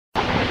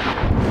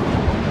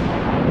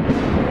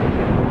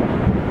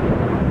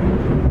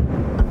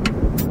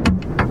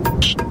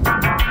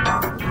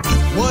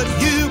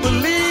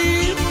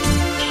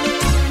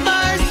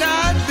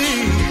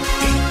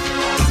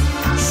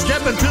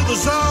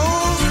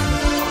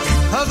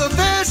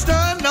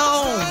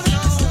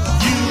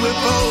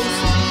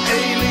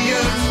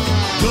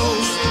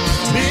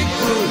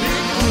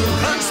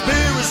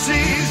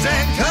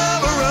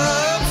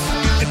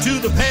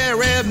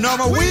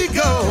Mama, we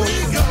go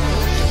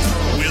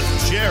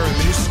with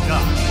Jeremy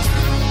Scott.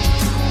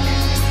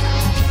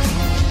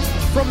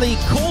 From the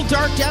cold,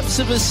 dark depths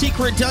of a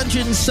secret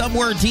dungeon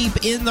somewhere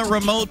deep in the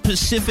remote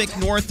Pacific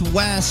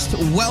Northwest,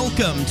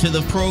 welcome to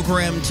the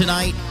program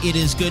tonight. It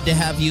is good to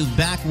have you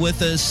back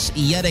with us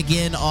yet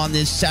again on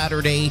this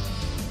Saturday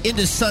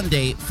into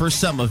Sunday for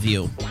some of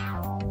you.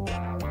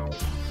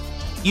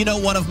 You know,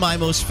 one of my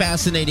most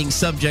fascinating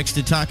subjects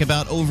to talk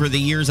about over the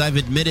years, I've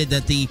admitted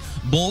that the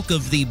bulk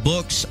of the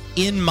books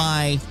in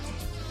my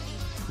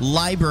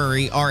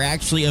library are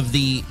actually of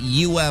the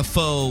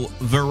UFO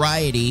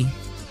variety.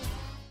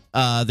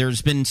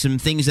 There's been some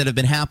things that have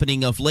been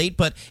happening of late,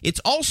 but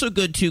it's also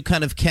good to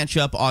kind of catch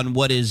up on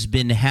what has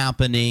been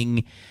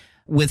happening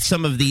with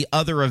some of the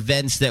other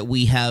events that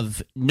we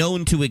have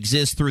known to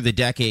exist through the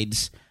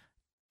decades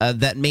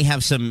that may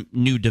have some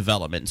new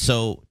development.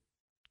 So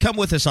come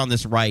with us on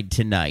this ride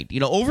tonight. You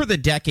know, over the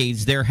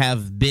decades, there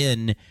have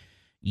been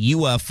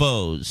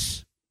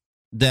UFOs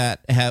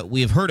that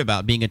we have heard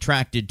about being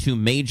attracted to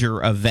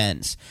major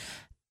events.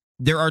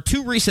 There are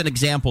two recent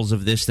examples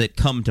of this that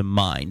come to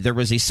mind. There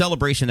was a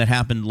celebration that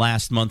happened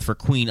last month for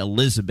Queen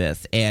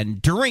Elizabeth,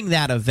 and during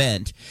that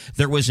event,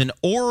 there was an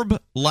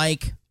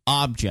orb-like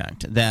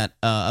object that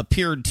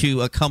appeared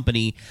to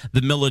accompany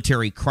the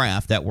military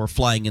craft that were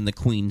flying in the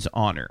Queen's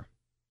honor.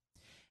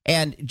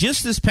 And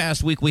just this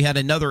past week, we had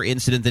another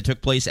incident that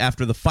took place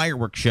after the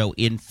fireworks show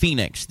in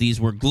Phoenix.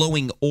 These were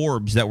glowing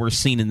orbs that were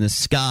seen in the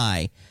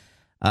sky.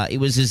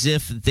 It was as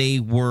if they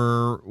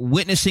were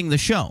witnessing the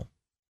show.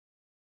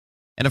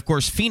 And, of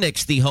course,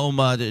 Phoenix, the home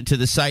to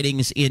the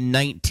sightings in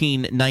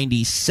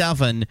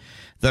 1997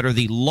 that are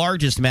the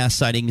largest mass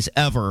sightings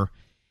ever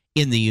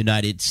in the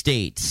United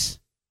States.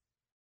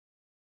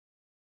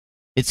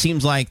 It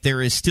seems like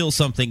there is still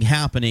something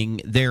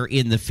happening there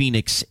in the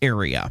Phoenix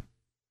area.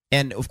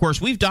 And, of course,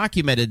 we've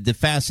documented the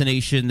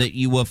fascination that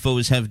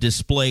UFOs have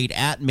displayed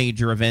at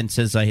major events,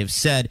 as I have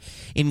said,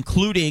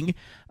 including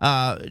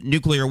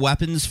nuclear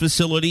weapons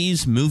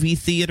facilities, movie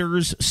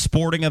theaters,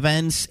 sporting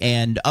events,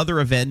 and other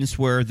events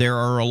where there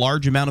are a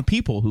large amount of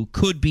people who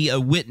could be a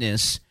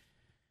witness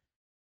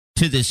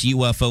to this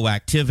UFO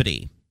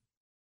activity.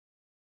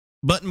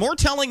 But more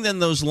telling than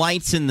those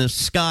lights in the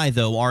sky,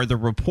 though, are the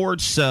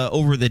reports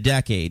over the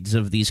decades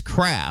of these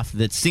craft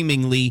that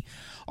seemingly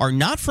are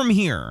not from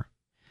here,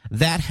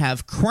 that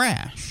have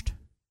crashed.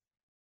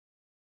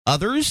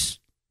 Others,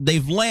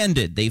 they've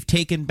landed, they've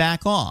taken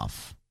back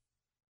off.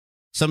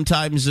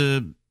 Sometimes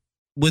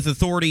with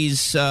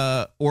authorities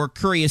or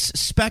curious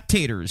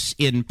spectators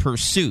in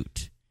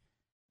pursuit.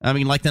 I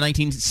mean, like the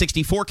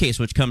 1964 case,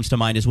 which comes to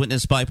mind, is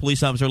witnessed by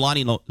police officer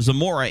Lonnie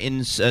Zamora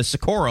in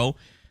Socorro,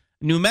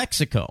 New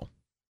Mexico.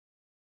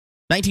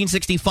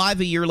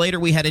 1965, a year later,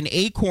 we had an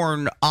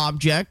acorn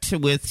object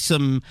with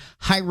some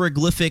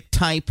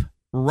hieroglyphic-type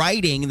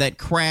writing that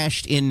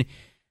crash-landed,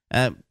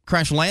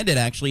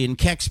 actually, in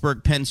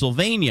Kecksburg,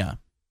 Pennsylvania.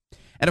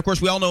 And, of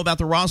course, we all know about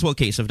the Roswell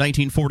case of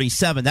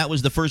 1947. That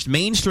was the first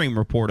mainstream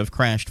report of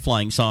crashed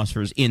flying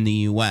saucers in the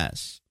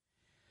U.S.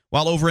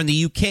 While over in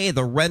the UK,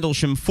 the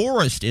Rendlesham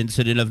Forest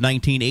incident of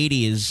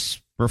 1980 is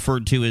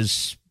referred to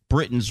as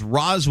Britain's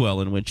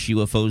Roswell, in which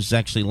UFOs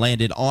actually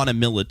landed on a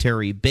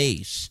military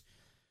base.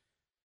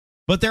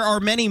 But there are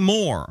many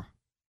more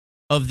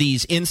of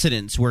these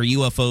incidents where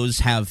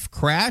UFOs have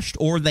crashed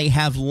or they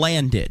have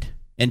landed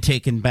and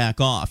taken back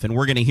off. And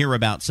we're going to hear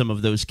about some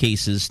of those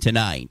cases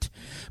tonight.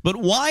 But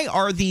why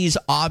are these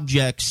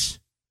objects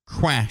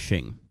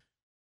crashing?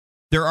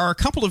 There are a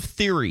couple of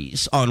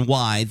theories on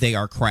why they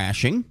are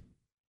crashing.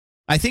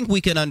 I think we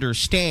can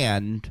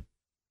understand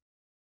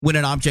when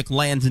an object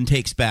lands and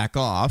takes back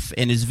off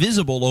and is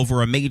visible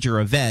over a major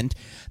event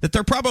that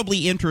they're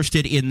probably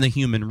interested in the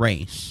human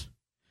race.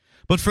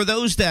 But for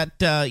those that,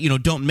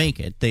 don't make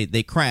it,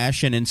 they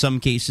crash, and in some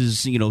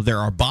cases, there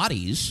are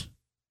bodies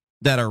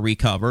that are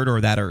recovered or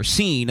that are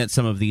seen at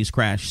some of these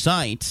crash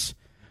sites.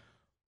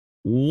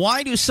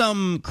 Why do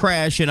some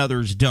crash and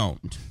others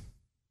don't?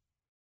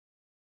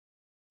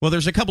 Well,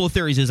 there's a couple of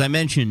theories, as I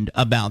mentioned,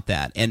 about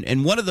that.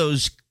 And one of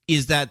those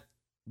is that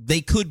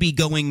they could be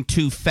going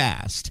too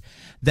fast.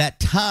 That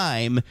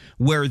time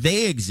where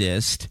they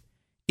exist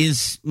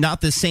is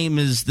not the same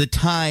as the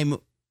time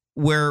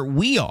where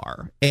we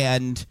are.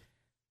 And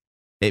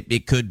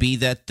it could be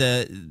that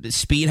the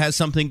speed has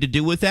something to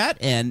do with that,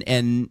 and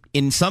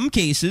in some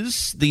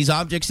cases, these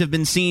objects have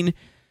been seen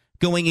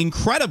going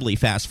incredibly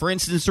fast. For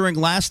instance, during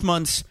last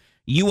month's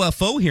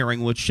UFO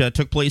hearing, which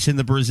took place in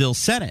the Brazil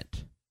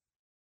Senate,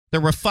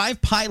 there were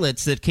 5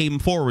 pilots that came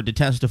forward to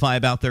testify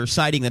about their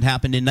sighting that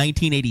happened in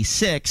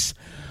 1986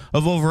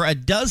 of over a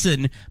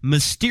dozen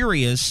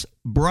mysterious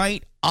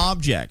bright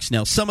objects.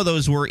 Now, some of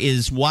those were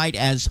as wide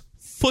as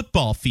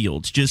football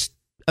fields. Just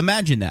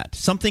imagine that.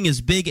 Something as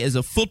big as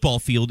a football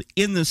field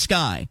in the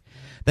sky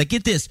that,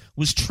 get this,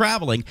 was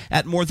traveling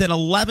at more than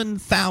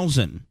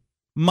 11,000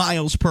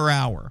 miles per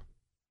hour.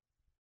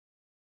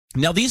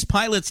 Now, these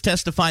pilots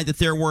testified that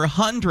there were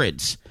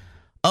hundreds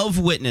of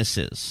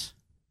witnesses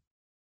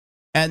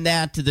and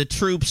that the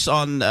troops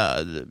on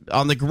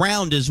the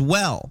ground as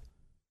well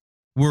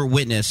were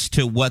witness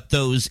to what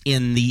those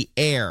in the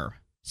air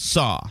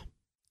saw.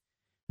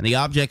 And the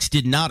objects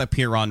did not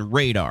appear on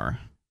radar.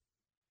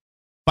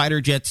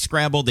 Fighter jets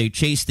scrambled, they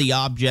chased the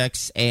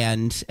objects,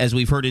 and as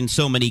we've heard in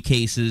so many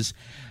cases,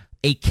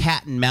 a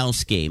cat and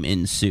mouse game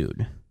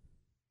ensued.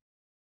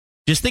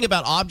 Just think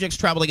about objects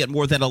traveling at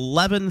more than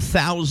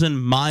 11,000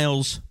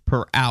 miles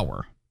per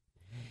hour.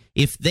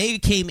 If they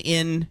came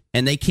in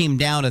and they came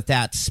down at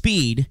that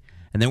speed,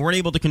 and they weren't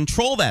able to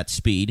control that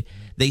speed,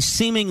 they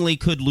seemingly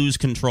could lose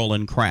control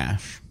and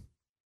crash.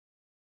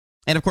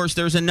 And of course,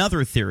 there's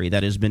another theory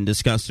that has been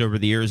discussed over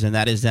the years, and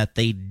that is that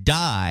they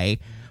die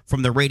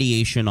from the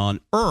radiation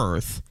on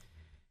Earth,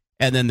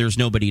 and then there's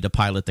nobody to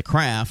pilot the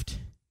craft,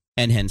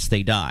 and hence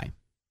they die.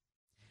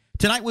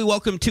 Tonight we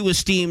welcome two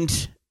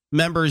esteemed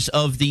members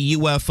of the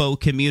UFO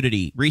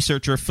community.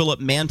 Researcher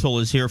Philip Mantle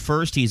is here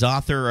first. He's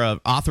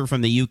author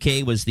from the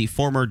UK, was the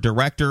former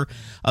director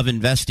of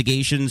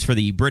investigations for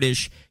the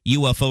British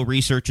UFO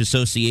Research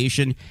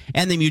Association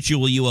and the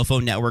Mutual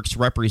UFO Network's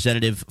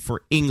representative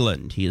for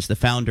England. He is the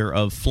founder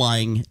of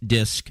Flying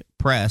Disc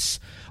Press.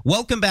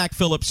 Welcome back,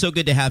 Philip. So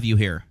good to have you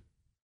here.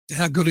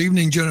 Good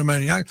evening,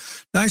 Jeremy.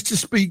 Nice to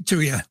speak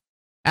to you.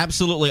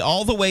 Absolutely.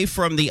 All the way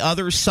from the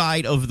other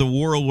side of the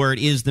world where it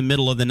is the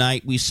middle of the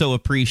night. We so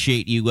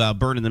appreciate you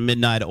burning the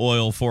midnight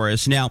oil for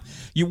us. Now,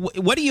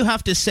 what do you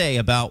have to say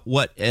about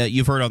what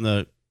you've heard on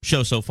the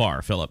show so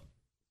far, Philip?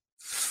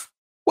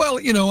 Well,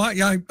 you know,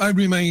 I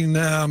remain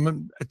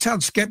a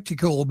tad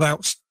skeptical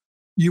about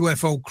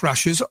UFO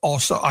crashes, or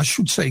so I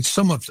should say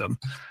some of them,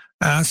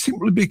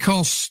 simply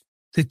because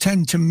they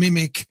tend to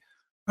mimic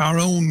our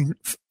own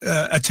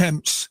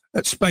attempts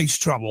at space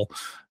travel.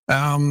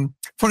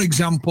 For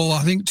example,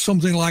 I think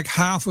something like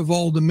half of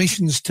all the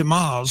missions to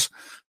Mars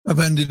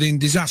have ended in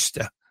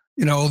disaster.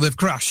 You know, they've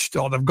crashed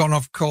or they've gone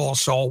off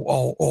course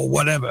or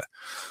whatever.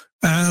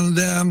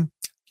 And,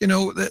 you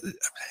know,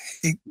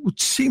 it would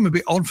seem a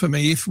bit odd for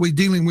me if we're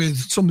dealing with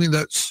something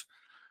that's,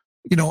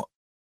 you know,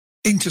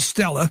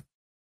 interstellar,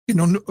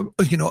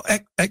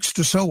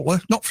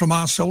 extrasolar, not from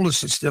our solar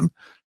system.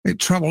 It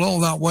travelled all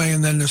that way,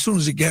 and then as soon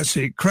as it gets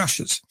here, it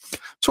crashes.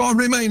 So I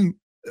remain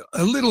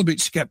a little bit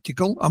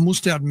skeptical, I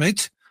must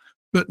admit,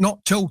 but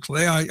not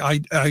totally.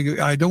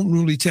 I don't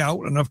rule it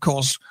out. And of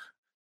course,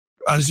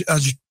 as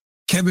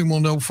Kevin will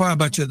know far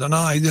better than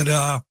I, that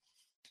are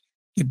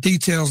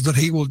details that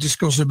he will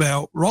discuss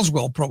about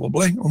Roswell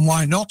probably, and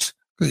why not?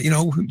 You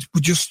know,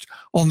 we're just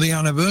on the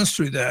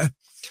anniversary there.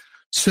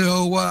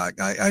 So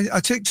I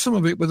take some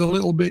of it with a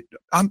little bit.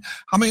 I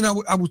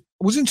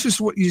was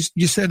interested in what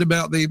you said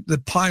about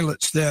the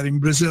pilots there in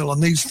Brazil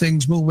and these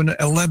things moving at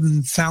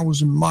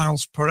 11,000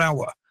 miles per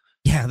hour.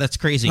 Yeah, that's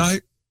crazy.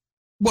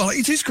 Well,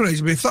 it is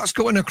crazy, but if that's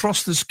going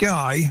across the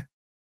sky,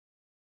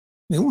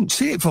 you wouldn't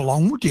see it for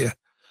long, would you?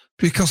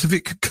 Because if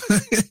it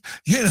could,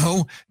 you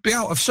know, be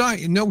out of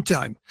sight in no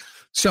time.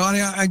 So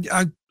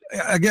I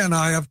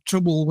have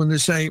trouble when they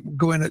say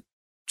going at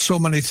so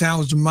many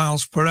thousand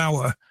miles per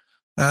hour.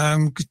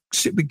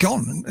 It'd be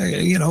gone.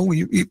 You know,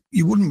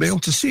 you wouldn't be able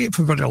to see it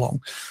for very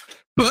long.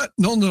 But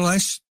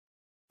nonetheless,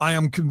 I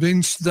am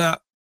convinced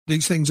that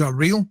these things are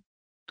real.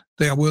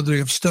 They are worthy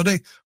of study.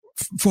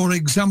 For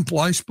example,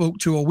 I spoke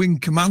to a wing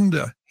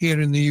commander here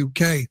in the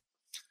UK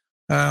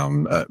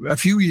a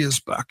few years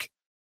back,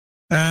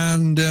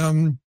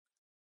 and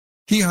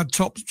he had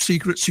top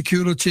secret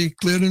security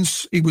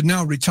clearance. He was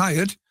now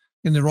retired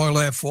in the Royal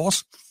Air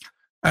Force,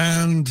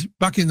 and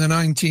back in the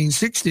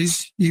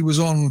 1960s, he was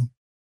on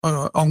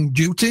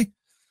duty,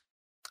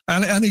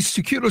 and his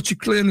security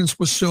clearance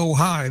was so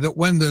high that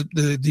when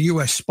the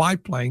US spy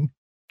plane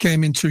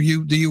came into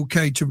the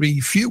UK to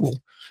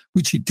refuel,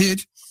 which it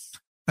did,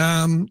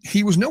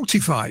 he was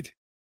notified,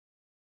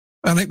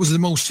 and it was the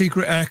most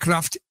secret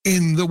aircraft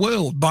in the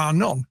world, bar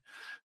none.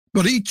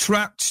 But he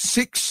tracked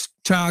 6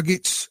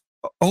 targets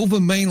over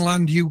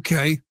mainland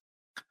UK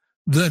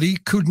that he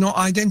could not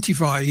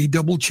identify. He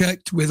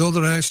double-checked with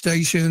other air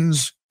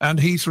stations and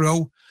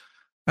Heathrow,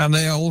 and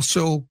they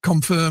also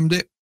confirmed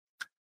it.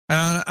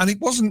 And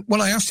it wasn't,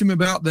 when I asked him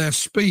about their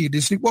speed,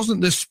 it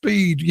wasn't the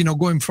speed, you know,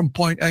 going from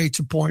point A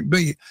to point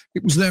B.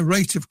 It was their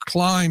rate of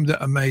climb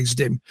that amazed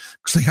him,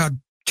 because they had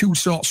 2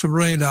 sorts of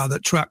radar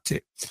that tracked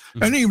it.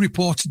 Mm-hmm. And he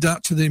reported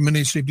that to the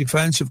Ministry of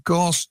Defence, of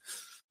course,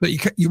 but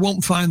you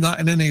won't find that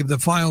in any of the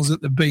files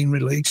that have been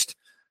released.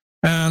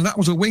 And that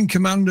was a wing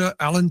commander,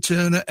 Alan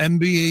Turner,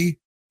 MBE, you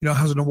know,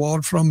 has an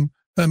award from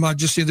Her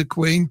Majesty the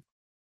Queen.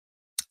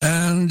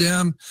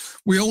 And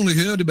we only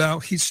heard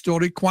about his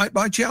story quite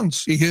by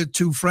chance. He heard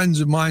 2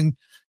 friends of mine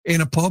in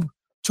a pub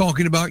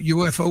talking about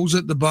UFOs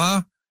at the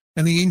bar,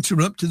 and he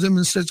interrupted them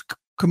and said,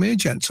 "Come here,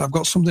 gents, I've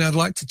got something I'd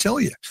like to tell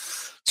you."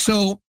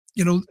 So,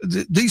 you know,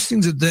 these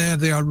things are there,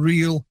 they are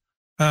real,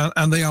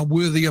 and they are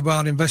worthy of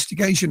our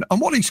investigation.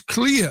 And what is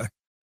clear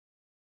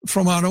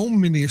from our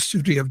own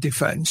Ministry of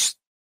Defence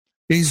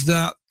is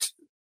that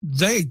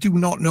they do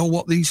not know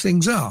what these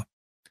things are.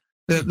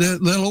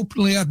 They'll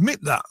openly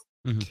admit that.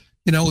 Mm-hmm.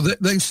 You know,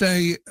 they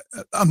say,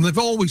 and they've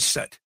always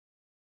said,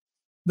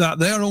 that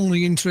their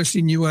only interest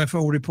in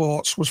UFO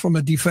reports was from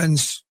a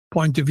defence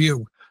point of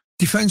view.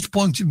 defense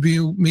point of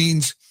view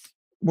means,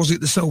 was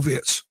it the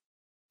Soviets?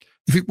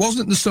 If it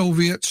wasn't the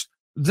Soviets,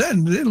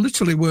 then they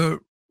literally were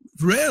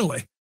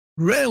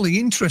rarely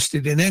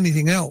interested in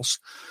anything else.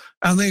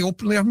 And they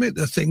openly admit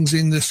there are things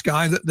in the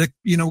sky that they,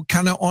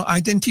 cannot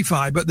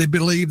identify, but they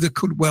believe there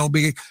could well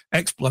be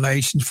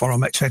explanations for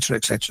them, etc.,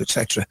 etc.,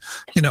 etc.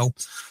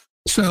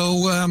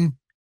 So,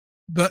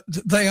 but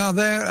they are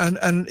there,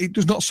 and it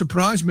does not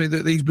surprise me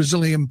that these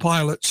Brazilian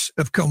pilots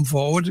have come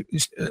forward.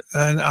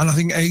 And I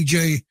think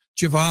AJ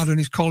Javard and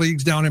his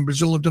colleagues down in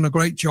Brazil have done a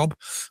great job.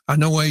 I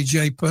know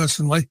AJ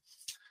personally.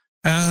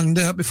 And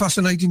it'll be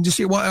fascinating to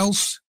see what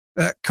else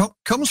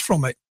comes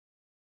from it.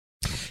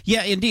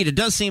 Yeah, indeed. It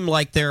does seem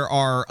like there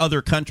are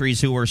other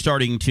countries who are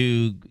starting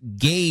to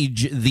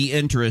gauge the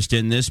interest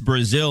in this.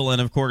 Brazil,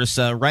 and of course,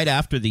 right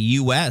after the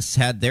U.S.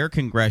 had their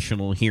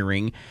congressional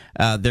hearing,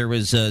 there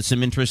was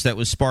some interest that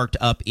was sparked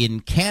up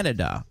in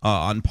Canada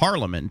on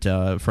Parliament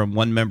from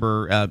one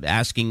member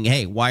asking,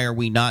 "Hey, why are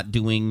we not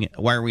doing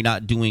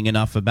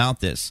enough about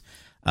this?"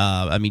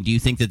 I mean, do you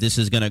think that this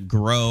is going to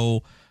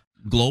grow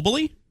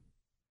globally?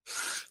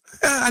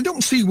 I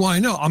don't see why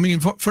not. I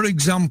mean, for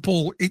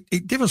example,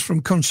 it differs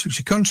from country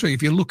to country.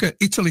 If you look at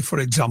Italy, for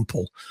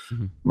example,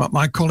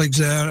 my colleagues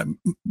there,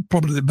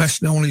 probably the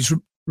best known is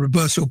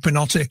Roberto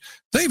Pinotti.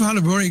 They've had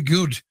a very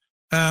good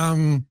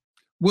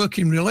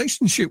working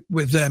relationship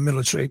with their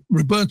military.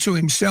 Roberto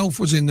himself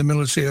was in the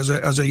military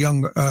as a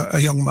young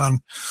man.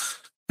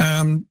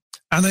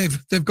 And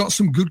they've got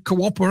some good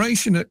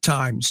cooperation at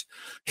times.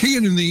 Here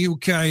in the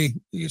UK,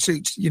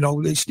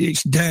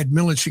 it's dead.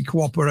 Military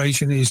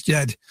cooperation is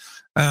dead.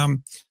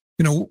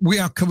 We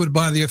are covered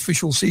by the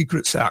Official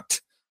Secrets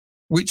Act,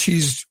 which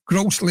is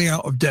grossly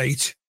out of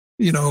date.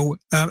 I'll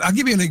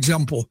give you an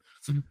example.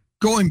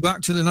 Going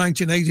back to the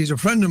 1980s, a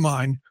friend of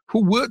mine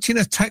who worked in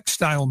a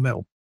textile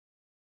mill,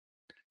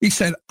 he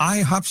said, "I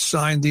have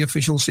signed the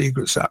Official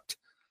Secrets Act."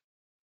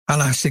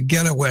 And I said,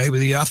 "Get away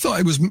with you." I thought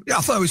he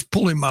was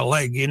pulling my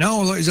leg, I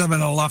thought he was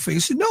having a laugh. He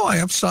said, "No, I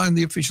have signed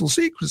the Official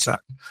Secrets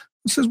Act."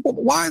 I said, "Well,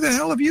 why the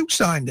hell have you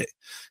signed it?"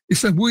 He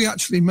said, "We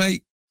actually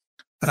make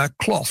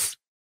cloth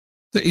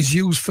that is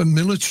used for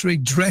military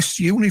dress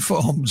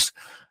uniforms.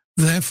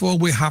 Therefore,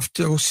 we have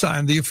to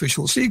sign the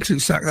Official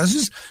Secrets Act." This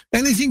is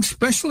anything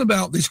special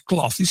about this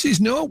cloth. He says,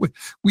 "No,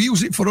 we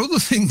use it for other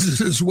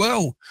things as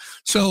well."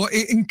 So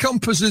it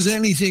encompasses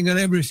anything and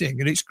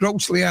everything, and it's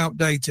grossly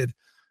outdated.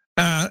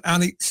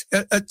 And it's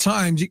at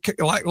times,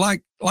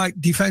 like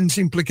defense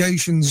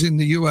implications in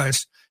the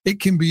US,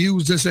 it can be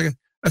used as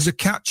a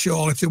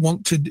catch-all if they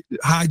want to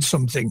hide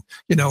something.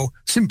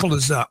 Simple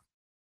as that.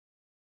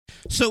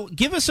 So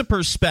give us a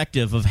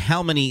perspective of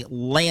how many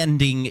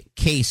landing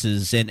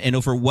cases and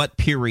over what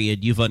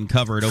period you've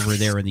uncovered over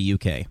there in the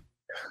UK.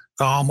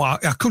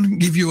 I couldn't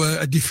give you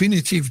a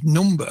definitive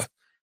number.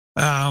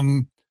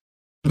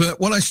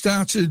 But when I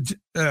started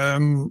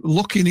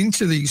looking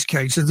into these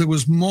cases, there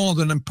was more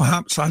than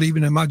perhaps I'd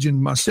even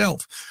imagined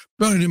myself.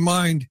 Bearing in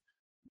mind,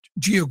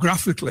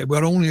 geographically,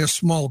 we're only a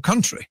small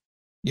country,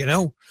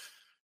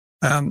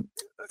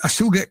 I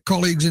still get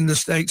colleagues in the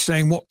States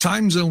saying, "What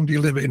time zone do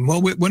you live in?"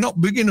 Well, we're not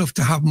big enough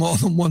to have more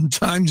than one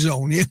time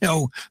zone, It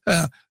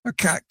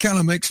kind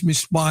of makes me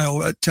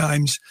smile at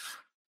times.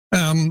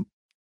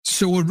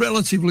 So we're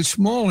relatively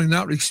small in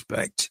that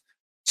respect.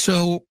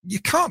 So you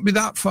can't be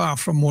that far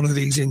from one of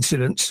these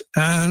incidents.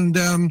 And,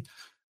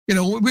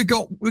 we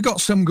got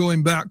some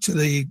going back to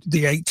the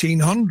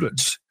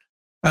 1800s.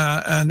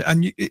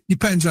 And it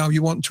depends how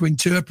you want to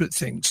interpret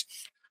things.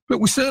 But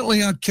we certainly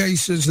had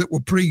cases that were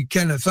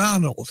pre-Kenneth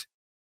Arnold,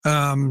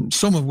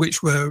 some of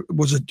which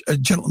was a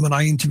gentleman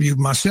I interviewed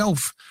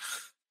myself.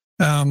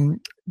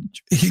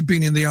 He'd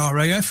been in the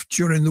RAF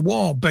during the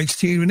war,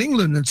 based here in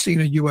England, and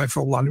seen a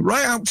UFO landing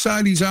right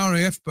outside his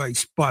RAF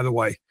base, by the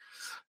way.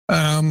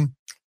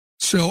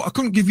 So I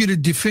couldn't give you the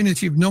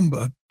definitive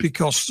number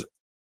because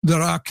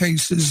there are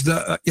cases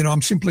that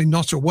I'm simply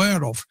not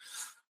aware of.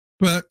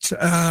 But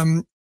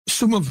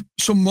some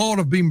more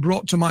have been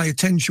brought to my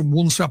attention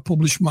once I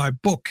published my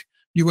book,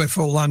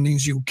 UFO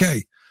Landings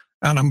UK,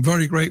 and I'm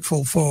very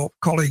grateful for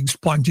colleagues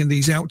pointing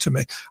these out to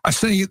me. I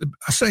say at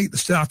the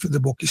start of the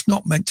book, it's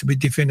not meant to be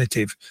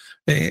definitive,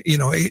 and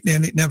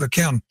it never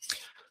can.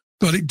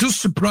 But it does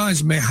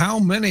surprise me how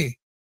many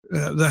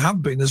there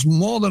have been. There's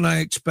more than I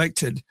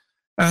expected.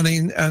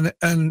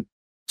 And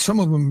some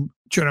of them,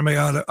 Jeremy,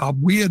 are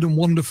weird and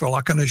wonderful,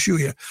 I can assure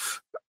you.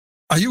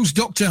 I use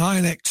Dr.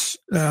 Hynek's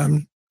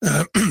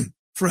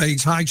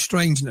phrase, high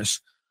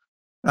strangeness.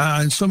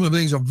 And some of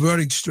these are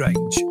very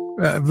strange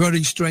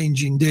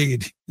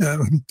indeed.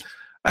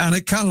 And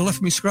it kind of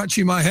left me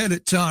scratching my head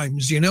at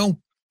times,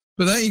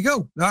 But there you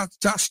go.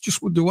 That's just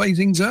the way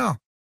things are.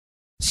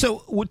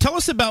 So tell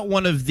us about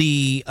one of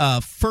the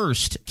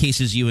first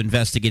cases you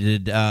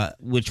investigated,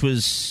 which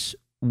was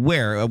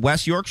where?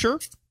 West Yorkshire?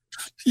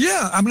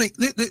 Yeah, I mean,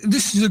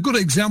 this is a good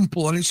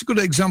example, and it's a good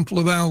example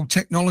of how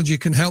technology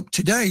can help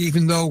today,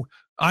 even though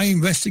I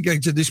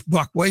investigated this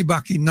way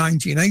back in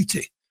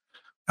 1980.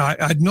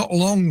 I'd not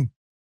long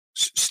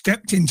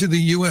stepped into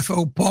the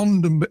UFO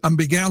pond and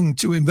began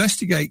to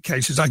investigate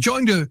cases. I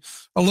joined a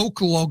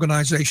local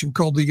organisation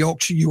called the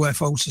Yorkshire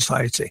UFO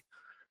Society,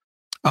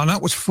 and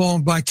that was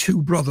formed by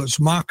two brothers,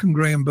 Mark and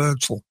Graham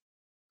Birdsall.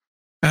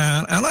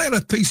 And I had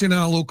a piece in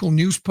our local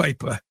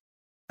newspaper,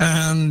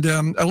 and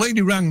a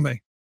lady rang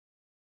me,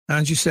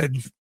 and she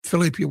said,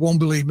 "Philip, you won't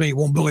believe me, you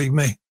won't believe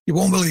me, you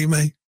won't believe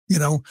me." You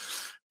know,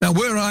 now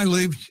where I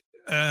lived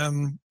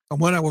and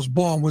when I was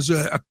born was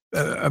a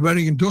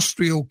very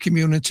industrial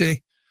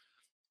community.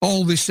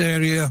 All this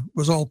area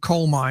was all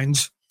coal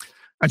mines.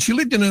 And she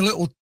lived in a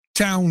little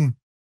town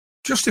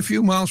just a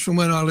few miles from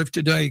where I live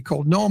today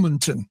called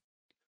Normanton.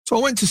 So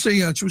I went to see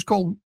her. She was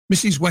called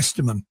Mrs.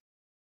 Westerman.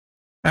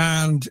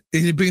 And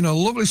it had been a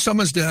lovely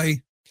summer's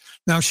day.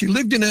 Now, she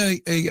lived in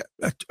a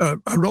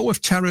row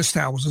of terraced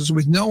houses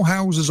with no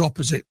houses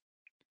opposite.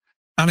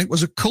 And it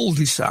was a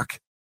cul-de-sac.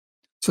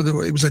 So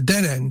it was a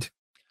dead end.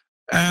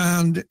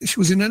 And she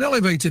was in an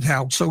elevated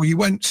house, so you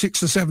went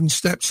 6 or 7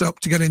 steps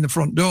up to get in the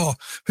front door.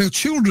 Her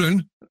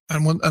children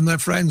and their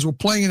friends were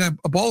playing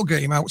a ball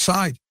game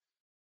outside,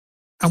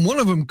 and one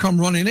of them come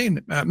running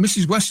in.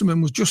 Mrs.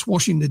 Westerman was just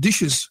washing the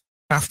dishes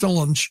after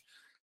lunch,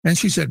 and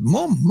she said,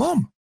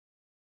 Mum,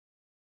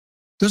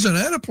 there's an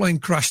aeroplane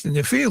crashed in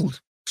the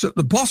field. So at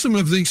the bottom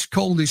of this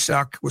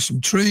cul-de-sac were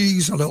some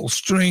trees, a little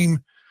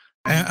stream,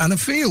 and a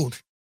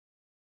field.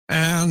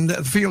 And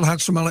the field had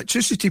some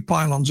electricity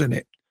pylons in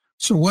it.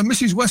 So when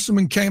Mrs.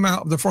 Westerman came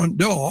out of the front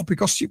door,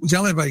 because it was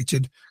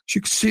elevated, she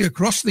could see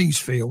across these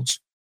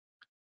fields.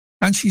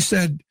 And she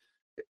said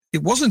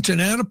it wasn't an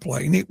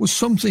airplane, it was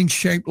something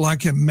shaped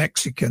like a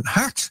Mexican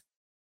hat,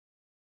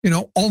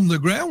 on the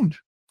ground.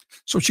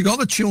 So she got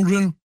the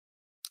children,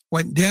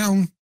 went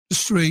down the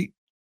street,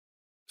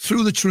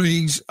 through the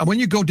trees, and when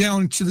you go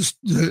down to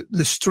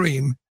the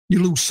stream,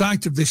 you lose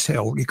sight of this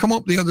hill. You come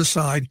up the other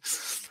side,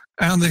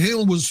 and the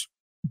hill was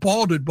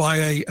bordered by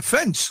a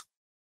fence.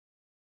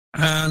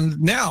 And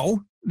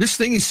now this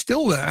thing is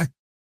still there,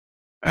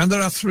 and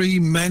there are 3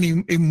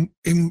 men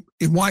in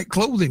white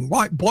clothing,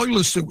 white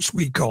boiler suits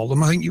we call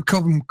them. I think you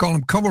call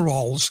them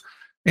coveralls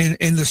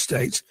in the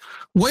States,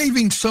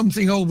 waving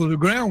something over the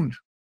ground.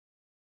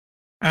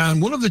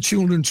 And one of the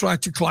children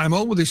tried to climb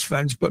over this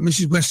fence, but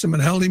Mrs. Westerman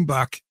held him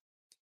back.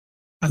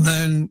 And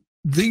then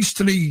these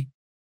 3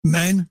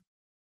 men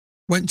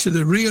went to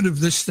the rear of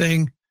this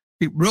thing.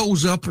 It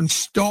rose up and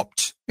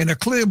stopped in a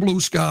clear blue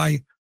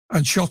sky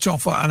and shot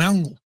off at an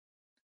angle.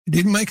 It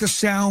didn't make a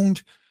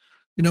sound.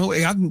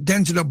 It hadn't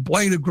dented a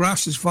blade of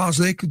grass as far as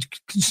they could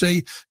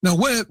see. Now,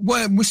 where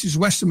Mrs.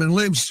 Westerman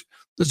lives,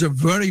 there's a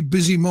very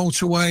busy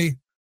motorway,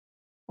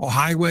 or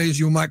highway, as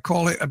you might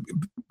call it,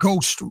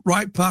 goes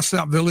right past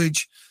that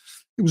village.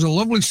 It was a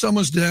lovely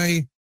summer's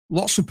day,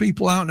 lots of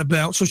people out and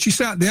about. So she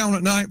sat down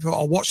at night, thought,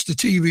 I'll watch the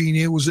TV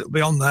news, it'll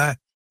be on there.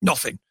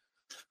 Nothing.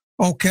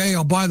 Okay,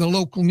 I'll buy the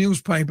local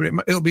newspaper,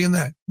 it'll be in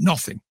there.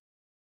 Nothing.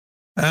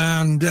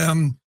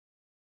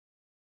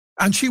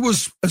 And she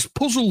was as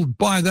puzzled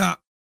by that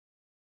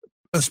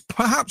as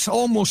perhaps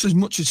almost as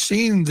much as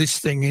seeing this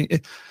thing.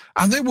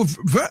 And they were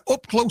very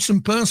up close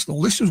and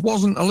personal. This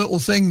wasn't a little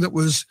thing that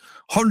was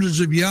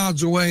hundreds of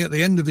yards away at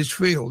the end of this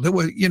field. They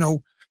were,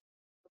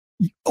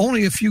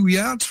 only a few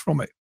yards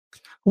from it.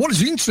 What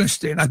is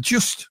interesting, I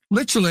just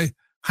literally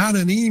had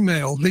an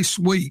email this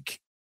week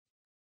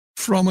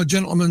from a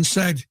gentleman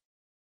said,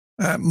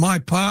 my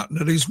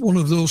partner is one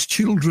of those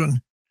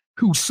children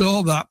who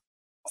saw that.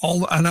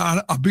 And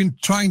I've been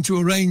trying to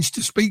arrange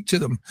to speak to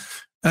them,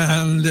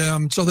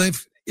 and so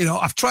they've,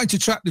 I've tried to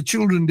track the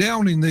children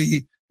down in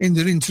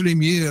their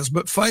interim years,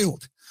 but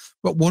failed.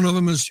 But one of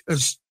them has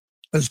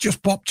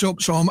just popped up,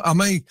 so I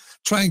may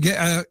try and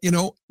get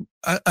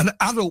an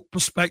adult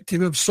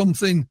perspective of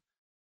something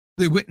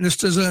they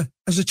witnessed as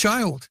a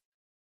child,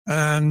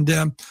 and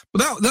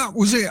but that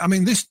was it. I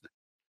mean, this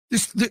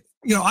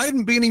I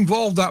hadn't been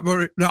involved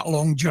that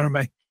long,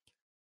 Jeremy,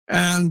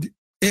 and.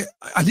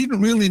 I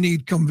didn't really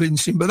need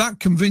convincing, but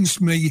that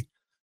convinced me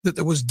that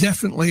there was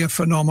definitely a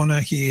phenomena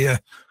here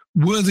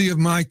worthy of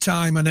my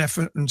time and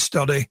effort and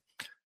study.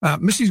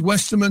 Mrs.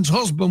 Westerman's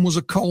husband was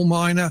a coal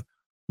miner.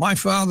 My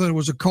father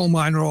was a coal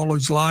miner all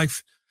his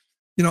life.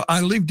 I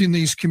lived in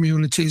these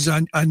communities,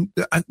 and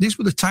these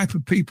were the type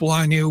of people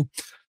I knew.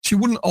 She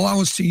wouldn't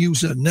allow us to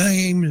use her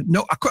name.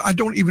 No, I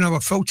don't even have a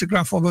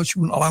photograph of her. She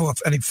wouldn't allow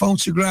any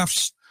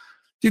photographs.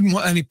 Didn't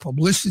want any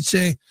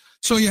publicity.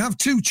 So you have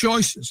 2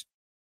 choices.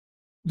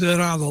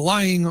 They're either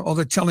lying or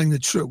they're telling the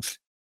truth.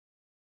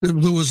 There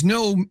was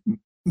no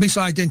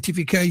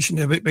misidentification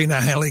of it being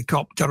a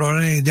helicopter or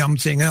any damn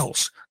thing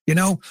else, and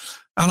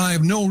I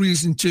have no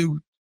reason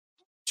to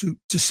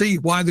see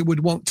why they would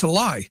want to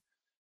lie.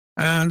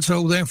 And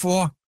so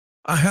therefore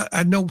I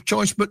had no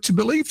choice but to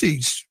believe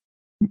this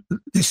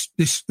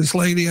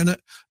lady and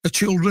her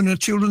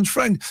children's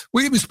friend.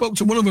 We even spoke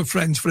to one of her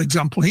friends, for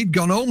example. He'd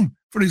gone home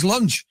for his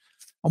lunch,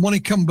 and when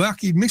he come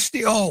back, he'd missed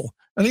it all.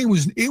 And he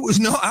was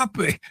not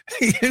happy,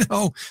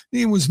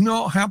 he was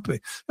not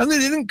happy. And they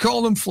didn't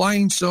call them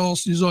flying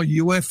saucers or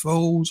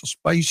UFOs or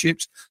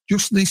spaceships,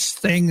 just this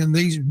thing and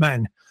these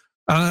men.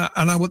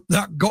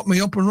 That got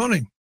me up and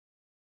running.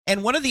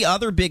 And one of the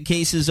other big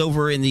cases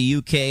over in the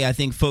UK, I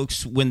think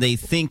folks, when they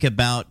think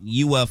about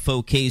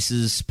UFO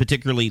cases,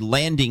 particularly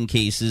landing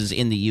cases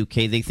in the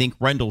UK, they think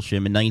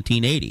Rendlesham in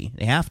 1980.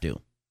 They have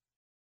to.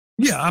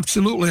 Yeah,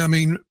 absolutely. I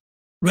mean,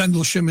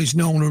 Rendlesham is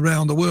known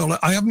around the world.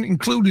 I haven't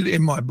included it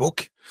in my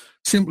book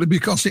simply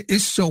because it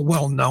is so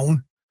well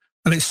known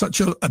and it's such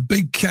a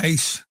big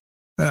case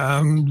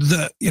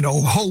that,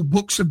 whole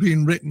books are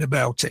being written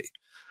about it.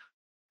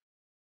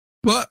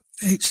 But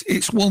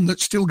it's one that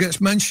still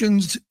gets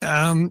mentioned.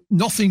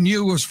 Nothing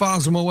new, as far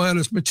as I'm aware,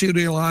 has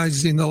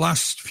materialized in the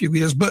last few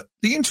years. But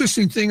the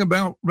interesting thing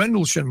about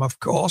Rendlesham, of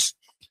course,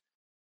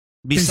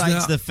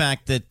 besides the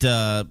fact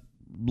that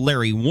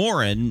Larry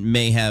Warren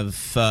may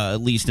have at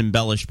least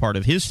embellished part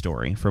of his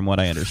story, from what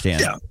I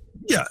understand.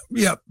 Yeah.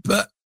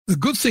 But the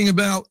good thing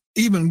about,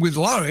 even with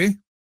Larry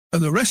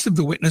and the rest of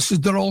the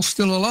witnesses, they're all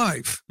still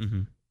alive.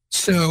 Mm-hmm.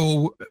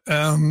 So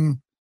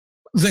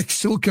they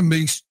still can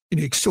be, you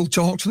can still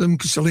talk to them,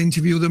 can still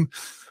interview them.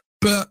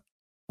 But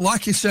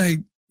like you say,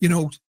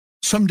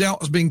 some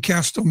doubt has been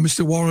cast on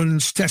Mr.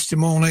 Warren's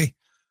testimony.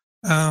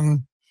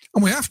 And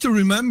we have to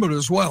remember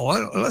as well,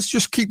 let's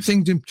just keep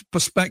things in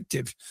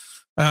perspective.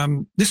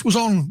 This was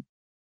on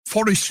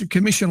Forest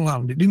Commission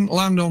land. It didn't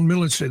land on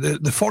military.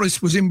 The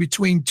forest was in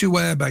between two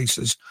air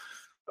bases,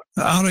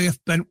 RAF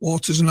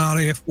Bentwaters and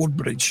RAF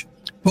Woodbridge.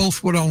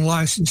 Both were on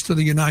license to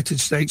the United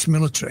States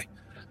military.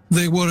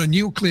 They were a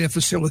nuclear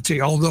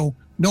facility, although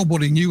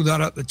nobody knew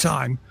that at the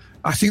time.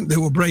 I think they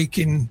were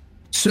breaking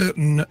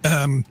certain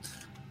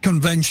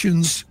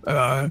conventions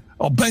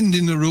or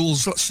bending the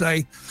rules, let's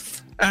say.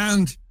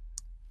 And,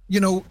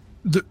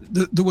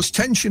 there was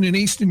tension in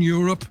Eastern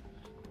Europe.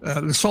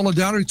 The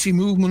Solidarity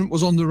movement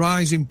was on the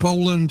rise in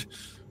Poland.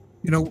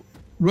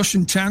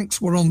 Russian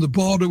tanks were on the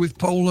border with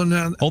Poland.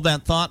 And hold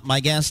that thought. My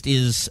guest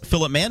is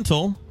Philip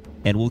Mantle,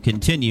 and we'll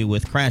continue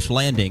with Crash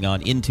Landing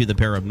on Into the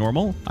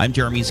Paranormal. I'm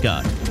Jeremy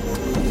Scott.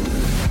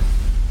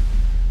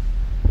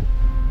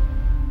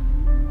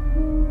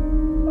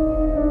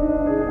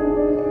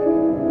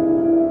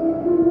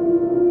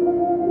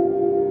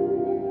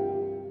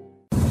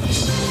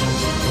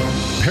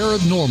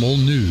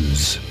 Paranormal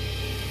News.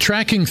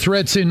 Tracking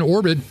threats in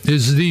orbit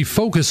is the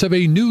focus of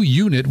a new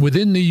unit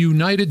within the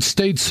United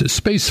States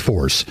Space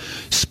Force.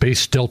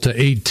 Space Delta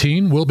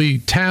 18 will be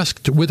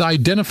tasked with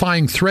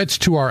identifying threats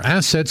to our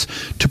assets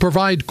to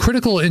provide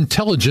critical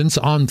intelligence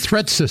on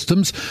threat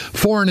systems,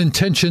 foreign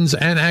intentions,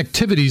 and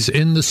activities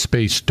in the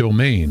space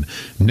domain,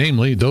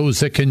 namely those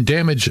that can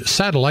damage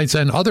satellites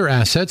and other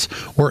assets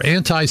or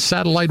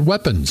anti-satellite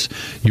weapons.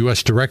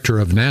 U.S. Director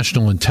of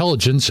National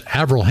Intelligence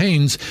Avril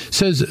Haines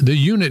says the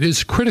unit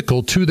is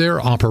critical to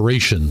their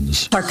operations.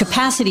 Our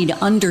capacity to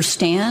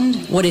understand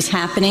what is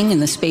happening in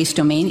the space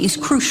domain is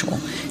crucial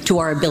to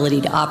our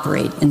ability to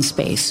operate in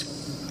space.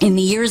 In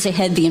the years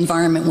ahead, the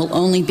environment will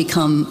only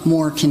become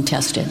more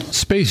contested.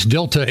 Space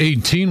Delta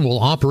 18 will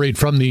operate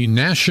from the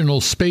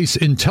National Space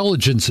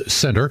Intelligence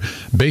Center,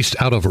 based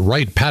out of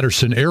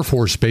Wright-Patterson Air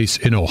Force Base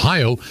in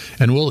Ohio,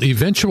 and will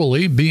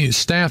eventually be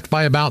staffed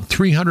by about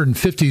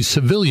 350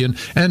 civilian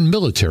and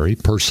military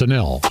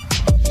personnel.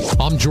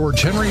 I'm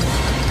George Henry,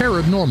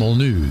 Paranormal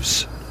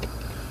News.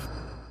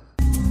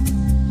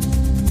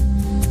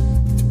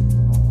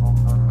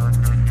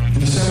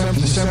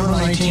 December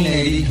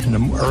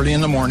 1980, early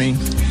in the morning,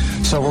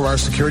 several of our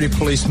security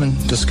policemen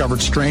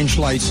discovered strange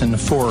lights in the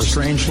forest,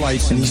 in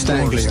East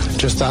Anglia,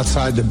 just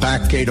outside the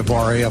back gate of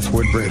RAF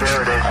Woodbridge.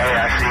 There it is. Hey,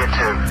 I see it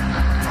too.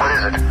 What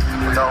is it?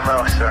 We don't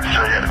know, sir.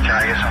 So, can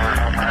I get some?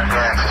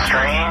 Yeah, it's a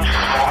strange,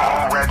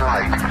 small red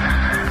light.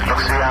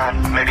 Looks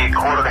beyond maybe a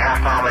quarter to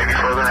half mile, maybe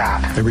further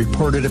out. They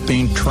reported it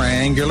being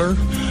triangular,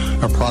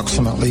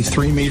 approximately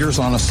 3 meters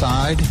on a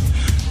side,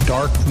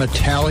 dark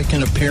metallic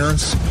in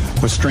appearance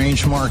with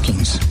strange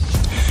markings.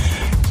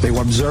 They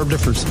observed it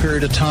for a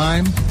period of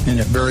time, and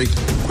it very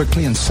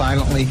quickly and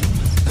silently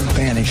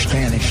vanished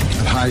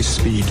at high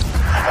speed. The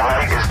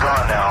light is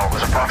gone now. It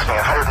was approximately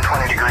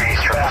 120 degrees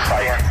from the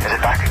site. Is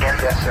it back again?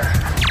 Yes, sir.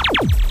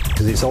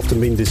 It's often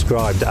been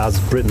described as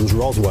Britain's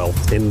Roswell,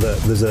 in that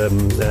there's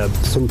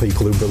some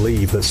people who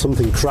believe that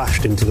something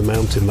crashed into the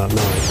mountain that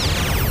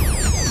night.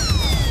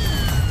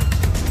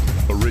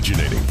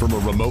 Originating from a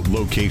remote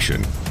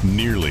location,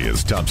 nearly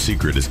as top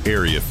secret as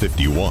Area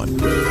 51.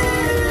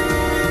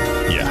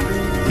 Yeah,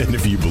 and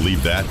if you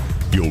believe that,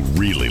 you'll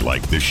really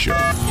like this show.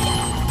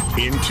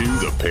 Into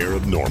the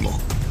Paranormal.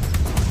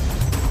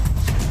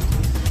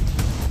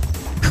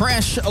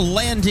 Crash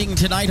Landing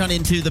tonight on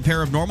Into the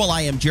Paranormal.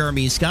 I am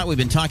Jeremy Scott. We've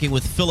been talking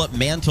with Philip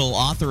Mantle,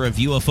 author of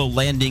UFO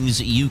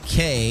Landings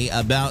UK,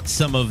 about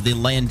some of the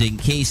landing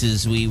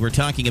cases. We were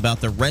talking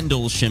about the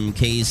Rendlesham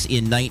case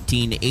in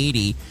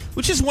 1980,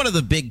 which is one of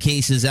the big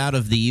cases out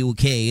of the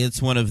UK. It's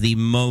one of the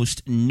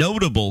most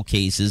notable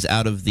cases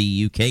out of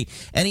the UK.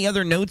 Any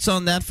other notes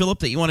on that, Philip,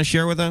 that you want to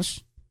share with us?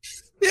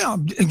 Yeah,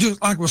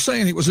 just like we're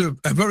saying, it was a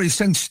very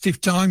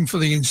sensitive time for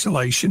the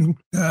installation.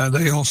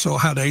 They also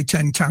had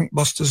A-10 tank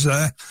busters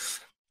there.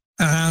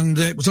 And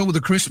it was over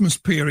the Christmas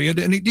period,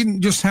 and it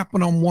didn't just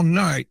happen on one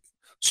night.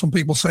 Some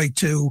people say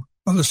 2,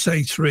 others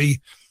say 3.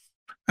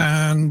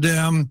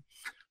 And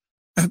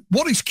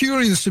what is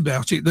curious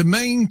about it, the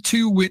main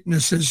two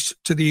witnesses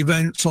to the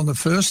events on the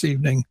first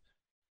evening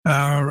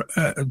are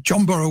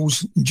John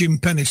Burroughs and Jim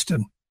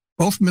Penniston,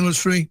 both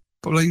military,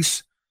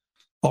 police,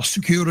 or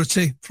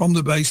security from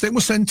the base. They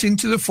were sent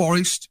into the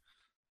forest,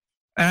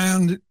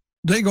 and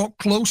they got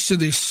close to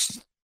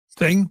this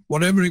thing,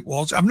 whatever it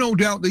was. I've no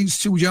doubt these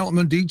two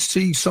gentlemen did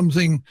see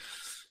something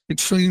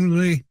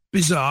extremely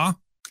bizarre.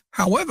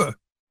 However,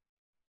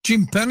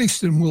 Jim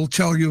Penniston will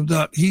tell you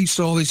that he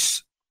saw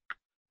this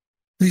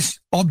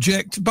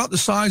object about the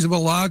size of a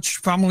large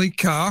family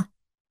car,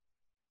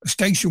 a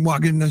station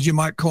wagon, as you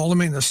might call them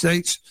in the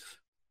States,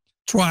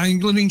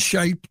 triangular in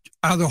shape,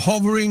 either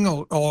hovering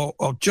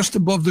or just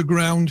above the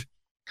ground.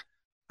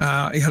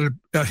 He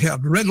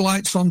had red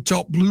lights on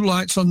top, blue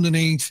lights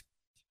underneath.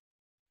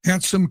 He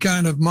had some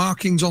kind of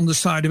markings on the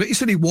side of it. He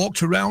said he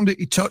walked around it,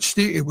 he touched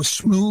it, it was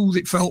smooth,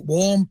 it felt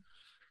warm. And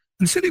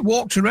he said he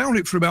walked around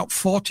it for about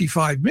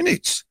 45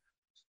 minutes.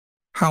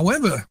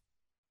 However,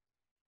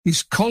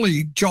 his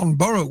colleague, John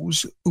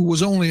Burroughs, who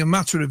was only a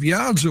matter of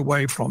yards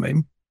away from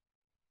him,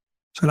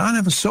 said, I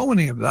never saw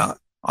any of that.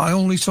 I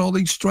only saw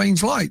these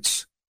strange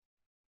lights.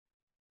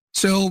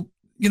 So,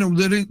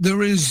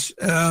 there is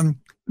a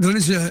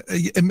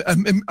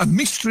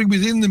mystery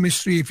within the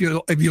mystery, if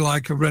you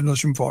like, of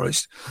Rendlesham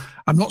Forest.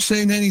 I'm not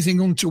saying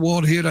anything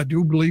untoward here. I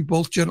do believe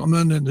both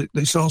gentlemen, and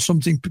they saw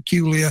something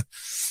peculiar.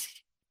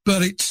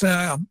 But it's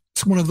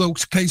one of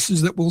those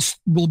cases that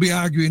we'll be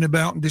arguing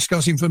about and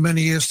discussing for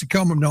many years to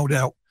come, no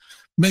doubt.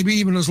 Maybe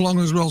even as long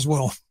as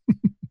Roswell.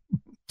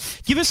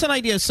 Give us an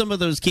idea of some of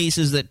those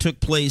cases that took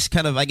place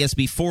kind of, I guess,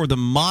 before the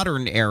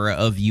modern era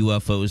of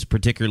UFOs,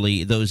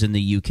 particularly those in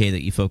the UK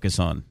that you focus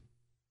on.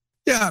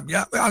 Yeah.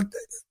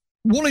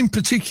 One in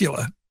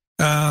particular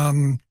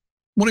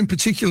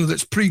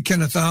that's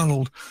pre-Kenneth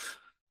Arnold.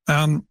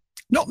 Not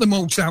the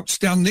most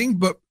outstanding,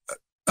 but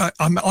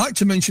I like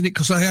to mention it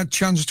because I had a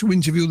chance to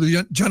interview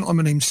the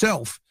gentleman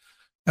himself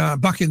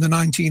back in the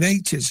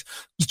 1980s. There's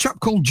a chap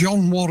called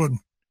John Warren,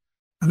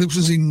 and this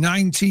was in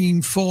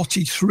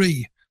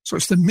 1943. So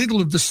it's the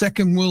middle of the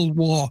Second World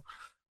War.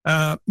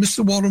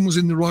 Mr. Warren was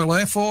in the Royal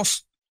Air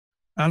Force,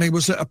 and he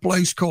was at a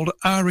place called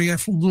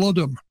RAF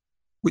Ludham,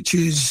 which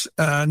is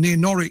near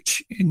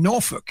Norwich in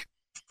Norfolk.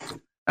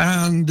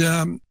 And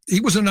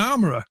he was an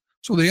armourer.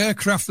 So the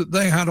aircraft that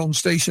they had on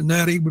station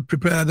there, he would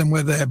prepare them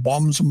with their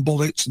bombs and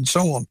bullets and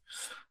so on.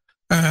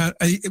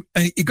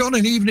 He got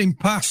an evening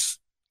pass,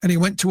 and he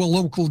went to a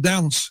local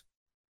dance.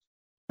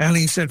 And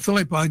he said,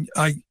 Philip, I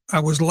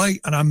was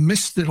late, and I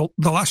missed the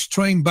last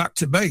train back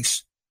to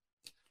base.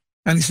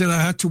 And he said, I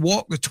had to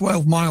walk the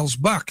 12 miles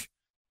back.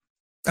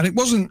 And it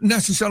wasn't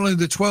necessarily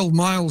the 12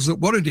 miles that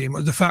worried him.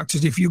 The fact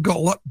is, if you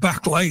got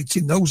back late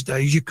in those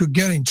days, you could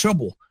get in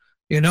trouble,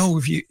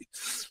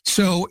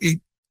 So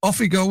off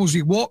he goes.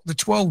 He walked the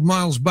 12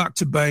 miles back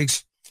to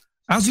base.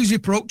 As he's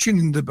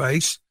approaching the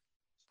base,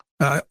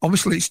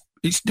 obviously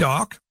it's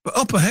dark, but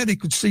up ahead he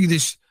could see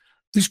this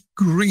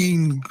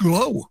green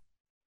glow.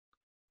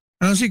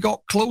 And as he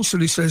got closer,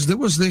 he says there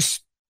was this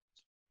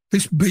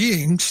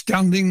being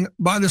standing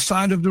by the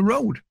side of the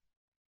road.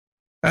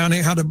 And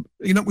it had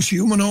it was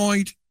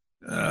humanoid,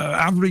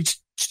 average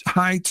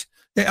height.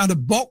 It had a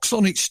box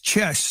on its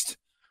chest.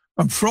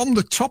 And from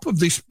the top of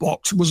this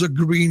box was a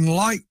green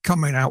light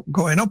coming out,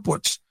 going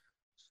upwards.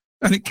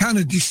 And it kind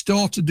of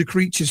distorted the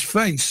creature's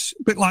face,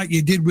 a bit like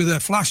you did with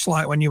a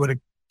flashlight when you were a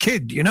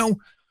kid,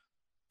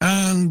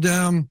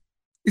 And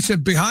he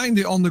said behind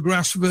it on the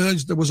grass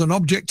verge, there was an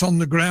object on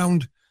the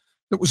ground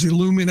that was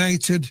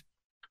illuminated,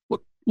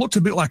 looked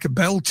a bit like a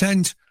bell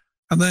tent.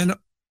 And then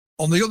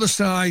on the other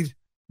side,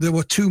 there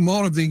were two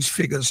more of these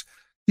figures.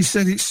 He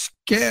said it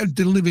scared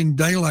the living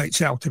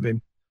daylights out of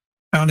him.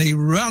 And he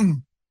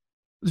ran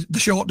the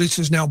short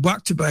distance now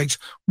back to base.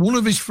 One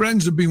of his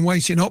friends had been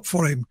waiting up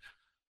for him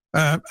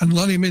and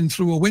let him in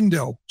through a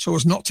window so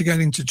as not to get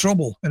into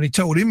trouble. And he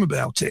told him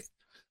about it.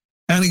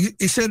 And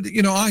he said,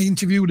 I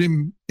interviewed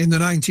him in the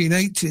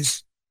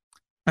 1980s,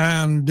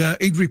 and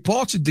he'd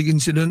reported the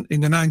incident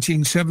in the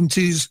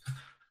 1970s.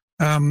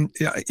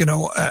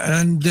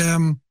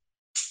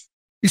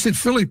 He said,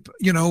 Philip,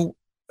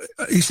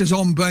 he says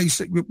on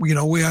base,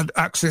 we had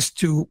access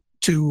to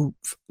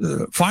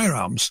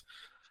firearms.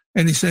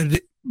 And he said,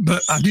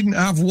 but I didn't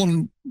have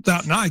one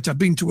that night. I'd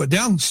been to a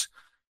dance.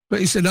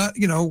 But he said,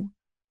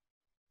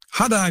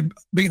 had I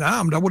been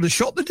armed, I would have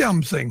shot the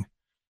damn thing,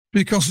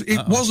 because it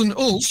wasn't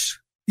us.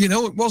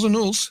 It wasn't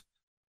us.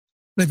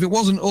 And if it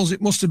wasn't us,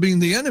 it must have been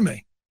the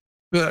enemy.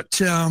 But,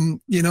 so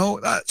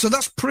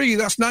that's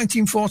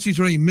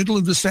 1943, middle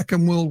of the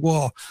Second World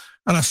War.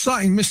 And I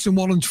sat in Mr.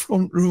 Warren's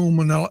front room,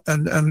 and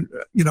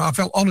I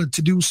felt honoured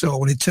to do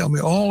so, and he'd tell me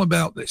all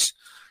about this.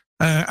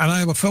 And I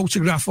have a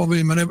photograph of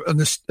him, and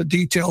the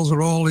details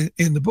are all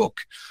in the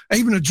book.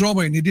 Even a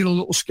drawing, he did a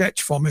little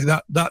sketch for me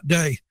that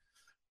day.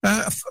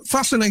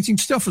 Fascinating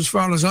stuff as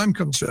far as I'm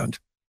concerned.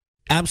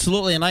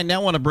 Absolutely, and I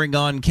now want to bring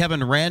on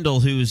Kevin Randle,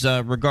 who's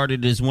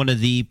regarded as one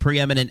of the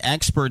preeminent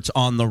experts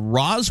on the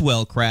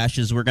Roswell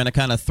crashes. We're going to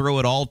kind of throw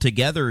it all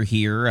together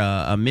here,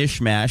 a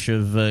mishmash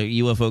of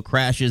UFO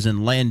crashes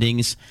and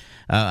landings,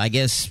 I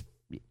guess,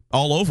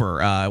 all over.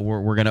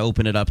 We're going to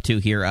open it up to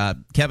here.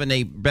 Kevin,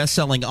 a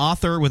best-selling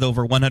author with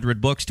over 100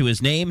 books to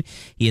his name.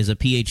 He has a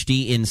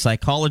Ph.D. in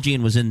psychology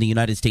and was in the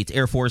United States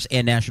Air Force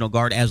and National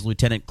Guard as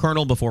lieutenant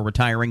colonel before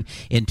retiring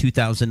in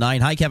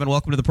 2009. Hi, Kevin.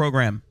 Welcome to the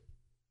program.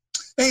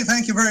 Hey,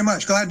 thank you very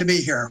much. Glad to be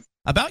here.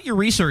 About your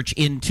research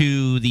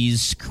into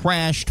these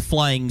crashed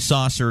flying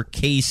saucer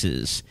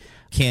cases,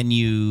 can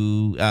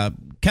you kind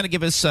of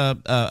give us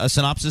a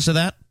synopsis of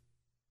that?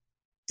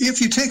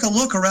 If you take a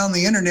look around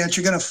the internet,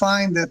 you're going to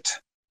find that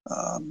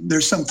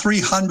there's some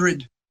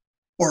 300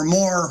 or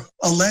more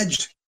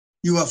alleged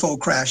UFO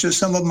crashes.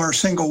 Some of them are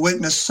single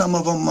witness. Some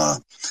of them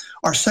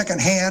are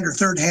secondhand or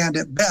third-hand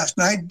at best.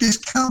 And I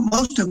discount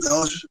most of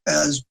those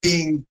as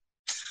being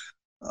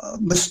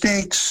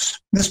mistakes,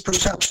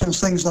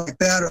 misperceptions, things like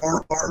that,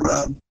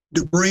 or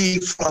debris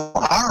from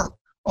our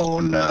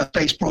own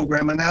space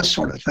program and that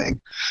sort of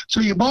thing. So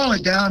you boil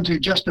it down to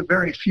just a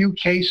very few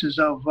cases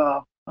of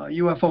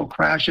UFO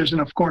crashes. And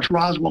of course,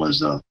 Roswell is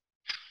the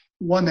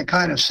one that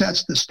kind of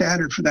sets the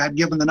standard for that,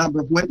 given the number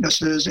of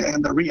witnesses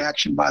and the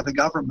reaction by the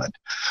government.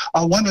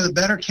 One of the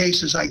better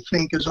cases, I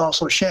think, is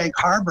also Shag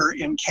Harbor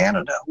in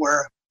Canada,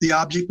 where the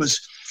object was,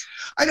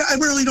 I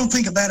really don't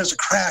think of that as a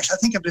crash. I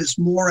think of it as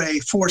more a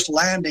forced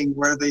landing,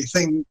 where the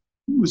thing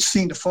was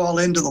seen to fall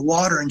into the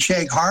water in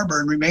Shag Harbor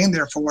and remain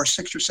there for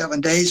 6 or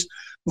 7 days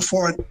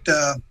before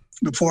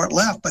it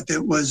left. But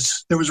there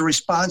was a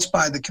response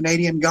by the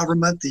Canadian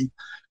government, the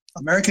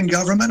American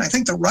government. I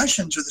think the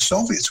Russians or the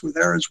Soviets were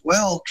there as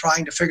well,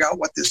 trying to figure out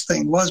what this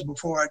thing was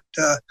before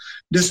it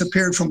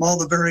disappeared from all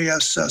the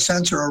various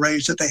sensor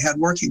arrays that they had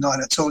working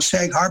on it. So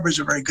Shag Harbor is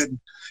a very good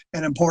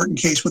and important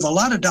case with a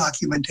lot of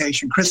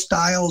documentation. Chris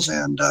Stiles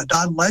and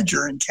Don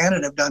Ledger in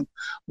Canada have done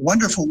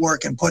wonderful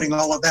work in putting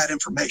all of that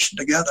information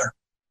together.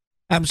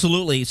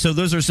 Absolutely. So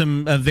those are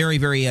some very,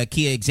 very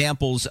key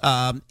examples.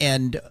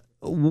 And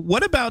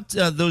what about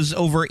those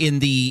over in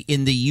the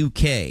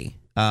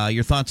UK?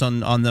 Your thoughts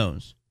on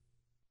those?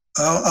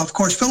 Of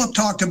course, Philip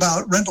talked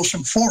about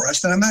Rendlesham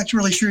Forest, and I'm not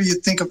really sure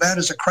you'd think of that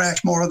as a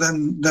crash more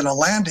than a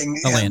landing.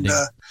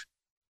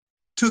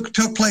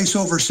 Took place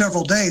over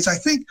several days. I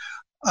think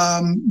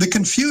the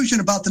confusion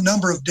about the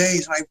number of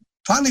days, and I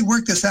finally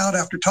worked this out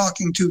after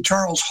talking to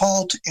Charles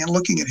Halt and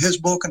looking at his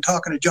book and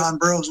talking to John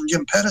Burroughs and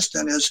Jim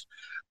Pedeston, is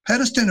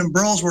Pedeston and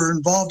Burroughs were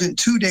involved in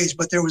 2 days,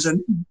 but there was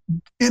an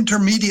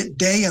intermediate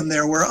day in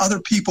there where other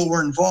people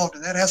were involved,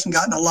 and that hasn't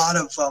gotten a lot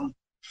of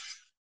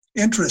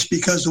interest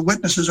because the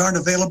witnesses aren't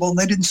available and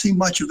they didn't see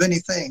much of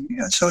anything.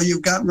 So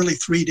you've got really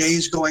 3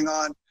 days going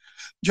on.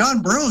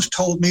 John Burroughs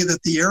told me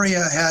that the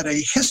area had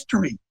a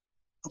history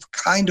of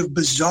kind of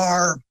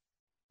bizarre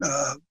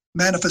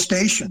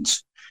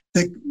manifestations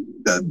that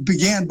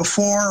began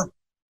before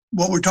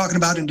what we're talking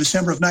about in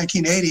December of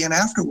 1980 and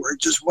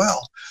afterwards as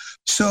well.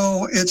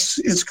 So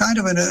it's kind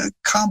of a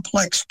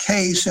complex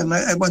case, and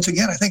once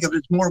again, I think of it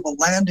as more of a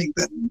landing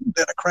than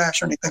a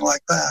crash or anything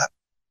like that.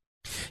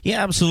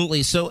 Yeah,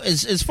 absolutely. So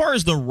as far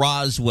as the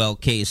Roswell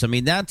case, I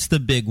mean, that's the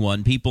big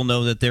one. People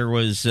know that there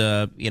was,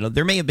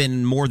 there may have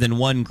been more than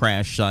one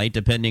crash site,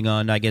 depending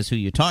on, I guess, who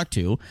you talk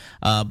to.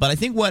 But I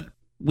think what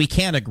we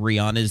can agree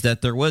on is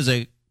that there was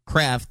a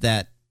craft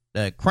that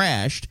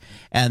crashed,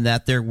 and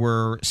that there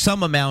were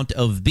some amount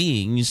of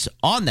beings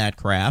on that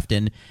craft,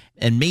 and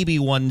maybe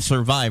one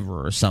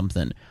survivor or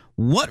something.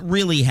 What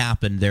really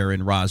happened there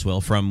in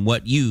Roswell from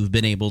what you've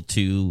been able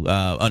to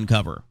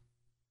uncover?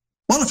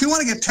 Well, if you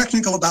want to get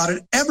technical about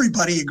it,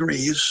 everybody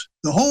agrees.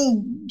 The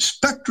whole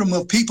spectrum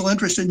of people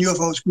interested in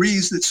UFOs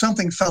agrees that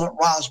something fell at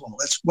Roswell.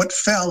 It's what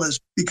fell is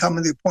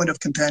becoming the point of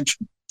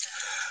contention.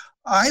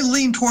 I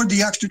lean toward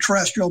the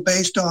extraterrestrial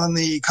based on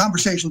the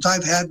conversations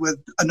I've had with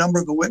a number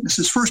of the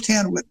witnesses,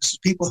 firsthand witnesses,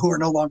 people who are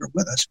no longer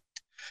with us,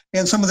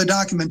 and some of the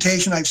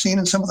documentation I've seen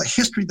and some of the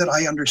history that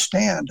I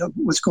understand of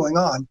what's going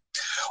on.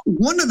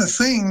 One of the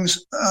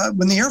things,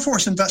 when the Air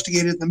Force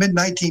investigated in the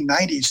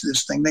mid-1990s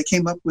this thing, they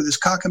came up with this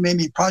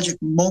cockamamie Project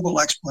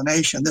Mogul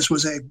explanation. This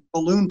was a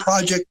balloon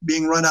project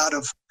being run out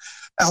of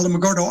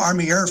Alamogordo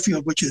Army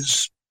Airfield, which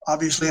is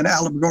obviously in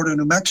Alamogordo,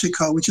 New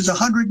Mexico, which is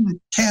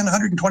 110,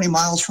 120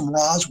 miles from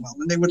Roswell.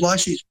 And they would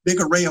launch these big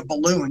array of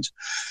balloons.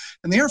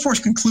 And the Air Force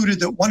concluded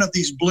that one of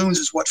these balloons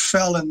is what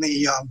fell in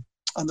the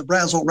on the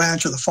Brazel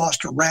Ranch or the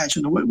Foster Ranch,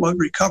 and what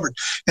recovered.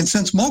 And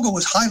since Mogul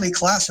was highly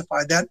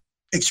classified, that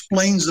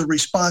explains the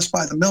response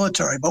by the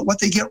military. But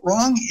what they get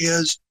wrong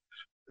is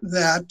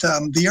that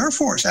the Air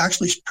Force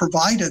actually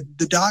provided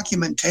the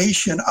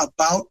documentation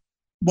about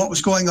what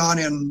was going on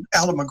in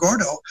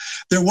Alamogordo.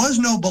 There was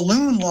no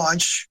balloon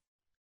launch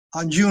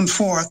on June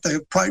 4th,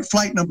 the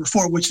flight number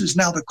 4, which is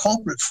now the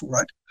culprit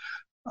for it.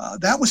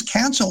 That was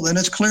canceled, and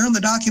it's clear in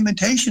the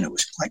documentation it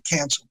was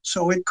canceled.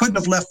 So it couldn't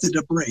have left the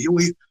debris.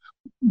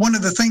 One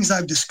of the things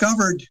I've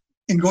discovered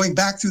in going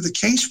back through the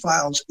case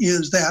files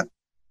is that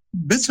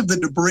bits of the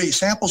debris,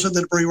 samples of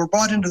the debris, were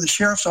brought into the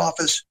sheriff's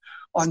office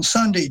on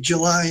Sunday,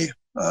 July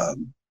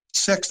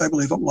 6th, I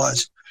believe it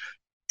was.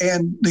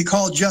 And they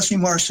called Jesse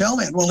Marcel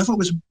in. Well, if it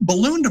was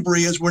balloon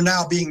debris, as we're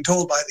now being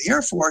told by the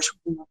Air Force,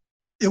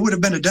 it would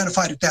have been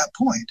identified at that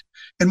point.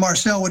 And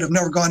Marcel would have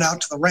never gone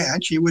out to the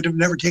ranch. He would have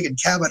never taken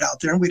Cabot out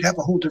there, and we'd have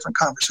a whole different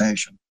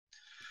conversation.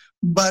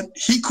 But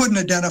he couldn't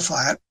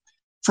identify it.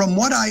 From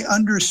what I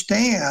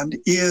understand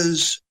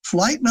is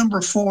flight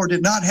number 4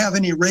 did not have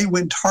any ray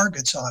wind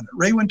targets on it.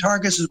 Ray wind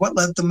targets is what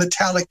left the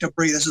metallic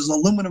debris. This is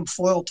aluminum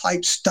foil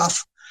type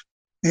stuff.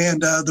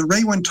 And the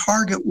ray wind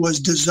target was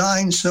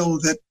designed so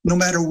that no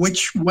matter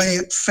which way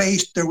it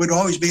faced, there would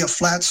always be a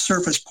flat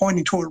surface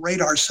pointing to a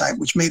radar site,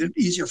 which made it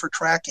easier for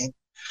tracking.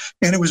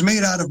 And it was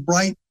made out of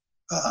bright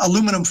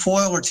aluminum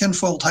foil or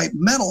tinfoil type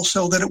metal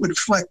so that it would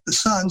reflect the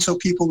sun so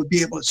people would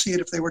be able to see it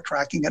if they were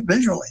tracking it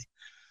visually.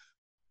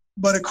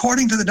 But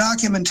according to the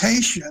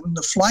documentation,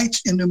 the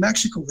flights in New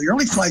Mexico, the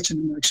early flights in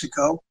New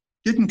Mexico,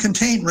 didn't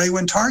contain ray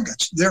wind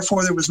targets.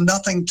 Therefore, there was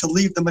nothing to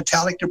leave the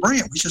metallic debris.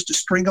 It was just a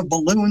string of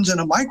balloons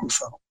and a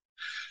microphone.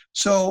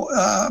 So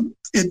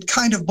it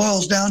kind of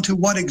boils down to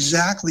what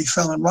exactly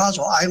fell in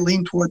Roswell. I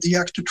lean toward the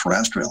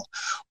extraterrestrial.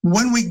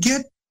 When we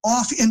get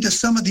off into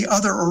some of the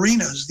other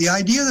arenas, the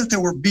idea that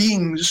there were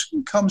beings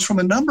comes from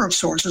a number of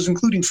sources,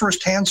 including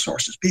first-hand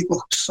sources, people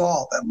who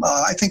saw them.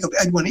 I think of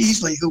Edwin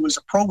Easley, who was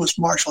a provost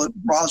marshal at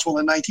Roswell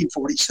in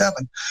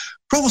 1947.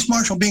 Provost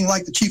marshal being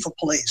like the chief of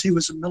police. He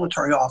was a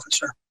military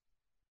officer.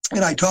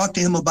 And I talked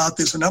to him about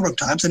this a number of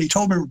times, and he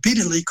told me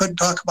repeatedly he couldn't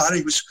talk about it.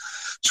 He was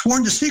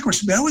sworn to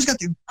secrecy, but I always got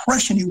the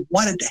impression he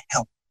wanted to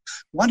help,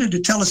 wanted to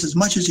tell us as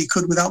much as he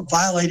could without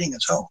violating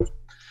his oath.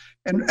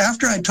 And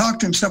after I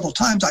talked to him several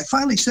times, I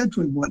finally said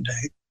to him one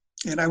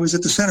day, and I was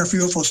at the Center for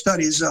UFO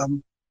Studies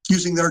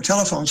using their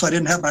telephone, so I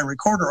didn't have my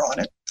recorder on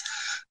it.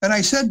 And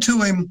I said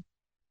to him,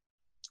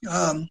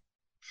 are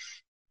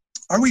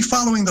we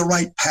following the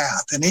right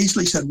path? And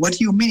Easley said, what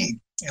do you mean?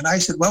 And I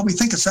said, well, we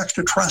think it's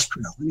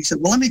extraterrestrial. And he said,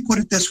 well, let me put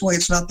it this way.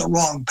 It's not the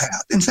wrong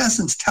path. In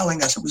essence,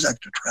 telling us it was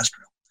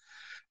extraterrestrial.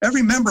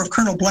 Every member of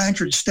Colonel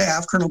Blanchard's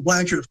staff, Colonel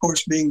Blanchard, of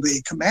course, being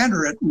the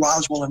commander at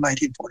Roswell in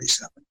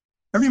 1947,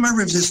 every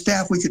member of his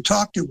staff we could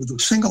talk to, with a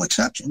single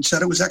exception,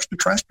 said it was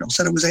extraterrestrial,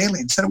 said it was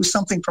alien, said it was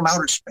something from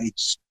outer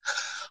space.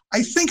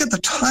 I think at the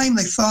time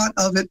they thought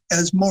of it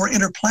as more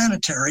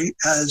interplanetary,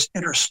 as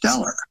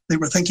interstellar. They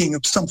were thinking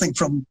of something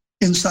from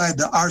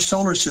inside our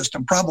solar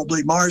system,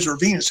 probably Mars or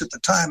Venus at the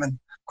time. And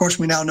of course,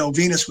 we now know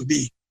Venus would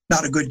be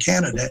not a good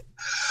candidate.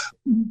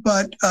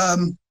 But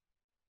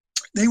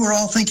they were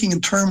all thinking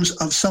in terms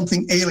of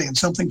something alien,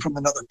 something from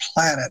another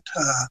planet.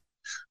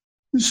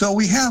 So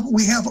we have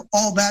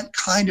all that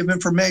kind of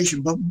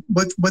information. But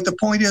the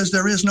point is,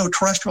 there is no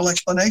terrestrial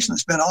explanation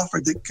that's been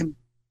offered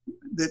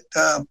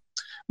that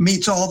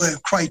meets all the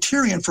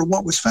criterion for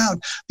what was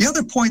found. The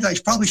other point I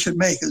probably should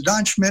make is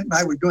Don Schmidt and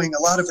I were doing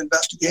a lot of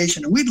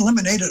investigation, and we'd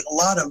eliminated a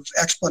lot of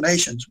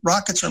explanations.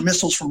 Rockets or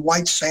missiles from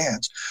white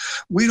sands.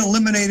 We'd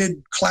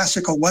eliminated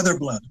classical weather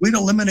balloons. We'd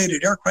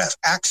eliminated aircraft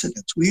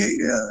accidents.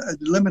 We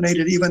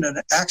eliminated even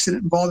an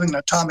accident involving an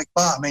atomic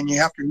bomb. And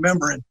you have to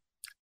remember, in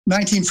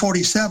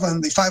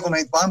 1947, the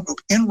 509th Bomb Group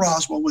in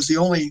Roswell was the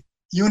only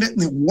unit in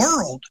the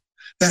world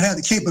that had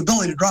the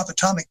capability to drop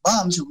atomic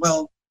bombs. And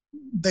well,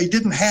 they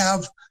didn't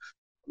have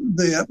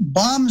the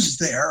bombs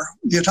there,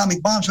 the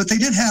atomic bombs, but they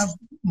did have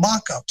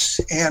mock-ups,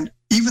 and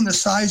even the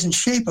size and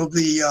shape of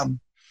the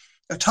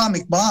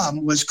atomic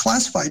bomb was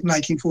classified in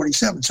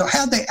 1947. So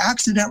had they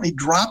accidentally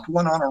dropped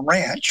one on a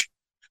ranch,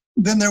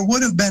 then there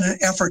would have been an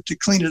effort to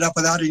clean it up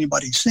without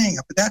anybody seeing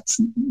it. But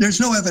there's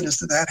no evidence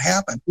that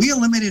happened. We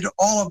eliminated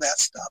all of that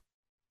stuff.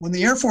 When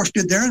the Air Force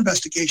did their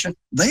investigation,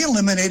 they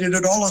eliminated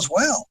it all as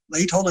well.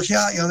 They told us,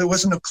 there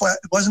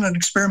wasn't an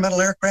experimental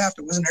aircraft,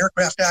 it was an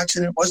aircraft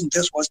accident, it wasn't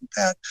this, wasn't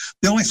that.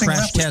 The only thing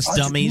left was test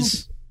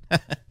dummies.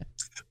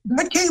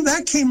 That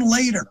came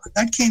later.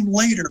 That came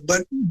later.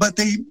 But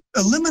they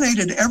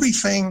eliminated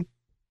everything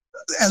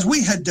as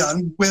we had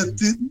done, with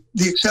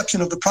the exception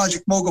of the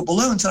Project Mogul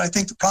balloons. And I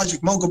think the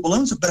Project Mogul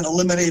balloons have been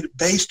eliminated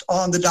based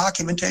on the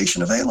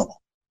documentation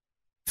available.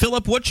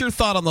 Philip, what's your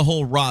thought on the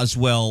whole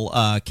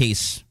Roswell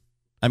case?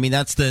 I mean,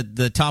 that's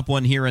the top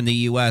one here in the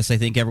U.S. I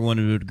think everyone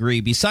would agree,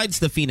 besides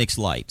the Phoenix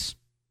Lights.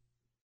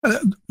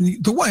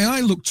 The way I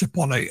looked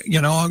upon it,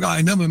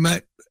 I never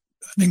met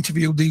and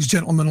interviewed these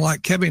gentlemen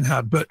like Kevin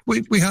had, but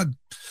we had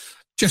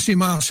Jesse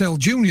Marcel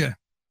Jr.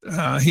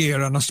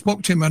 Here, and I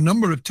spoke to him a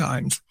number of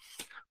times.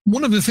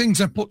 One of the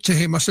things I put to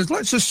him, I said,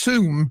 let's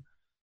assume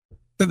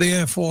that the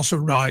Air Force are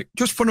right,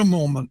 just for a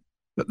moment,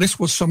 that this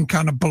was some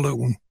kind of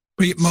balloon,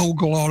 be it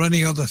Mogul or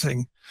any other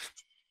thing.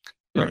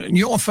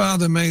 Your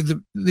father made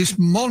this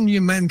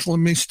monumental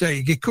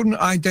mistake. He couldn't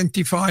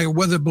identify a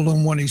weather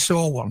balloon when he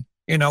saw one,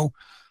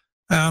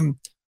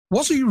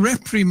 Was he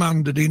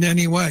reprimanded in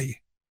any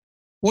way?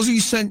 Was he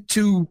sent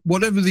to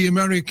whatever the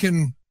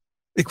American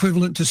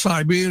equivalent to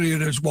Siberia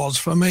was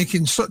for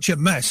making such a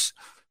mess?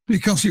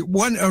 Because it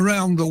went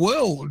around the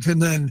world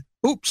and then,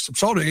 oops,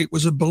 sorry, it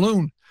was a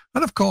balloon.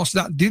 And of course,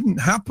 that didn't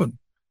happen.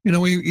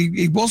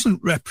 He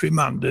wasn't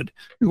reprimanded.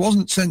 He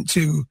wasn't sent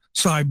to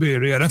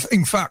Siberia.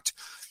 In fact,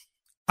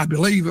 I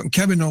believe, and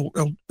Kevin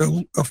will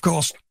of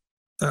course,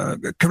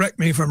 correct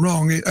me if I'm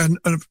wrong, and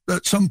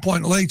at some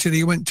point later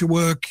he went to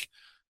work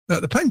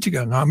at the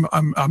Pentagon.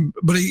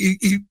 But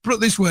he put it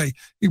this way,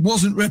 he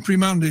wasn't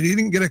reprimanded. He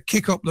didn't get a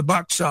kick up the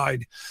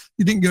backside.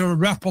 He didn't get a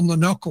rap on the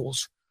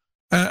knuckles.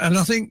 And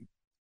I think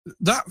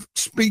that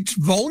speaks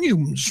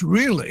volumes,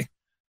 really,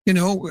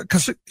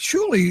 because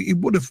surely he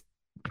would have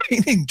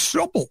been in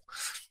trouble.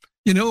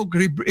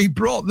 He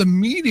brought the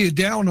media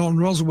down on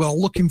Roswell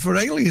looking for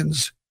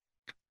aliens.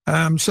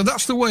 So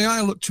that's the way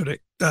I looked at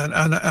it. And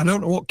I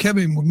don't know what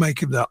Kevin would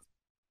make of that.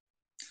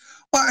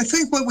 Well, I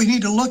think what we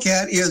need to look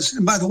at is,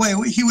 and by the way,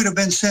 he would have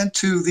been sent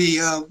to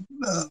the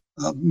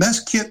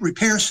mess kit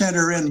repair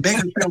center in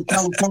Bakersfield,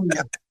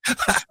 California,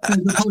 as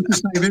opposed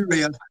to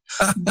Siberia.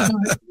 But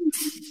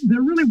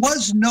there really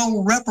was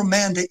no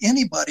reprimand to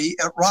anybody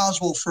at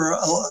Roswell for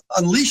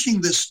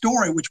unleashing this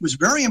story, which was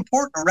very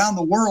important around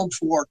the world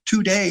for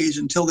 2 days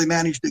until they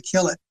managed to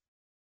kill it.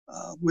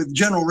 With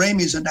General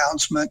Ramey's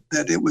announcement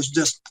that it was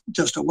just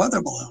a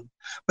weather balloon.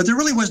 But there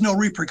really was no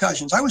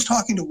repercussions. I was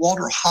talking to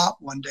Walter Hott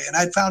one day, and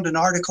I'd found an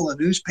article in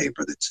a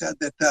newspaper that said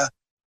that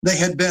they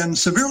had been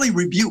severely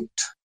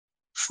rebuked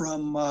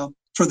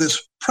for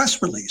this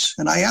press release.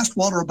 And I asked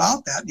Walter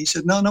about that, and he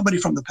said, no, nobody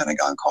from the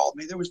Pentagon called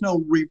me. There was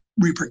no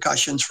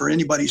repercussions for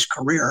anybody's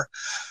career.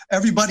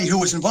 Everybody who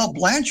was involved,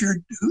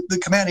 Blanchard, the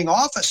commanding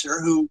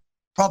officer, who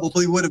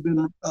probably would have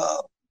been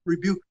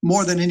rebuked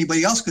more than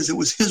anybody else because it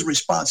was his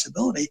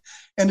responsibility,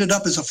 ended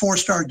up as a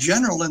 4-star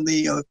general and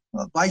the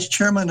vice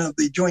chairman of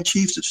the Joint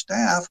Chiefs of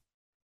Staff.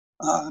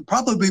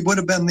 Probably would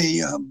have been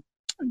the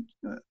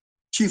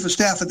chief of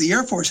staff of the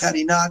Air Force had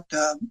he not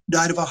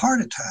died of a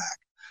heart attack.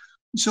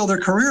 So their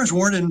careers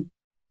weren't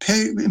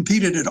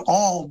impeded at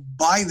all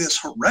by this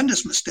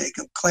horrendous mistake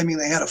of claiming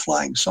they had a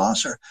flying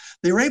saucer.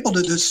 They were able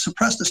to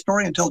suppress the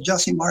story until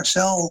Jesse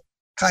Marcel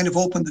kind of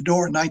opened the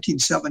door in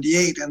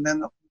 1978, and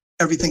then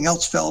everything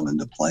else fell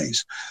into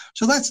place.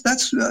 So that's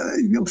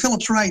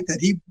Philip's right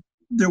that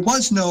there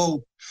was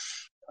no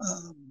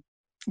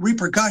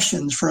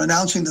repercussions for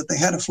announcing that they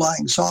had a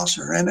flying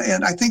saucer,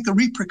 and I think the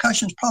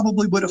repercussions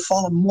probably would have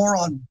fallen more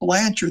on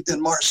Blanchard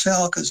than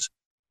Marcel, because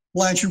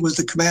Blanchard was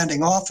the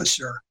commanding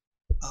officer.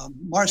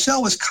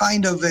 Marcel was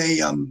kind of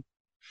a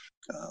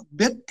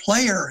bit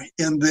player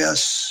in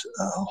this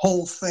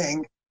whole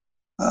thing.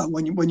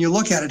 When you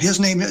look at it, his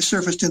name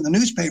surfaced in the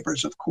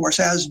newspapers, of course,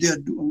 as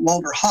did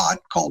Walter Hott,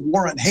 called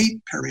War and Hate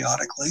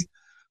periodically.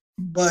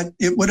 But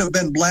it would have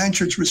been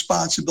Blanchard's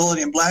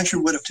responsibility, and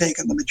Blanchard would have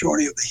taken the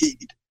majority of the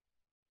heat.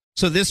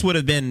 So this would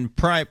have been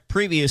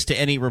previous to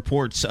any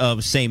reports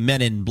of, say,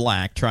 men in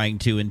black trying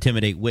to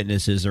intimidate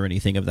witnesses or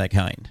anything of that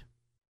kind?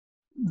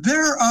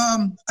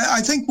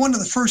 I think one of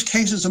the first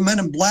cases of men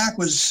in black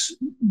was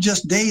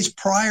just days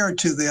prior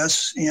to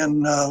this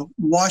in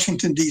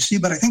Washington, D.C.,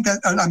 but I think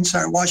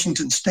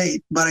Washington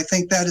State, but I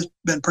think that has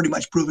been pretty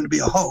much proven to be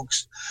a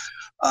hoax.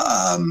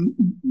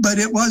 But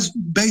it was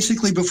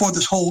basically before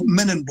this whole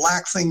men in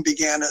black thing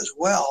began as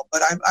well.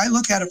 But I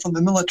look at it from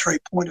the military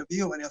point of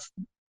view, and if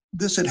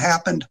this had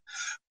happened,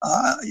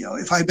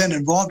 if I'd been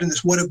involved in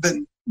this, what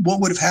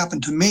would have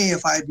happened to me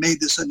if I had made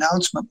this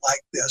announcement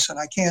like this? And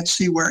I can't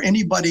see where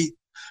anybody's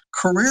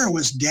career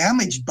was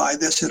damaged by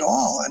this at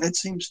all. And it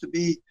seems to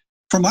be,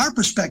 from our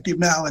perspective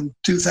now in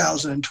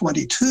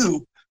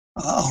 2022,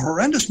 a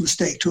horrendous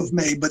mistake to have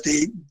made, but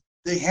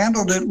they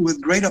handled it with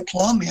great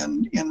aplomb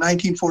in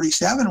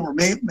 1947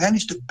 and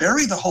managed to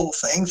bury the whole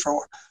thing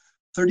for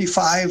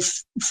 35,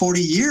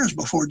 40 years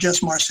before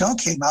Jess Marcel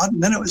came out.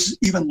 And then it was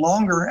even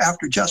longer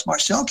after Jess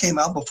Marcel came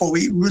out before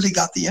we really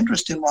got the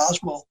interest in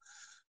Roswell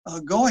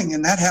going.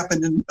 And that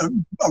happened in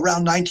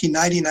around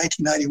 1990,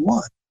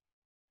 1991.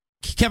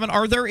 Kevin,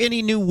 are there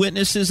any new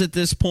witnesses at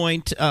this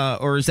point,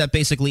 or is that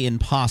basically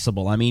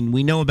impossible? I mean,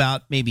 we know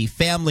about maybe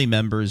family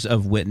members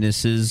of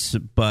witnesses,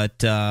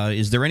 but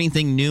is there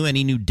anything new,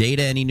 any new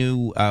data, any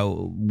new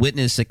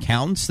witness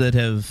accounts that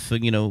have,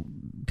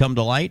 come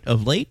to light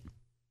of late?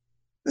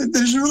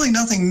 There's really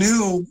nothing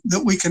new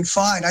that we can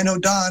find. I know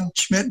Don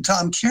Schmidt and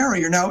Tom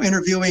Carey are now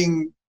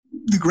interviewing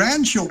the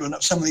grandchildren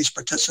of some of these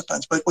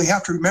participants, but we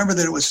have to remember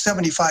that it was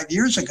 75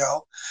 years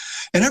ago,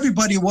 and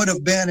everybody would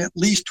have been at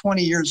least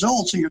 20 years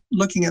old. So you're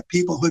looking at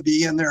people who'd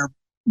be in their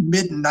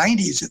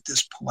mid-90s at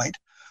this point.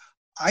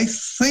 I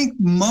think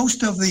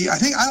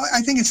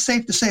I think it's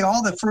safe to say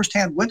all the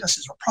first-hand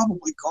witnesses are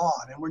probably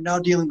gone, and we're now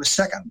dealing with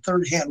second and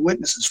third-hand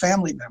witnesses,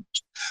 family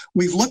members.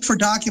 We've looked for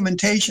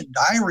documentation,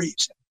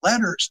 diaries,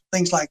 letters,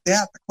 things like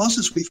that. The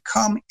closest we've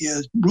come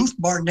is Ruth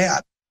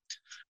Barnett,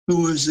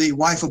 who was the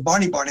wife of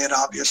Barney Barnett,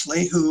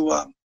 obviously, who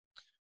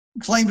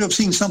claimed to have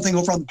seen something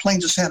over on the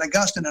plains of San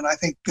Augustine, and I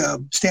think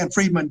Stan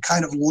Friedman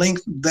kind of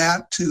linked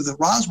that to the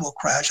Roswell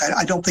crash.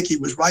 I don't think he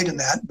was right in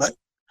that, but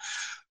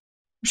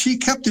she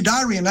kept a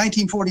diary in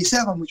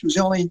 1947, which was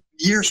the only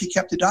year she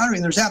kept a diary,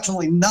 and there's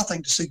absolutely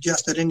nothing to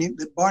suggest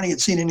that Barney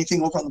had seen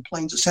anything over on the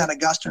plains of San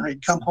Augustine, or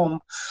he'd come home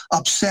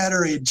upset,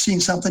 or he'd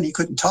seen something he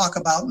couldn't talk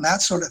about, and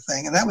that sort of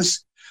thing. And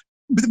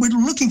we're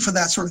looking for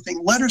that sort of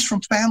thing, letters from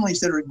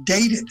families that are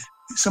dated,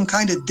 some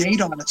kind of date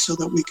on it, so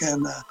that we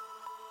can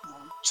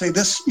say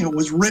this,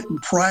 was written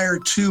prior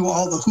to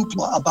all the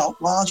hoopla about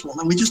Roswell,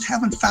 and we just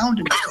haven't found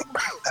anything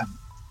about that,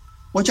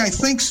 which I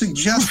think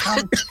suggests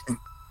how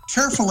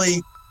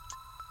carefully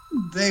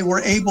they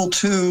were able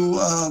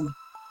to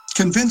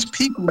convince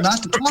people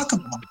not to talk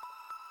about it.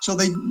 So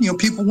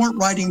people weren't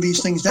writing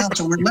these things down.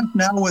 So we're left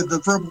now with the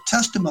verbal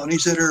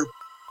testimonies that are,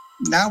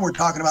 now we're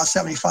talking about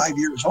 75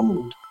 years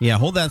old. Yeah,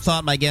 hold that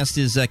thought. My guest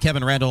is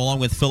Kevin Randle along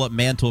with Philip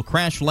Mantle.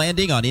 Crash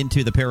Landing on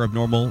Into the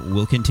Paranormal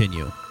will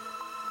continue.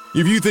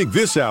 If you think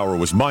this hour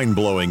was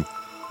mind-blowing,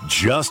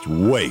 just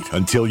wait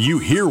until you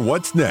hear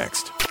what's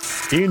next.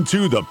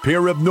 Into the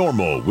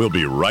Paranormal. We'll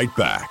be right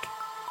back.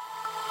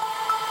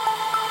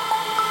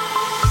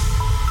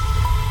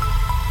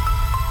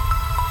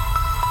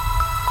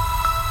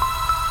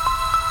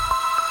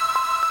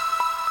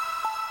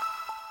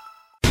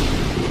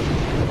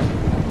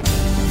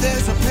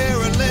 There's a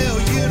parallel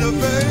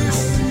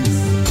universe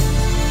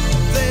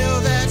there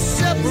that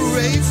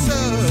separates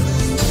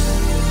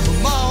us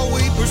from all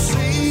we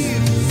perceive.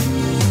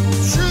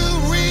 True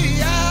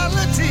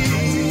reality.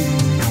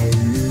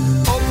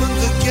 Open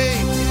the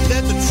gate,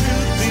 let the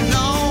truth be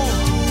known.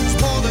 It's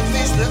more than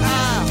meets the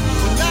eye,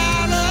 we're not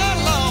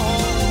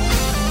alone.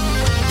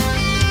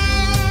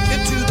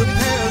 Into the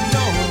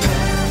paranormal.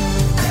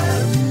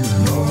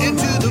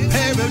 Into the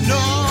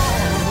paranormal.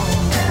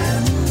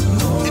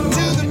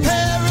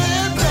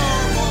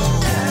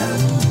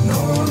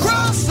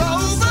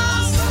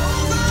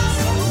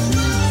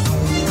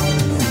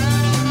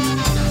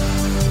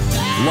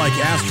 Like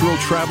astral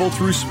travel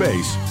through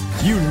space,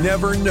 you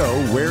never know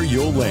where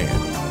you'll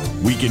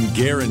land. We can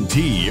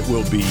guarantee it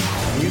will be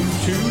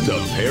into the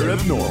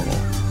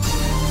paranormal.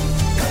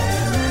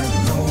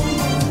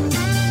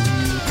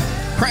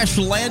 Crash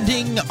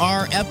Landing,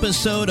 our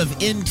episode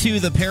of Into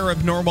the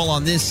Paranormal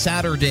on this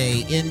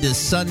Saturday into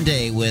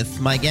Sunday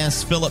with my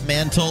guests Philip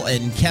Mantle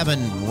and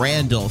Kevin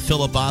Randle.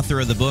 Philip,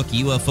 author of the book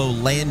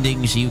UFO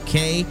Landings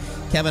UK.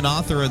 Kevin,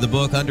 author of the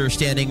book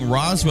Understanding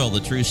Roswell, the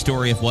true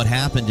story of what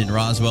happened in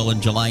Roswell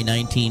in July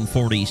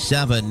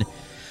 1947.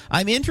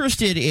 I'm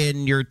interested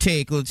in your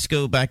take. Let's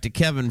go back to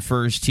Kevin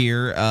first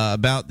here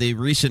about the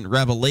recent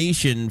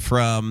revelation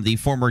from the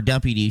former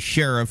deputy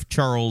sheriff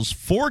Charles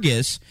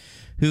Forgus,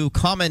 who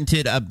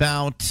commented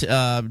about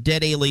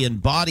dead alien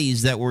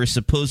bodies that were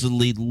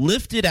supposedly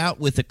lifted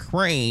out with a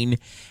crane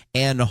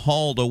and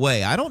hauled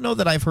away. I don't know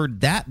that I've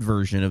heard that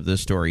version of the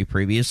story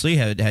previously.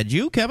 Had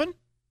you, Kevin?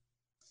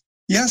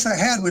 Yes, I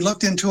had. We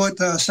looked into it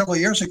several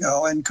years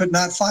ago and could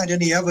not find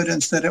any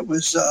evidence that it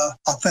was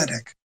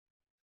authentic.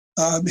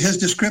 His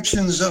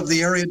descriptions of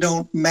the area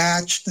don't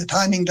match, the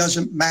timing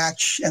doesn't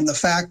match, and the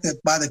fact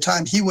that by the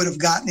time he would have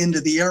gotten into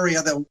the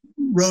area, the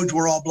roads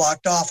were all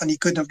blocked off and he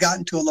couldn't have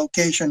gotten to a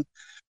location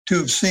to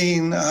have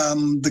seen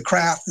the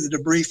craft, the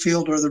debris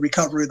field, or the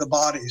recovery of the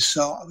bodies.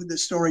 So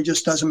this story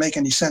just doesn't make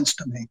any sense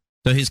to me.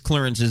 So his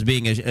clearance as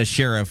being a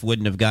sheriff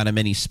wouldn't have got him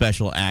any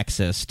special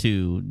access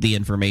to the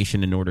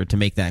information in order to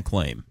make that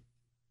claim?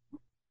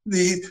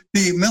 The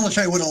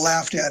military would have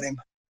laughed at him.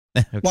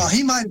 Okay.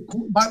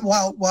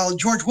 While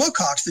George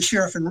Wilcox, the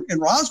sheriff in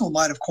Roswell,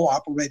 might have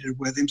cooperated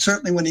with him,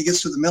 certainly when he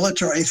gets to the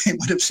military, they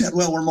would have said,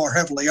 well, we're more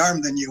heavily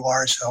armed than you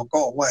are, so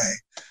go away.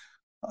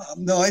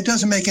 No, it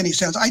doesn't make any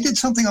sense. I did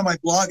something on my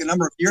blog a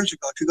number of years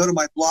ago. If you go to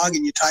my blog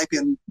and you type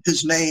in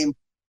his name,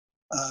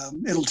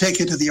 it'll take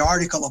you to the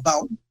article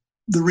about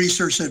the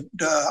research that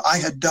I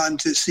had done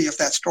to see if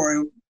that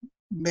story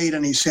made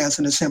any sense,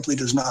 and it simply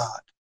does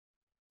not.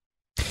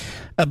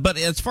 But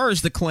as far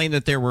as the claim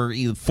that there were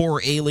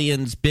 4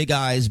 aliens, big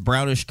eyes,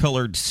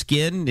 brownish-colored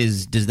skin,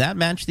 does that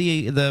match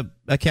the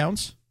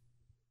accounts?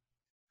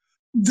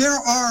 There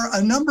are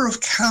a number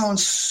of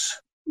counts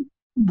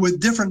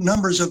with different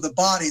numbers of the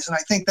bodies, and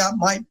I think that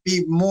might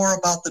be more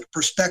about the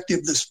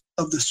perspective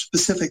of the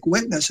specific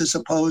witness as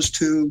opposed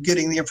to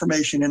getting the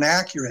information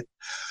inaccurate.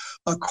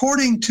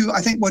 According to, I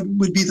think, what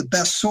would be the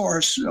best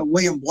source,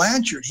 William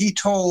Blanchard, he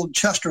told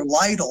Chester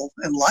Lytle,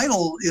 and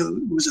Lytle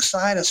was a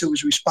scientist who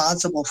was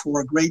responsible for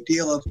a great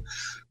deal of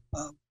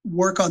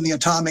work on the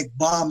atomic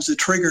bombs, the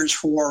triggers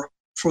for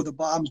the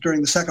bombs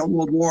during the Second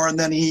World War, and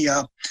then he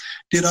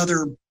did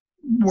other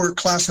work,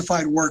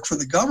 classified work for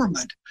the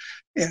government.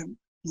 And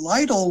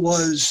Lytle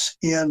was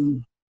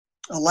in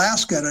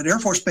Alaska, at an Air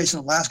Force base in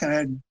Alaska,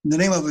 and the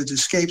name of it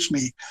escapes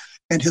me,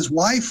 and his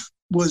wife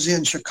was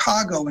in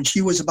Chicago, and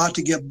she was about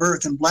to give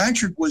birth, and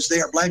Blanchard was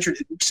there. Blanchard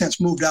had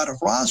since moved out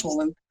of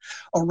Roswell and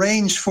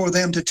arranged for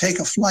them to take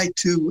a flight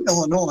to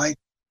Illinois.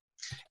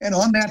 And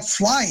on that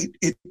flight,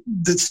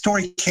 the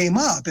story came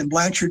up, and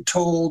Blanchard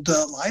told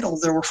Lytle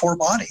there were 4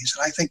 bodies.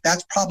 And I think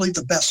that's probably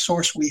the best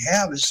source we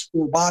have is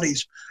 4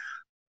 bodies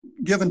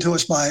given to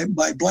us by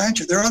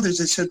Blanchard. There are others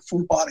that said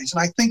 4 bodies.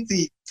 And I think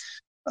the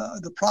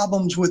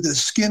problems with the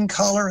skin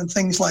color and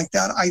things like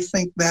that, I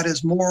think that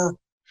is more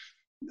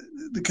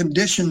the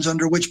conditions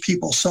under which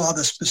people saw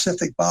the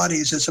specific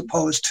bodies as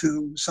opposed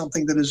to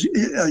something that is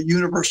a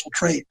universal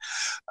trait.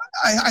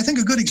 I think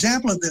a good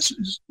example of this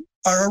is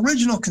our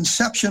original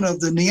conception of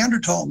the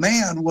Neanderthal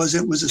man was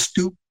it was a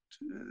stooped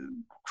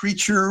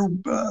creature,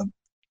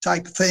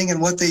 type of thing.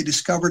 And what they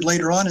discovered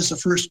later on is the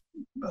first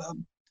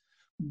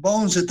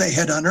bones that they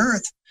had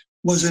unearthed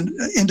was an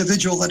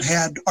individual that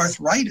had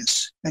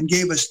arthritis, and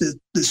gave us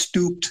the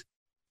stooped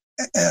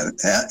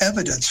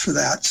evidence for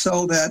that,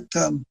 so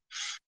that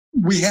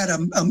we had a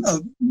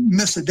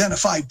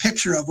misidentified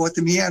picture of what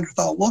the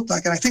Neanderthal looked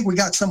like. And I think we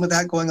got some of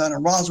that going on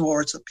in Roswell,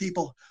 where it's that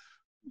people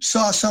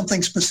saw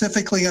something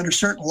specifically under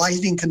certain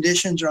lighting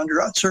conditions or under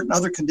certain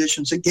other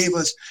conditions that gave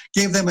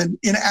them an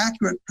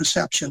inaccurate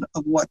perception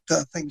of what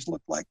things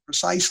look like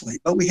precisely.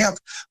 But we have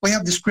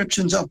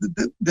descriptions of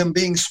them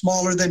being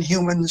smaller than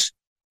humans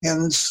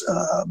and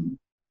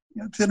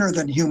thinner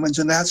than humans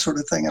and that sort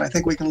of thing. And I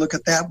think we can look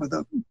at that with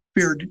a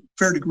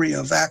fair degree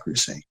of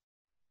accuracy.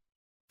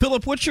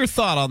 Philip, what's your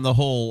thought on the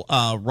whole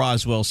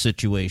Roswell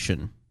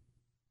situation?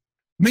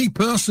 Me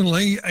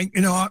personally,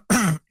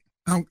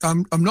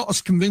 I'm not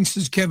as convinced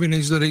as Kevin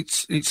is that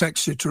it's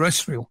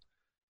extraterrestrial.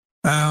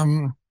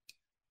 And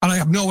I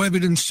have no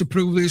evidence to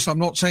prove this. I'm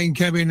not saying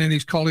Kevin and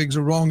his colleagues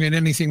are wrong in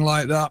anything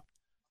like that.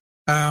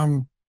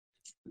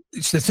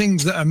 It's the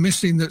things that are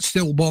missing that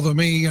still bother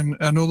me and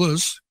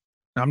others.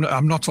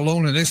 I'm not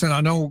alone in this, and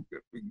I know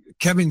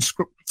Kevin's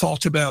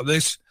thought about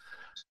this.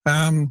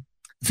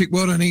 If it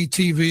were an ET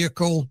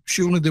vehicle,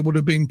 surely there would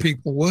have been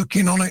people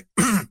working on it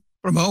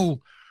from a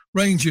whole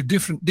range of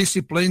different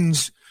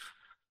disciplines,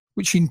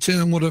 which in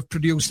turn would have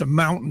produced a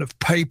mountain of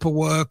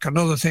paperwork and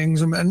other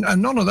things, and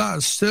none of that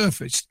has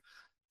surfaced.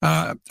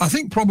 I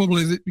think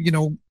probably that,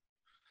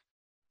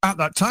 at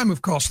that time,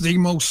 of course, the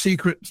most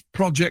secret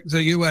project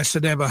the US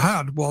had ever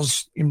had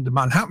was in the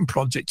Manhattan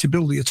Project to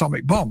build the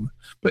atomic bomb.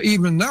 But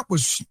even that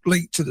was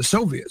leaked to the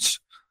Soviets.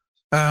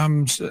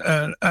 So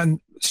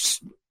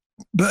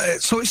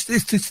it's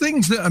the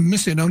things that are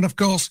missing. And of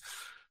course,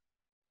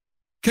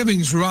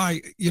 Kevin's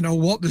right.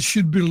 What they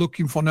should be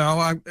looking for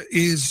now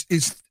is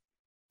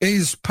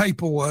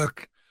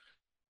paperwork,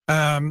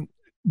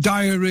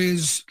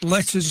 diaries,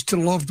 letters to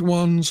loved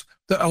ones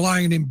that are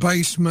lying in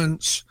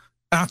basements,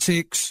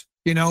 attics,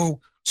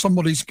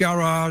 somebody's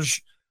garage.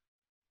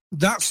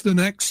 That's the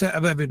next set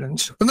of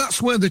evidence. And that's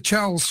where the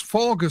Charles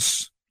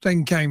Forgus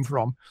thing came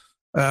from.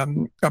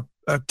 A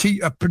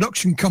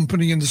production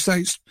company in the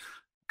States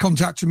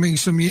contacted me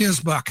some years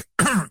back.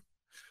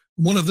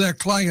 One of their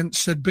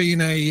clients had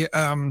been a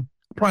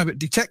private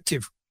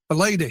detective, a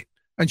lady,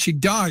 and she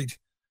died.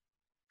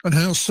 And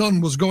her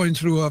son was going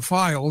through her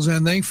files,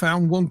 and they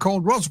found one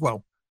called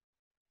Roswell.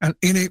 And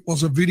in it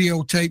was a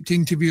videotaped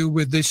interview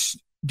with this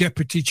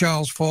Deputy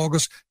Charles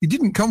Forgus. He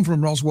didn't come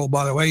from Roswell,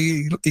 by the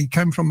way. He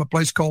came from a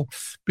place called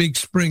Big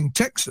Spring,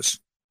 Texas.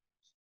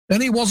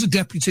 And he was a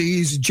deputy.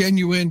 He's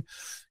genuine.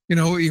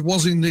 He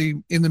was in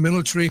the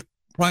military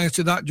prior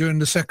to that during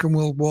the Second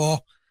World War.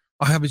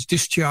 I have his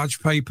discharge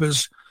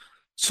papers.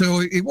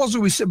 So it was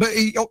always, but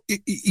he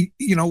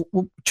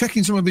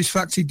checking some of his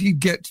facts, he did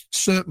get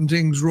certain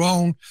things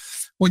wrong.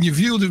 When you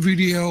view the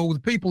video, the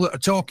people that are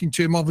talking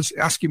to him obviously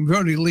ask him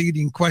very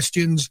leading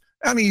questions,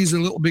 and he's a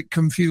little bit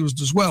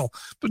confused as well.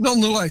 But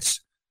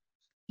nonetheless,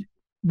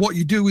 what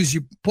you do is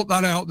you put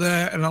that out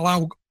there and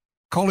allow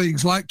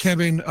colleagues like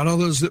Kevin and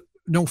others that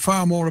know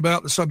far more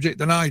about the subject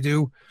than I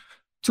do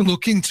to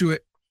look into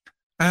it.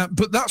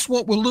 But that's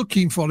what we're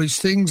looking for, is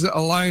things that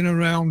are lying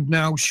around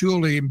now,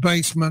 surely in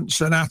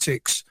basements and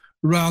attics,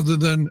 rather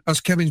than,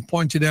 as Kevin's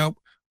pointed out,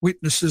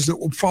 witnesses that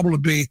will probably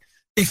be,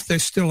 if they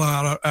still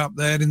are out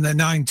there in their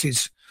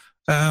 90s,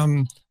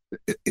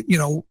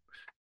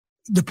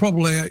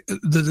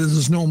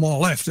 there's no more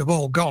left. They've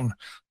all gone.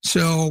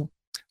 So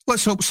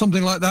let's hope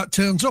something like that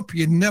turns up.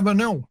 You never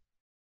know.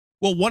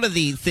 Well, one of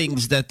the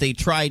things that they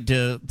tried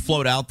to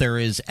float out there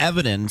is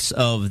evidence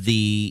of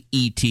the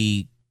ET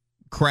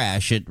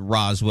crash at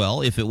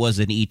Roswell, if it was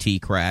an ET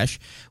crash,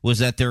 was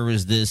that there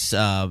was this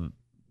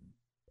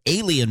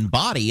alien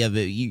body of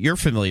it. You're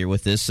familiar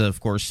with this, of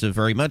course,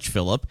 very much,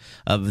 Philip,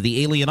 of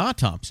the alien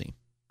autopsy.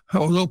 I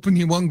was hoping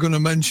you weren't going to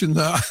mention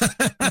that.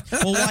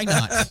 Well, why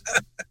not?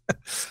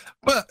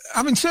 But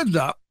having said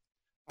that,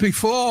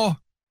 before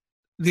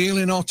the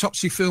alien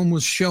autopsy film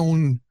was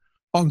shown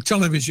on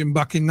television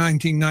back in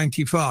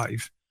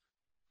 1995,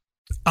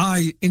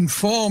 I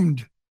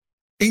informed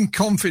in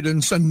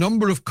confidence a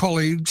number of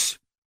colleagues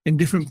in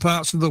different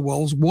parts of the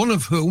world, one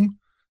of whom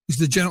is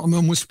the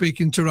gentleman we're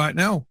speaking to right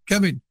now,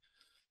 Kevin.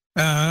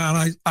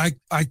 And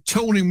I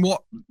told him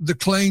what the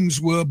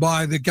claims were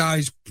by the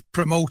guy's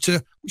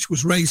promoter, which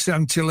was Ray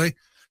Santilli.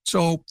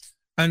 So,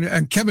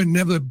 and Kevin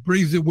never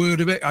breathed a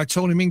word of it. I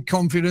told him in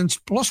confidence,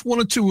 plus one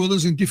or two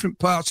others in different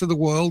parts of the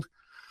world.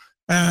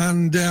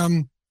 And,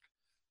 there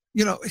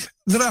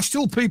are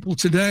still people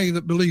today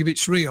that believe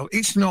it's real.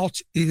 It's not.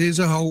 It is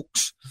a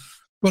hoax.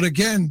 But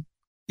again,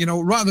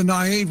 rather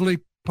naively,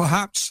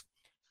 perhaps,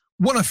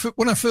 when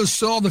I first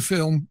saw the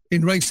film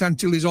in Ray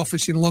Santilli's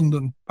office in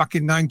London back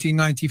in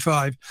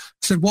 1995, I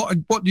said,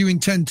 what do you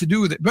intend to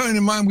do with it? Bearing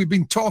in mind, we've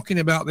been talking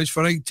about this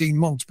for 18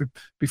 months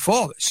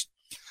before this.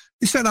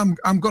 He said,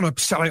 I'm going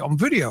to sell it on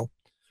video.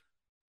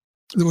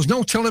 There was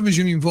no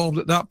television involved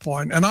at that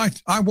point, and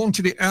I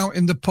wanted it out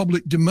in the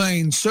public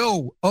domain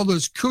so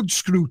others could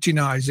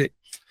scrutinize it.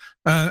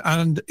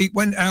 And it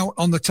went out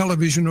on the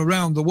television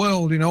around the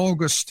world in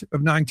August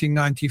of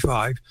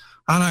 1995.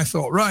 And I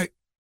thought, right,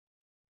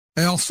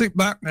 I'll sit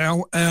back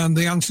now and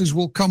the answers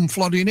will come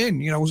flooding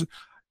in. You know,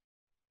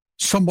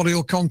 somebody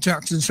will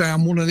contact and say,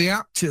 I'm one of the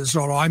actors,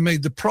 or I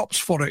made the props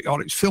for it,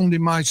 or it's filmed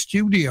in my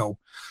studio.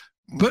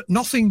 But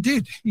nothing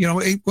did. You know,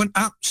 it went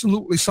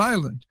absolutely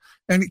silent.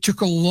 And it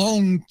took a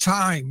long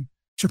time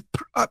to,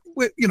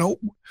 you know,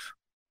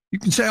 you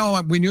can say,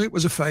 oh, we knew it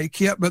was a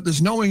fake, yeah, but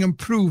there's knowing and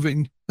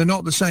proving they're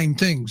not the same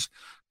things.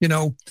 You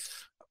know,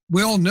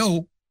 we all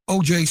know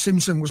O.J.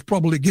 Simpson was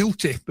probably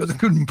guilty, but they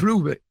couldn't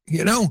prove it,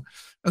 you know.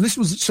 And this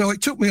was, so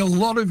it took me a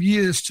lot of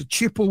years to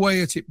chip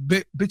away at it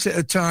bit at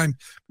a time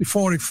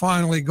before it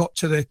finally got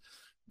to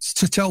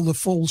tell the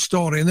full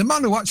story. And the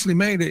man who actually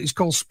made it is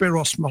called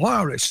Spiros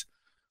Malaris.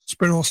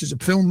 Spiros is a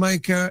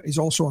filmmaker. He's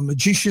also a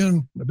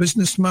magician, a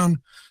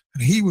businessman,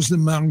 and he was the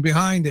man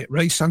behind it.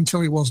 Ray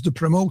Santilli was the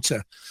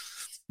promoter.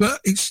 But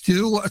it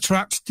still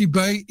attracts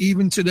debate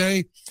even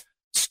today.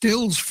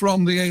 Stills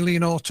from the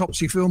alien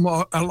autopsy film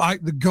are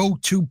like the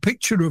go-to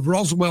picture of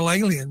Roswell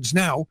aliens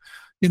now.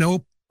 You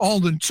know, all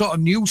the sort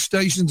of news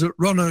stations that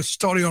run a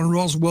story on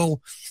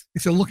Roswell,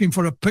 if they're looking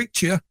for a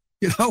picture,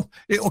 you know,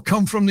 it'll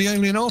come from the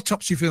alien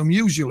autopsy film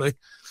usually.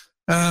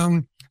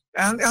 And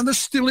there's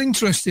still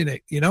interest in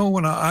it, you know.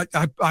 When I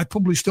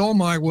published all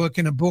my work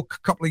in a book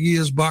a couple of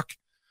years back,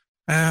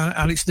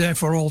 and it's there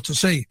for all to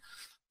see.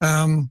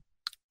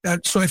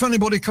 So if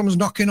anybody comes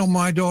knocking on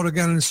my door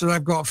again and says,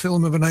 I've got a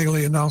film of an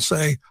alien, I'll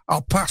say,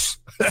 I'll pass.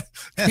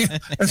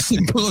 As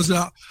simple as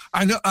that.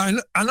 I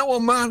know a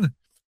man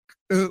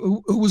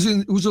who was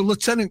a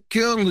lieutenant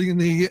colonel in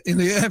the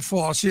Air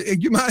Force.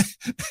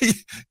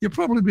 You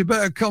probably be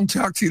better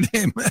contacting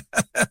him.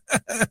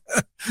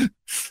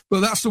 But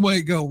that's the way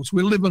it goes.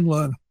 We live and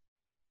learn.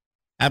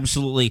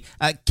 Absolutely.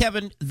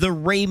 Kevin, the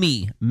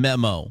Ramey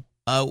memo.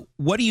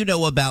 What do you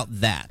know about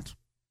that?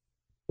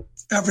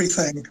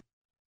 Everything.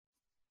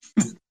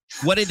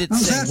 What did it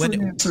say?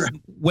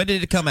 When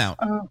did it come out?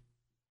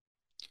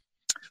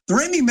 The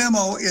Ramey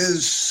memo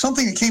is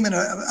something that came in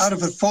out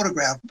of a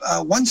photograph.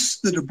 Once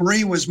the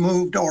debris was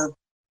moved, or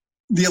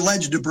the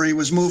alleged debris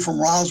was moved from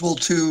Roswell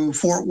to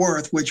Fort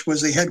Worth, which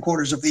was the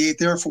headquarters of the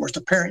 8th Air Force,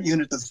 the parent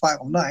unit of the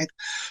 509th,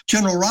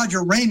 General Roger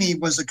Ramey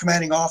was the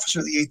commanding officer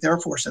of the 8th Air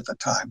Force at the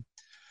time.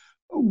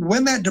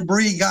 When that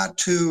debris got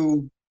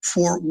to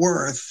Fort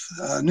Worth,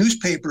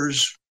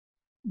 newspapers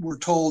were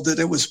told that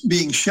it was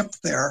being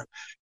shipped there.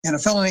 And a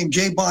fellow named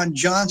J. Bond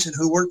Johnson,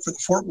 who worked for the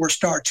Fort Worth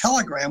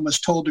Star-Telegram, was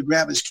told to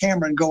grab his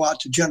camera and go out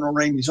to General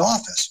Ramey's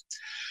office.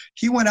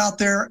 He went out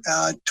there,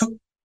 took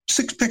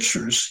 6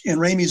 pictures in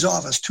Ramey's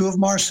office, 2 of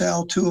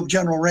Marcel, 2 of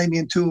General Ramey,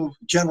 and 2 of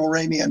General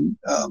Ramey and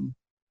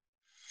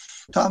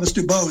Thomas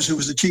Dubose, who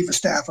was the chief of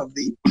staff of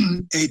the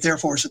 8th Air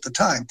Force at the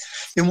time.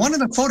 In one of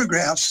the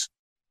photographs,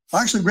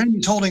 actually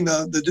Ramey's holding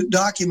the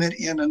document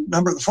in a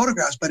number of the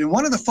photographs, but in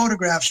one of the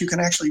photographs, you can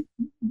actually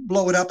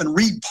blow it up and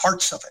read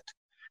parts of it.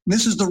 And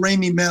this is the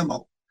Ramey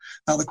memo.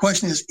 Now, the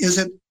question is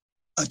it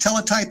a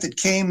teletype that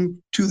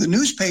came to the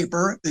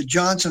newspaper that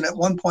Johnson at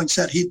one point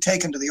said he'd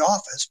taken to the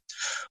office,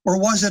 or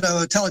was it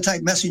a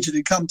teletype message that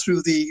had come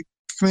through the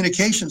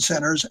communication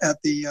centers at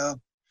the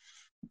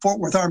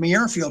Fort Worth Army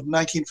Airfield in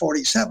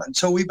 1947?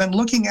 So we've been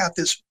looking at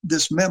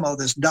this memo,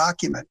 this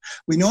document.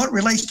 We know it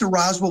relates to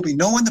Roswell. We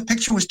know when the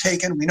picture was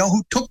taken. We know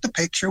who took the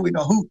picture. We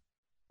know who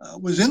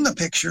was in the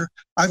picture.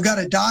 I've got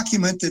a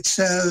document that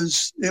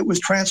says it was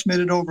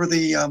transmitted over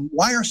the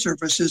wire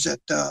services at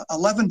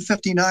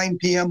 11:59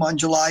 p.m. on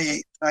July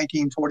 8th,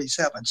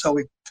 1947. So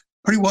we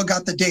pretty well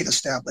got the date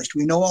established.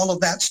 We know all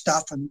of that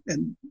stuff,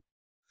 and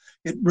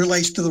it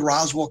relates to the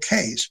Roswell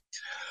case.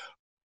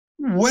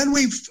 When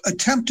we've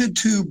attempted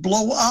to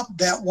blow up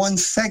that one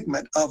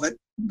segment of it,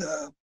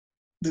 the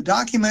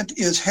document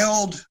is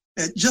held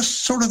at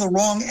just sort of the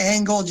wrong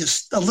angle,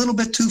 just a little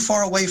bit too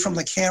far away from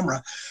the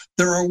camera.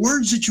 There are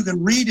words that you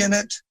can read in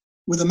it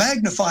with a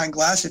magnifying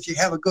glass if you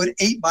have a good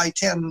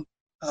 8x10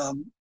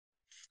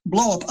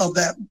 blow-up of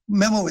that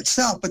memo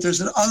itself, but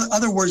there's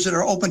other words that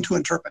are open to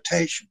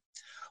interpretation.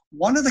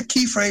 One of the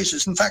key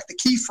phrases, in fact, the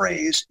key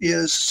phrase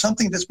is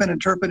something that's been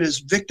interpreted as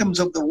victims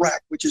of the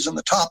wreck, which is on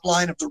the top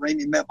line of the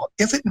Ramey memo.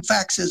 If it in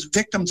fact says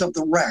victims of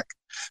the wreck,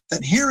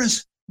 then here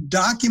is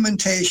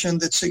documentation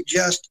that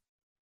suggests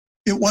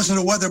it wasn't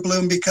a weather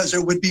balloon because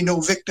there would be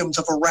no victims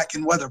of a wreck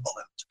in weather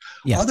balloons.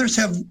 Yeah. Others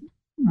have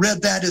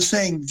read that as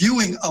saying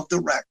viewing of the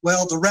wreck.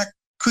 Well, the wreck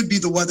could be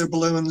the weather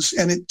balloons,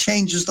 and it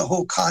changes the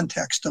whole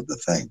context of the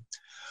thing.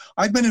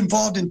 I've been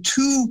involved in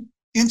 2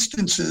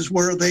 instances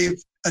where they've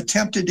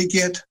attempted to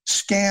get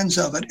scans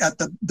of it at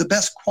the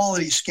best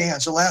quality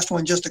scans. The last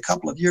one just a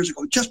couple of years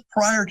ago, just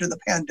prior to the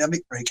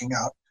pandemic breaking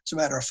out, as a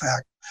matter of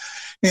fact.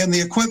 And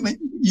the equipment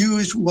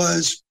used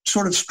was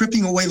sort of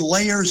stripping away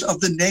layers of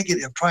the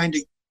negative, trying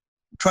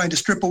to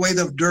strip away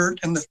the dirt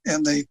and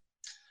the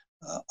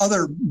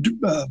other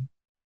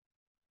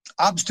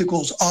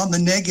obstacles on the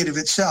negative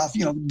itself,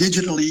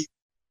 digitally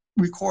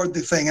record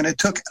the thing. And it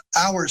took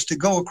hours to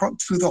go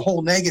through the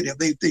whole negative.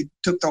 They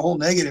took the whole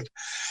negative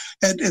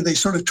and they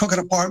sort of took it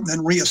apart and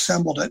then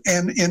reassembled it.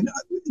 And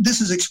this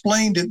is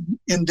explained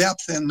in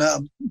depth in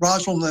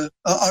Roswell,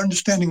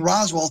 Understanding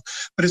Roswell,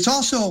 but it's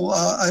also,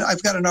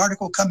 I've got an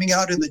article coming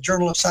out in the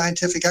Journal of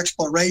Scientific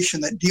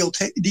Exploration that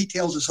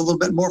details this a little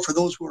bit more for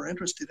those who are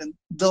interested in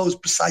those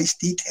precise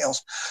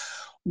details.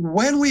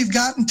 When we've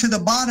gotten to the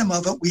bottom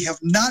of it, we have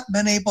not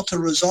been able to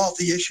resolve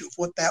the issue of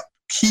what that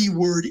key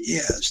word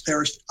is.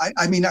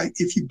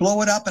 If you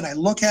blow it up and I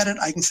look at it,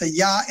 I can say,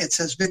 yeah, it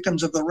says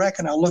victims of the wreck,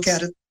 and I'll look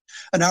at it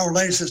an hour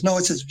later, it says, no,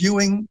 it says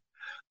viewing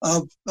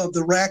of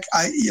the wreck.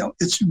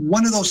 It's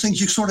one of those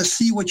things you sort of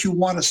see what you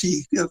want to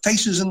see,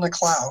 faces in the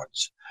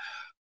clouds.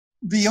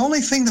 The only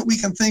thing that we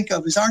can think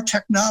of is our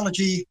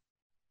technology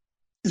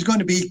is going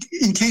to be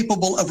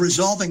incapable of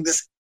resolving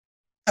this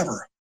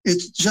ever.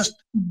 It's just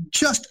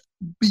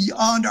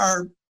beyond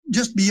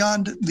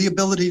the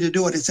ability to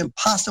do it. It's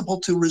impossible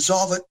to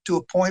resolve it to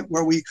a point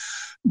where we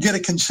get a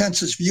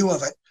consensus view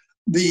of it.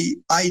 The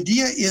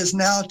idea is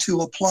now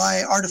to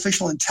apply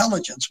artificial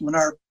intelligence. When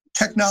our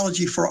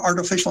technology for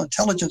artificial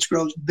intelligence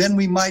grows, then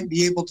we might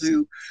be able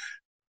to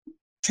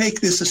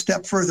take this a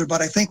step further.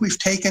 But I think we've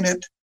taken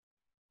it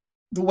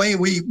the way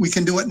we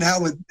can do it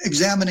now with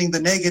examining the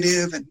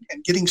negative and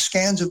getting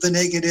scans of the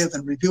negative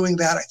and reviewing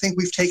that. I think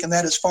we've taken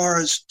that as far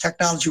as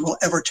technology will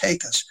ever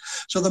take us.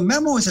 So the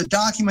memo is a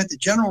document that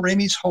General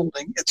Ramey's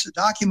holding. It's a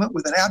document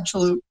with an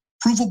absolute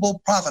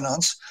provable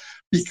provenance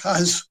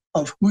because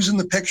of who's in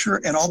the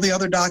picture and all the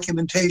other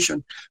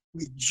documentation.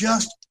 We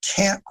just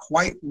can't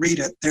quite read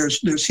it.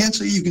 There's hints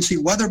that you can see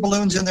weather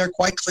balloons in there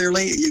quite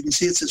clearly. You can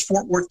see it says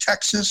Fort Worth,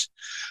 Texas.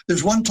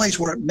 There's one place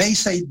where it may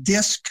say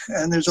disc,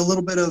 and there's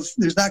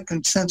not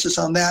consensus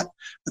on that.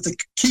 But the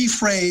key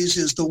phrase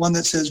is the one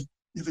that says,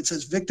 if it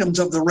says victims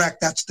of the wreck,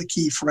 that's the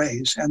key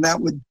phrase. And that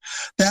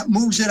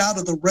moves it out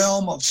of the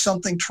realm of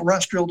something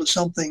terrestrial to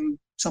something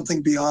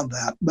beyond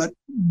that. But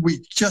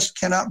we just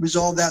cannot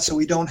resolve that, so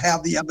we don't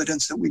have the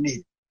evidence that we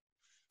need.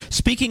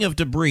 Speaking of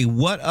debris,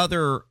 what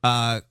other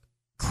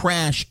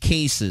crash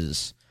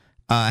cases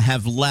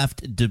have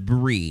left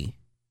debris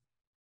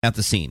at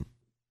the scene?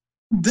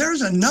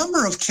 There's a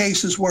number of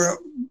cases where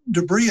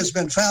debris has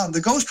been found. The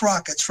ghost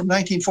rockets from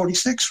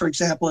 1946, for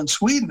example, in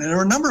Sweden. And there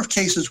are a number of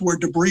cases where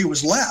debris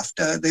was left.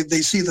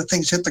 They see the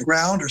things hit the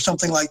ground or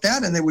something like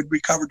that, and they would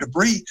recover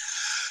debris.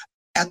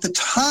 At the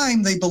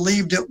time, they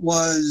believed it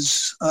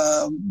was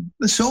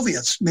the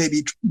Soviets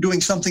maybe doing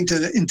something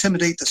to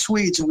intimidate the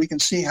Swedes, and we can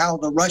see how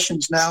the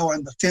Russians now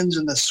and the Finns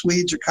and the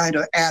Swedes are kind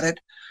of at it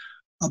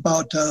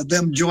about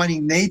them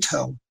joining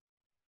NATO.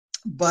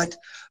 But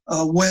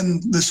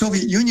when the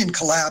Soviet Union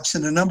collapsed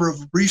and a number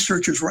of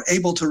researchers were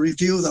able to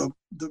review the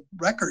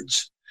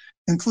records,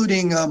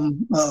 including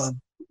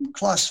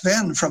Klaus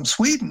Sven from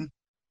Sweden,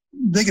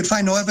 they could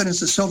find no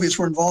evidence the Soviets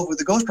were involved with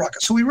the ghost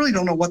rockets. So we really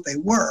don't know what they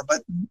were,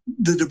 but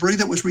the debris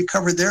that was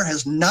recovered there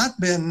has not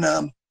been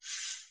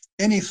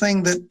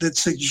anything that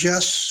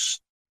suggests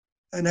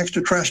an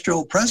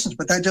extraterrestrial presence,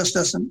 but that just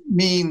doesn't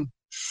mean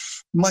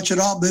much at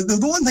all. The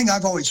one thing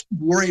I've always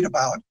worried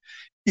about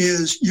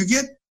is you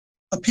get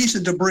a piece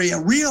of debris, a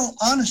real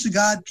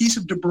honest-to-God piece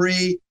of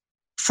debris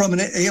from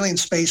an alien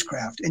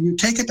spacecraft, and you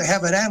take it to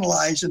have it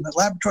analyzed, and the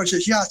laboratory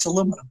says, yeah, it's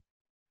aluminum.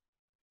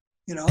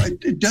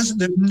 It doesn't,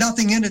 there's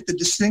nothing in it that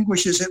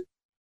distinguishes it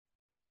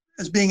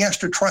as being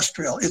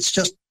extraterrestrial. It's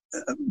just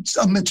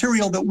a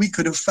material that we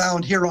could have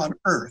found here on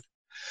Earth.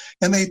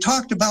 And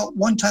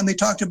one time they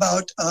talked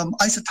about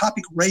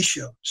isotopic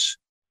ratios.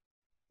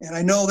 And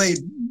I know they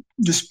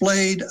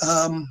displayed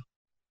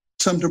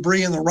some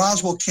debris in the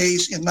Roswell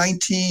case in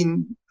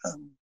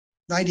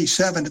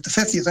 1997 at the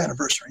 50th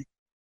anniversary,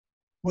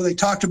 where they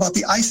talked about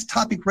the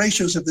isotopic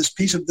ratios of this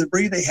piece of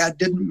debris they had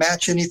didn't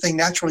match anything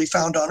naturally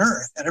found on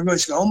Earth. And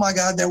everybody's going, oh my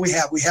God, there we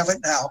have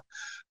it now.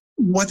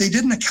 What they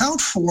didn't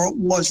account for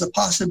was the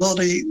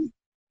possibility,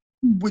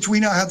 which we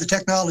now have the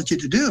technology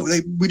to do.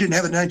 We didn't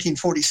have it in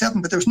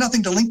 1947, but there's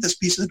nothing to link this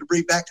piece of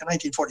debris back to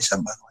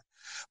 1947, by the way.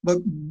 But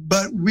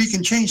we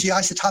can change the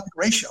isotopic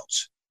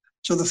ratios.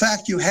 So the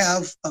fact you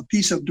have a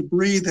piece of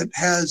debris that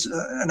has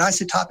an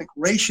isotopic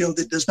ratio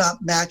that does not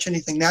match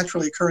anything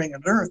naturally occurring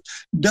on Earth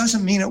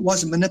doesn't mean it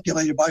wasn't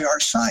manipulated by our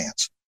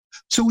science.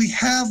 So we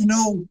have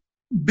no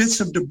bits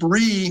of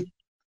debris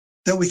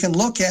that we can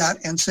look at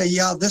and say,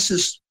 yeah, this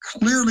is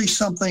clearly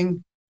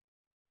something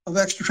of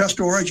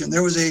extraterrestrial origin.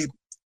 There was an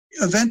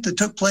event that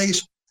took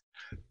place.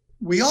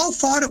 We all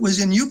thought it was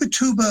in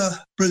Ubatuba,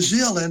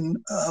 Brazil in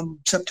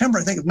September,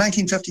 I think, of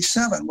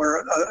 1957,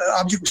 where an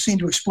object was seen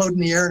to explode in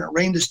the air and it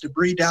rained this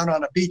debris down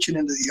on a beach and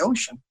into the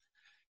ocean.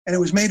 And it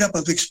was made up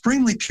of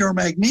extremely pure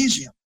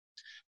magnesium.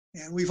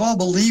 And we've all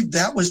believed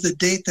that was the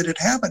date that it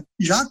happened.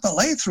 Jacques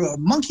Vallée threw a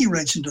monkey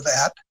wrench into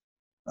that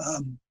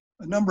a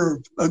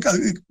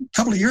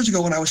couple of years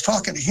ago when I was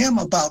talking to him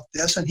about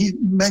this, and he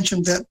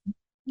mentioned that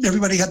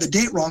everybody had the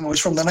date wrong. It was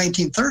from the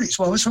 1930s.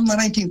 Well, it was from the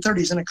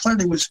 1930s, and it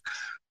clearly was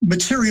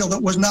material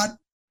that was not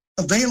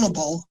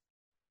available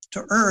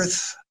to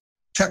Earth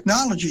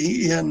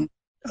technology at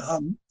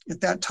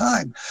that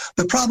time.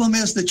 The problem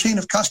is the chain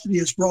of custody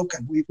is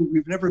broken.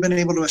 We've never been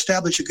able to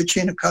establish a good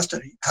chain of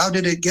custody. How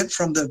did it get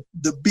from the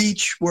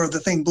beach where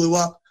the thing blew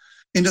up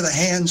into the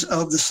hands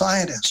of the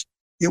scientists.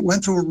 It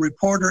went through a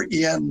reporter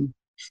in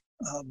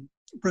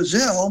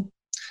Brazil,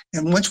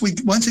 and once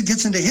it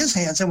gets into his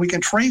hands, and we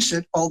can trace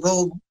it,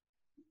 although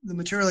the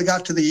material that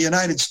got to the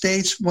United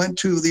States went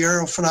to the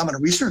Aerial Phenomena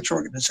Research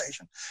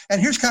Organization.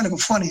 And here's kind of a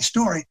funny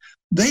story.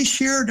 They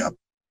shared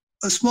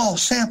a small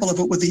sample of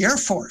it with the Air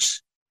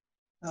Force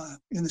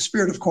in the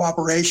spirit of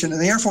cooperation. And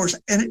the Air Force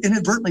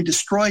inadvertently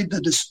destroyed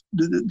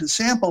the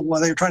sample while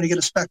they were trying to get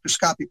a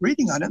spectroscopic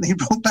reading on it. And they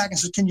wrote back and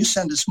said, can you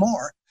send us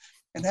more?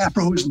 And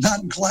APRO was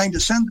not inclined to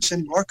send us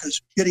anymore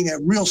because getting a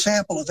real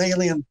sample of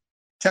alien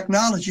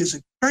technology is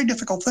a very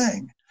difficult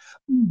thing.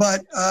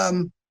 But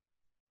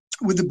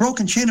with the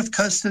broken chain of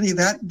custody,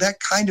 that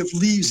kind of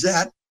leaves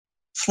that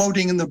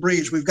floating in the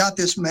breeze. We've got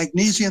this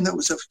magnesium that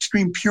was of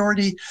extreme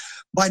purity.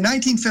 By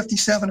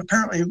 1957,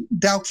 apparently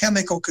Dow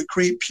Chemical could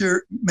create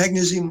pure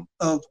magnesium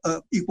of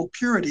equal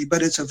purity,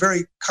 but it's a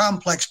very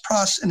complex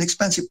process, an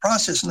expensive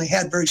process, and they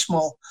had very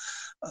small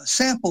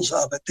samples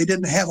of it. They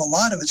didn't have a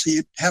lot of it, so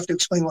you have to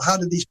explain, well, how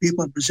did these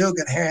people in Brazil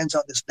get hands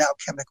on this Dow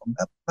Chemical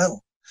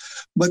metal?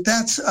 But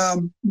that's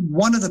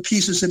one of the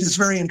pieces that is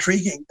very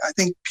intriguing. I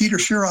think Peter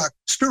Sturrock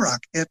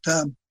at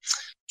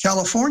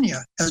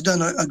California has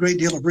done a great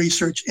deal of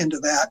research into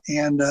that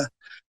and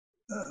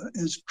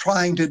is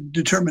trying to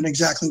determine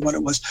exactly what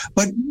it was.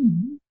 But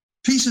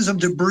pieces of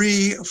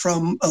debris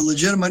from a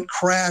legitimate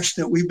crash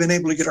that we've been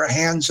able to get our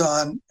hands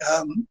on,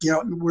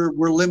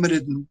 we're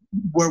limited in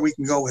where we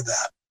can go with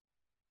that.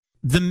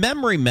 The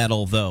memory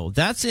metal, though,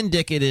 that's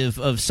indicative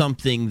of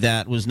something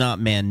that was not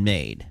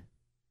man-made.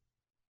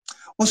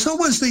 Well, so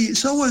was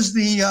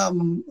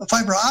the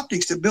fiber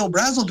optics that Bill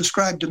Brazel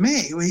described to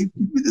me.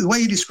 The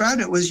way he described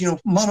it was,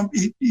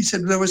 he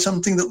said there was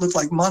something that looked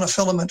like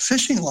monofilament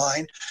fishing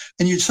line,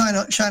 and you'd shine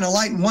a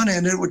light in one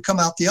end, and it would come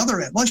out the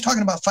other end. Well, he's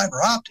talking about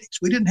fiber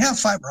optics. We didn't have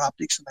fiber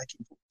optics in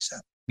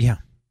 1947. Yeah.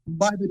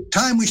 By the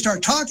time we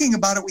start talking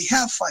about it, we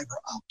have fiber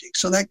optics.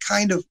 So that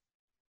kind of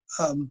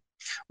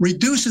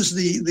reduces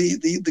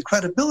the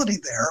credibility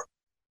there.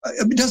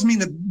 It doesn't mean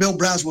that Bill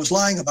Brazel was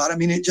lying about it. I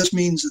mean, it just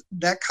means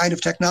that kind of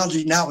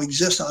technology now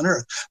exists on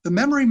Earth. The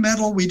memory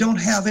metal, we don't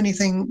have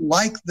anything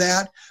like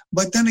that.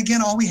 But then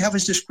again, all we have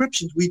is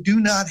descriptions. We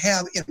do not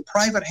have in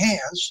private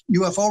hands,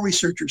 UFO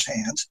researchers'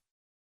 hands,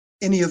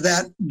 any of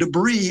that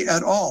debris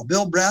at all.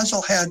 Bill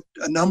Brazel had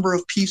a number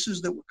of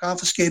pieces that were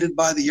confiscated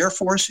by the Air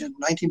Force in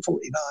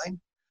 1949.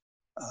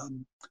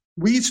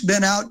 We've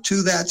been out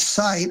to that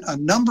site a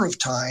number of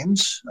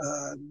times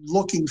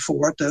looking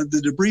for it,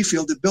 the debris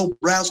field that Bill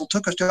Brazel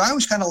took us to. I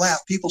always kind of laugh.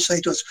 People say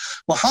to us,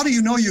 well, how do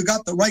you know you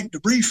got the right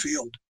debris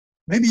field?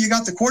 Maybe you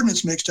got the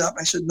coordinates mixed up.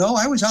 I said, no,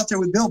 I was out there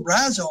with Bill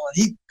Brazel, and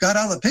he got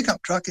out of the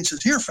pickup truck and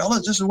says, here,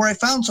 fellas, this is where I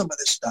found some of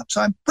this stuff. So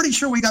I'm pretty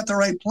sure we got the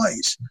right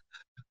place.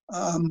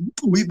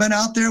 We've been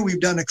out there. We've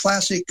done a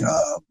classic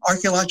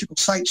archaeological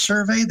site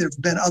survey. There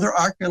have been other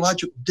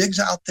archaeological digs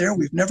out there.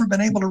 We've never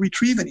been able to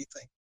retrieve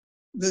anything.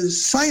 The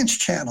Science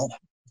Channel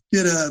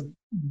did a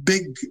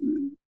big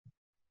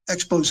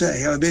expose,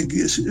 a big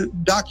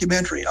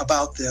documentary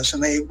about this,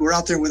 and they were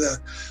out there with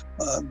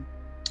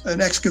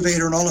an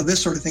excavator and all of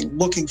this sort of thing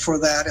looking for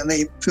that, and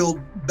they filled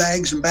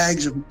bags and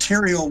bags of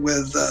material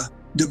with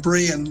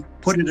debris and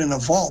put it in a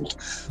vault.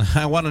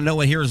 I want to know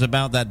what here is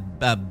about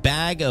that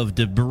bag of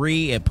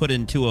debris put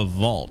into a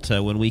vault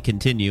when we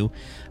continue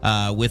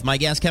with my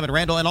guest, Kevin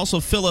Randle, and also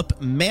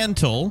Philip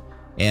Mantle.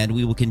 And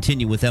we will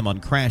continue with them on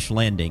Crash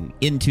Landing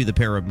into the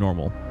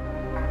Paranormal.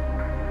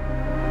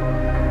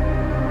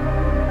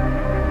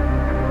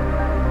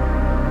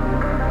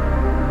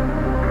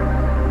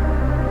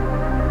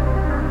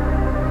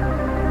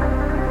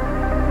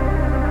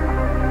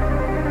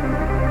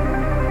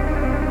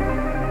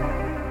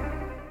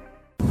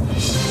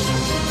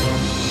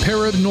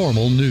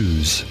 Paranormal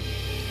news.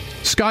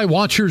 Sky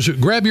watchers,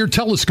 grab your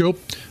telescope.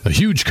 A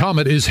huge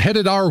comet is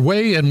headed our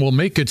way and will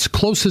make its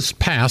closest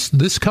pass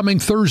this coming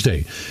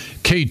Thursday.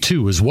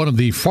 K2 is one of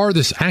the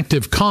farthest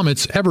active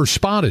comets ever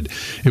spotted.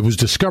 It was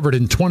discovered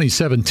in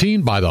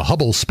 2017 by the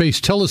Hubble Space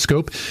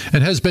Telescope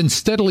and has been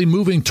steadily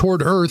moving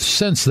toward Earth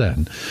since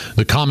then.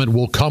 The comet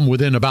will come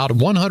within about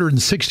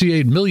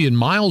 168 million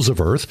miles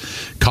of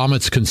Earth.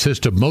 Comets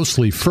consist of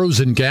mostly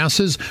frozen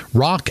gases,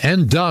 rock,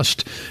 and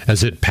dust.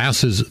 As it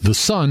passes the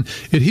sun,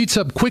 it heats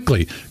up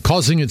quickly,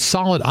 causing its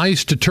solid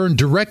ice to turn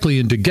directly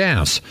into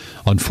gas.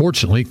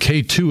 Unfortunately,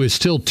 K2 is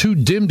still too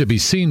dim to be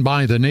seen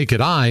by the naked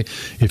eye.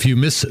 If you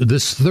miss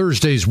this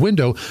Thursday's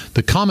window,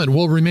 the comet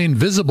will remain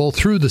visible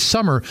through the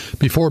summer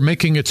before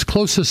making its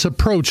closest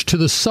approach to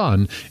the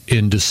sun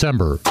in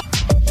December.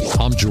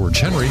 I'm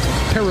George Henry,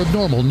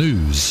 Paranormal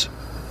News.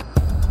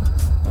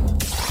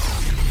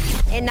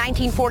 In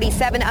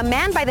 1947, a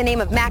man by the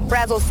name of Mac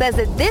Brazel says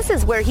that this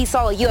is where he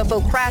saw a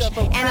UFO crash,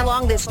 and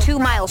along this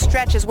 2-mile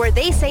stretch is where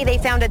they say they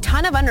found a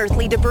ton of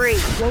unearthly debris.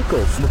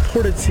 Locals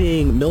reported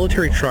seeing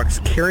military trucks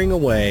carrying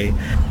away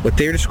what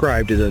they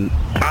described as an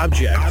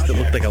object that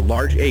looked like a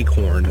large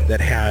acorn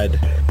that had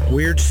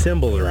weird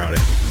symbols around it.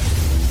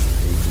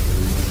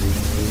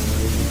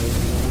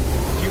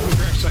 The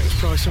crash site is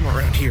probably somewhere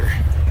around here.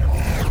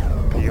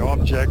 The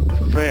object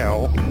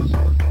fell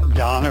dropped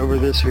down over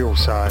this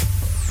hillside.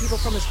 People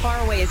from as far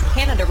away as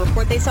Canada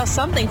report they saw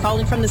something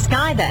falling from the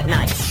sky that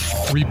night.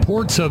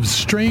 Reports of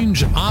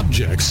strange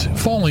objects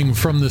falling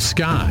from the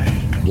sky.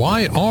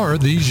 Why are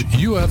these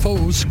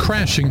UFOs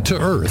crashing to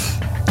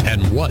Earth?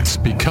 And what's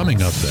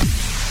becoming of them?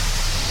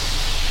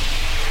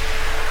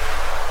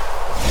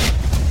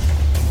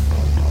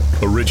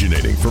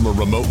 Originating from a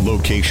remote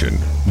location,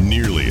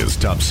 nearly as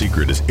top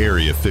secret as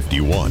Area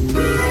 51.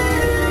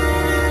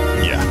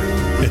 Yeah,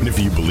 and if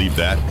you believe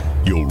that,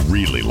 you'll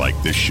really like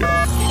this show.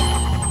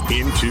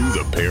 Into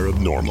the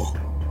Paranormal.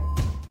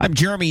 I'm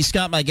Jeremy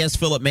Scott, my guest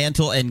Philip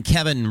Mantle and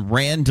Kevin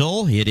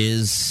Randle. It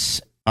is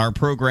our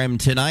program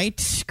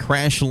tonight,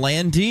 Crash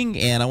Landing,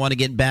 and I want to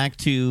get back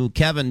to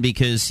Kevin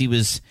because he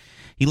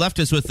left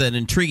us with an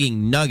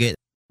intriguing nugget.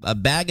 A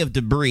bag of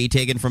debris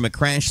taken from a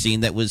crash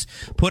scene that was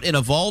put in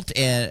a vault,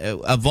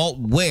 and a vault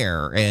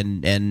where,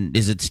 and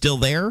is it still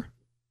there?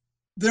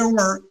 There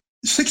were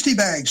 60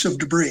 bags of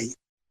debris,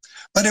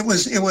 but it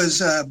was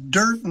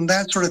dirt and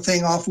that sort of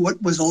thing off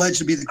what was alleged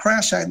to be the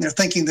crash site, and they're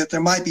thinking that there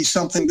might be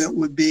something that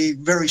would be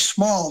very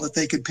small that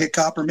they could pick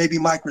up, or maybe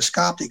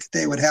microscopic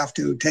they would have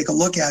to take a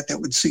look at that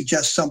would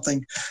suggest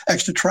something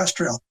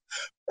extraterrestrial.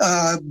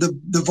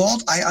 The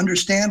vault, I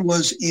understand,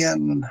 was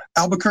in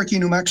Albuquerque,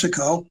 New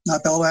Mexico,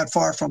 not all that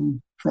far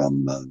from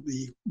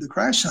the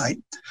crash site.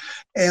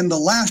 And the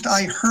last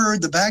I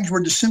heard, the bags were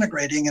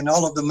disintegrating and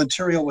all of the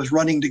material was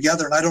running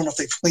together. And I don't know if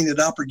they've cleaned it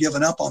up or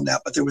given up on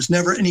that, but there was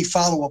never any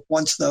follow-up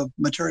once the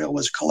material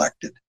was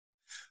collected.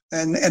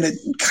 And it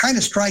kind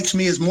of strikes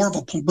me as more of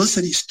a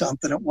publicity stunt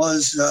than it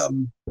was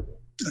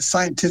a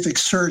scientific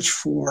search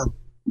for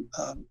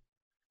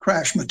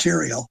crash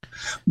material.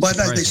 But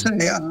as they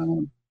say,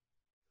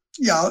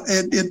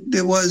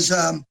 it was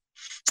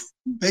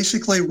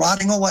basically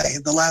rotting away,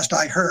 the last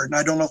I heard. And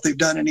I don't know if they've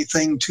done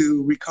anything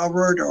to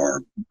recover it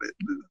or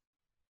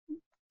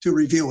to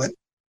review it.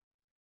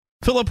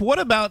 Philip, what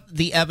about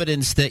the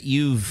evidence that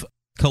you've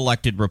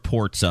collected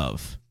reports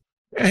of?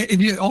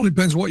 It all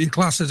depends what you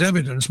class as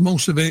evidence.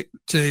 Most of it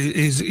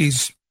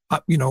is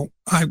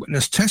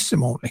eyewitness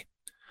testimony.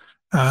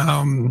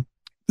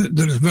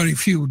 There's very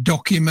few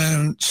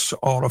documents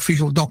or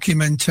official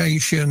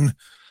documentation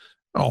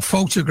or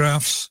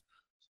photographs.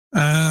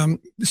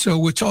 So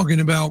we're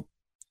talking about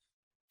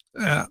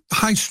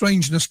high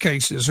strangeness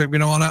cases.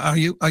 And I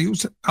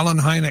use Alan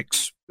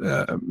Hynek's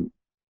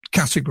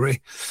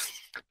category.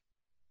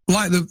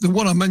 Like the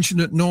one I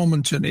mentioned at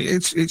Normanton,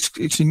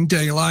 it's in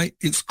daylight,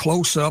 it's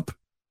close up.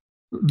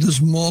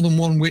 There's more than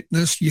one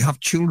witness. You have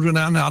children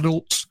and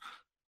adults.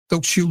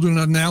 Those children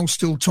are now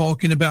still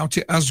talking about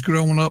it as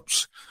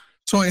grown-ups.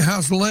 So it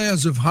has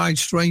layers of high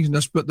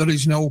strangeness, but there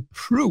is no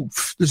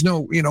proof. There's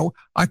no,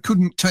 I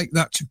couldn't take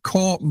that to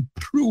court and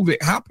prove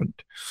it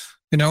happened,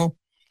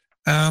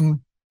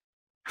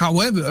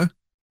 However,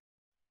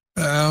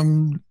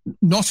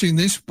 not in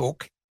this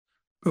book,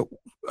 but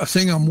a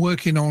thing I'm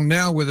working on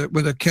now with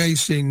a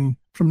case from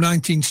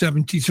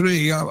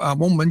 1973. I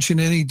won't mention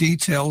any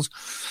details.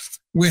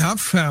 We have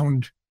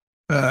found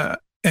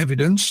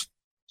evidence,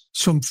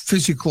 some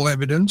physical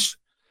evidence,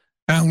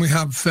 and we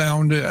have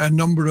found a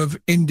number of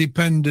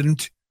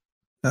independent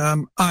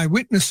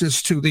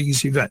eyewitnesses to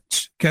these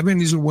events. Kevin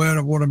is aware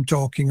of what I'm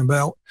talking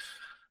about.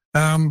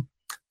 And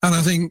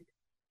I think,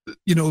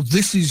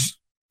 this is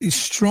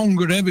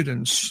stronger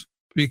evidence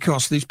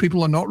because these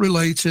people are not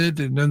related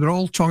and they're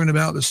all talking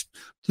about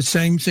the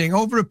same thing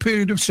over a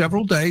period of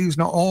several days,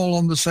 not all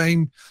on the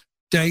same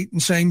date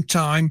and same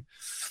time.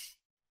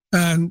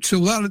 And so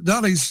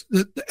that is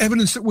the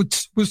evidence that would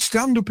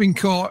stand up in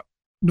court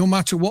no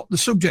matter what the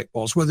subject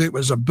was, whether it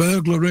was a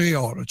burglary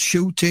or a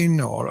shooting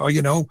or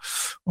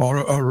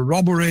a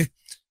robbery.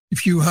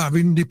 If you have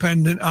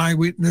independent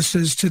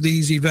eyewitnesses to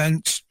these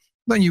events,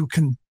 then you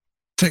can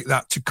take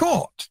that to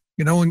court,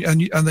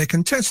 and they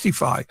can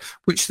testify,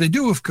 which they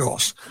do, of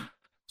course.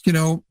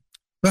 You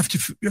have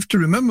to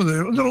remember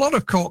that a lot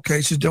of court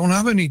cases don't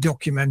have any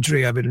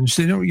documentary evidence.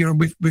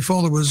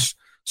 Before there was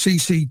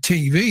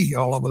CCTV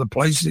all over the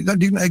place, that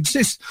didn't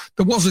exist.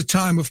 There was a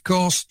time, of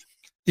course,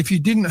 if you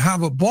didn't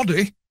have a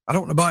body, I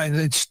don't know about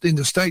in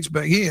the States,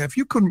 but here, if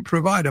you couldn't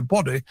provide a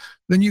body,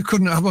 then you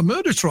couldn't have a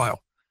murder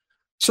trial.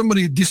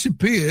 Somebody had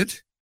disappeared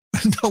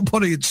and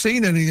nobody had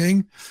seen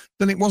anything,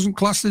 then it wasn't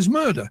classed as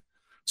murder.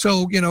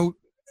 So,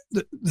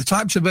 the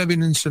types of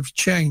evidence have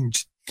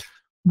changed.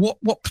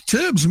 What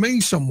perturbs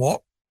me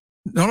somewhat,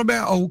 not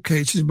about old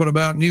cases, but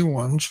about new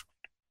ones,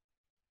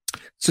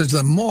 says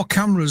there are more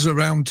cameras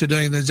around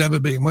today than there's ever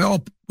been. We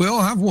all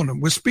have one.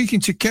 And we're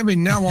speaking to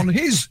Kevin now on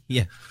his,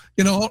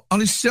 on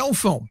his cell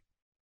phone.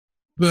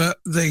 But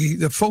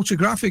the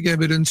photographic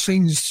evidence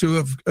seems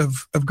to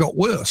have got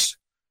worse.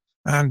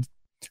 And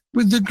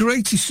with the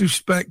greatest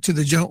respect to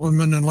the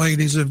gentlemen and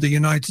ladies of the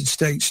United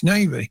States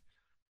Navy,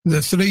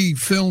 the three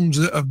films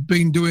that have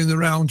been doing the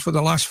rounds for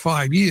the last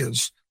 5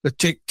 years, the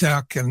Tic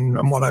Tac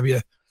and what have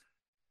you,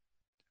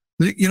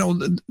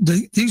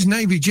 these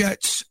Navy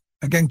jets,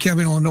 again,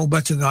 Kevin will know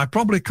better than I,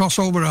 probably cost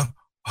over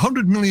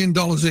 $100 million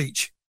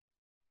each.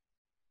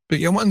 But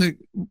when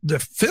the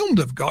film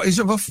they've got is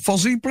of a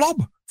fuzzy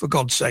blob for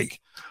God's sake,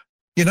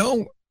 you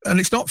know, and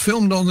it's not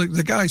filmed on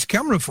the guy's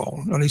camera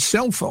phone, on his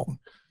cell phone.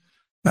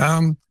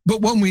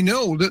 But when we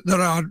know that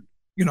there are,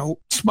 you know,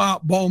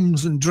 smart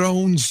bombs and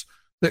drones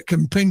that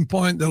can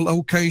pinpoint the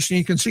location,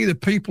 you can see the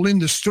people in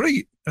the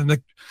street and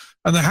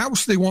the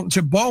house they want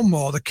to bomb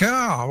or the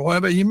car or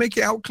whatever, you make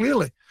it out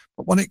clearly.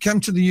 But when it came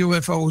to the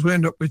UFOs, we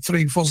end up with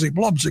 3 fuzzy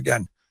blobs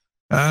again.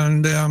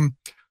 And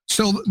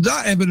so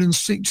that evidence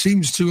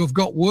seems to have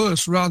got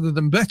worse rather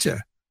than better.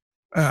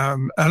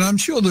 And I'm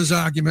sure there's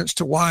arguments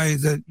to why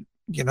the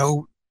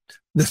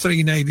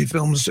 3 Navy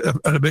films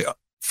are a bit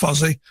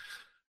fuzzy.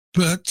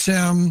 But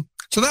so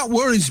that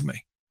worries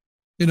me.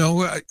 You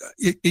know,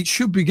 it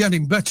should be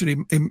getting better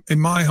in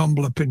my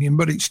humble opinion,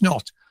 but it's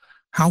not.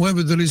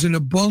 However, there is an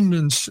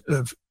abundance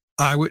of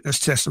eyewitness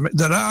testimony.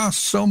 There are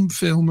some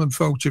film and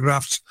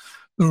photographs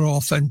that are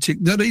authentic.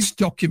 There is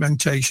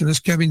documentation, as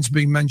Kevin's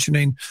been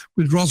mentioning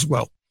with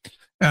Roswell.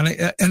 And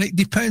it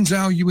depends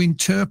how you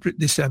interpret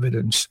this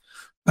evidence.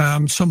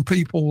 Some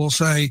people will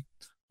say,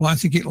 well, I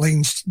think it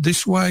leans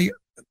this way,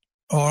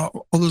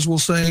 or others will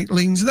say it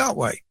leans that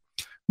way.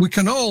 We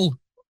can all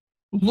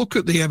look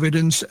at the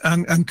evidence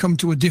and come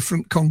to a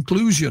different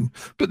conclusion,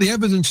 but the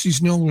evidence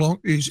is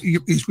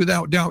is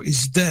without doubt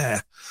is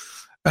there.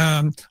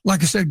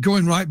 Like I said,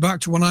 going right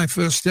back to when I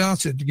first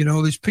started, you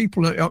know, there's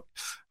people.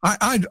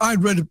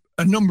 I'd read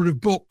a number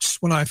of books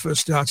when I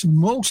first started,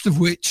 most of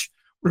which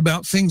were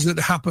about things that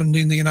happened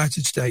in the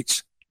United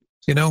States,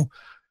 you know.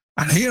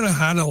 And here I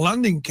had a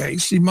landing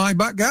case in my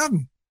back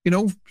garden, you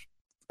know,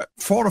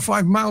 4 or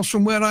 5 miles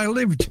from where I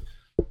lived,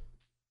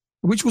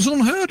 which was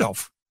unheard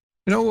of.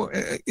 You know,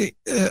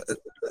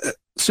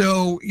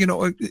 so, you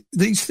know,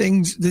 these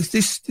things,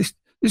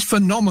 this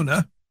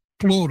phenomena,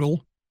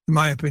 plural, in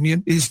my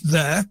opinion, is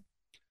there.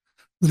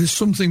 There is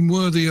something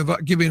worthy of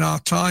giving our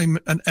time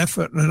and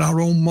effort and our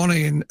own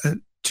money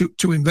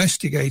to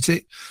investigate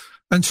it,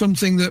 and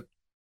something that,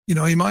 you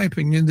know, in my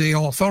opinion, the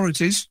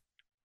authorities,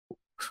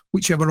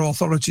 whichever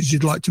authorities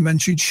you'd like to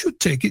mention, should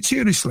take it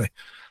seriously.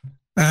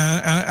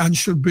 And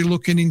should be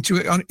looking into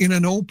it in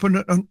an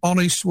open and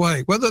honest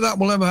way. Whether that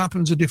will ever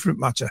happen is a different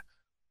matter.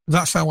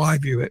 That's how I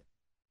view it.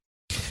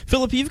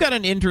 Philip, you've got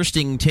an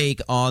interesting take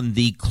on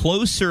the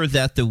closer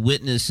that the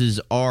witnesses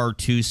are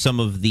to some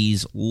of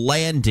these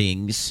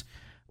landings,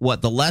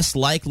 the less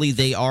likely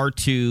they are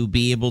to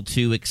be able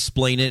to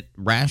explain it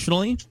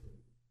rationally?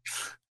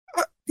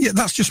 Yeah,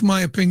 that's just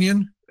my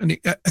opinion. And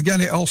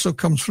again, it also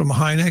comes from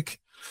Hynek.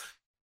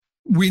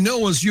 We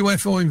know as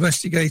UFO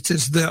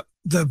investigators that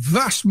the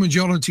vast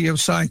majority of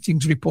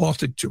sightings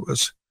reported to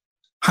us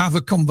have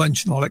a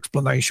conventional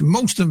explanation.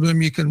 Most of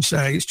them you can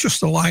say it's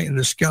just a light in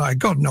the sky.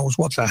 God knows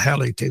what the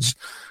hell it is.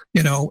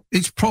 You know,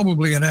 it's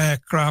probably an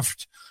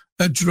aircraft,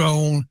 a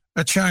drone,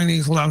 a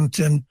Chinese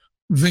lantern,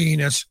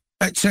 Venus,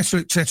 etc.,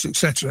 etc.,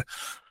 etc.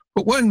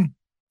 But when,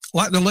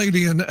 like the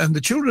lady and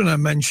the children I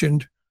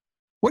mentioned,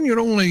 when you're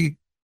only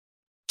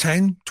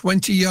 10,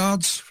 20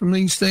 yards from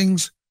these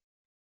things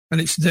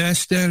and it's there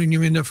staring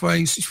you in the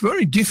face, it's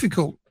very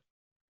difficult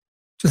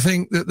to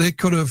think that they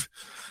could have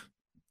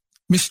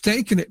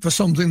mistaken it for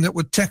something that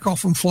would take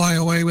off and fly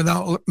away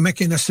without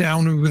making a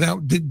sound and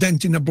without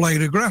denting a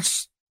blade of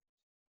grass.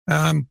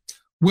 Where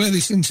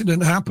this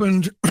incident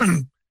happened,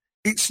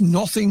 it's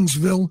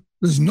Nothingsville.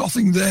 There's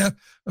nothing there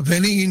of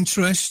any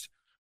interest.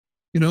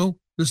 You know,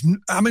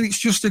 it's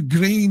just a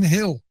green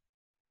hill.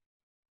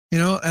 You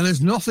know, and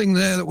there's nothing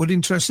there that would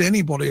interest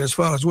anybody as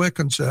far as we're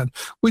concerned.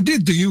 We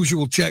did the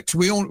usual checks.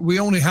 We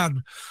only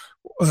had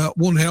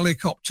one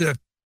helicopter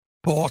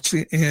port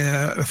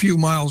a few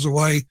miles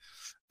away.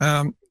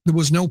 There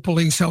was no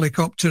police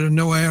helicopter and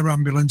no air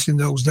ambulance in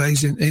those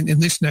days in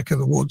this neck of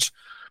the woods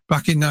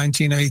back in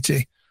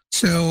 1980.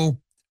 So,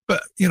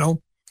 but, you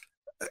know,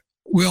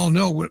 we all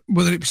know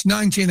whether it's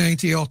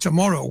 1980 or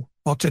tomorrow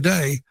or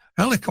today,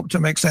 helicopter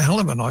makes a hell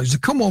of a noise. They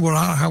come over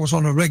our house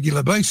on a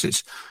regular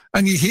basis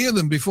and you hear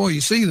them before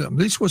you see them.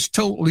 This was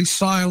totally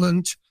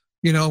silent,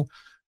 you know.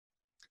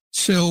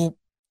 So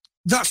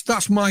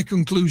that's my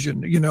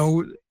conclusion. You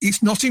know,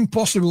 it's not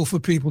impossible for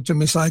people to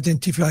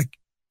misidentify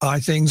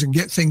things and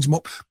get things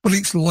up, but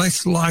it's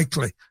less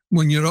likely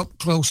when you're up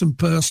close and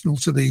personal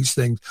to these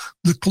things,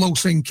 the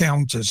close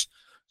encounters.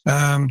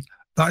 That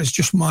is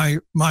just my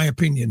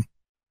opinion.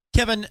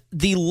 Kevin,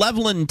 the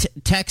Leveland,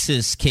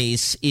 Texas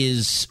case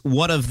is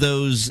one of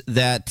those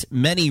that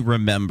many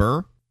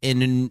remember,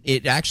 and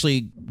it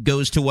actually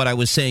goes to what I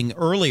was saying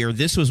earlier.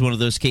 This was one of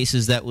those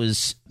cases that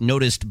was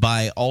noticed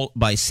by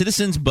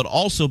citizens, but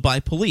also by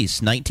police,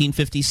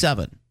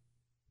 1957.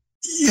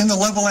 In the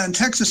Leveland,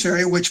 Texas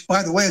area, which,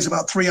 by the way, is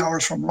about 3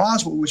 hours from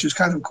Roswell, which is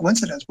kind of a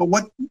coincidence. But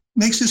what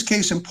makes this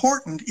case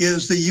important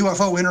is the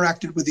UFO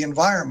interacted with the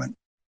environment.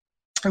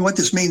 And what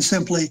this means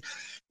simply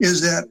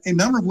is that a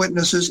number of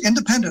witnesses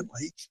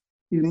independently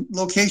in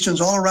locations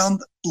all around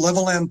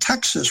Leveland,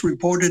 Texas,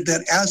 reported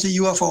that as a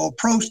UFO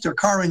approached, their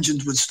car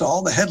engines would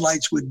stall, the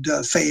headlights would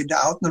fade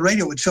out, and the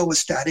radio would fill with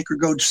static or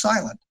go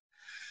silent.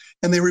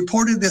 And they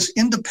reported this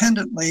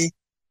independently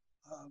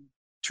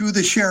to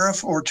the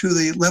sheriff or to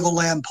the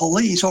Levelland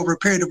police over a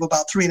period of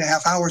about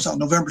 3.5 hours on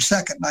November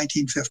 2nd,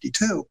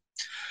 1952.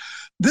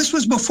 This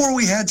was before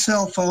we had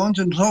cell phones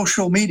and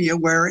social media,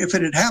 where if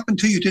it had happened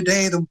to you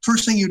today, the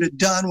first thing you'd have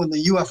done when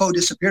the UFO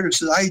disappeared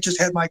is, I just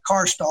had my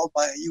car stalled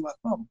by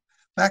a UFO.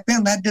 Back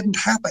then, that didn't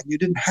happen. You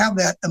didn't have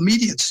that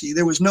immediacy.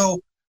 There was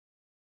no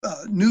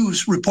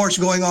news reports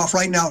going off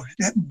right now,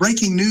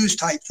 breaking news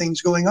type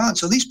things going on.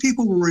 So these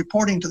people were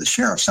reporting to the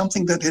sheriff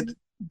something that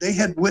they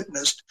had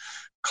witnessed.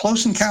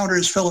 Close encounter,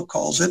 as Philip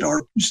calls it,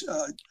 or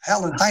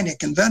Alan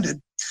Hynek invented,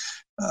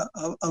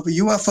 of a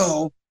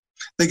UFO.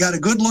 They got a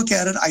good look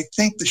at it. I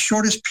think the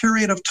shortest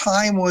period of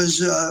time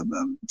was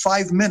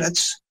 5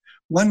 minutes.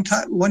 One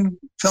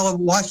fellow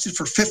watched it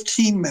for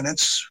 15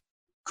 minutes.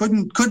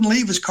 Couldn't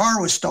leave. His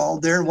car was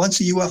stalled there. Once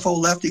the UFO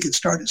left, he could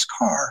start his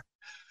car.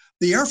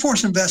 The Air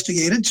Force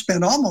investigated,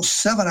 spent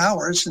almost 7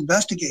 hours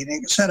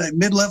investigating. Sent a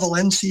mid-level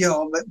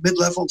NCO,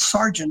 mid-level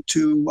sergeant,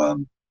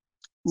 to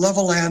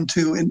Levelland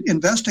to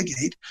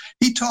investigate.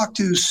 He talked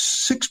to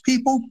 6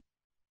 people,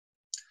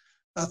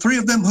 3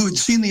 of them who had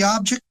seen the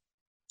object.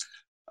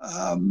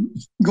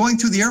 Going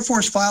through the Air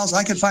Force files,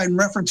 I could find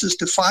references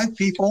to 5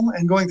 people,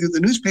 and going through the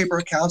newspaper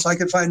accounts, I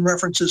could find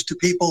references to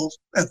people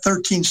at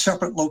 13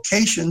 separate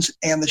locations,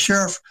 and the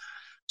sheriff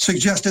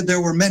suggested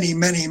there were many,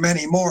 many,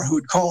 many more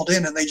who'd called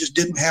in and they just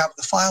didn't have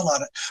the file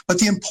on it. But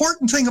the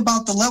important thing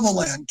about the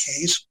Levelland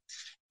case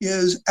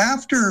is,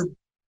 after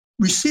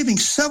receiving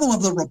several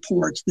of the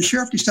reports, the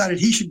sheriff decided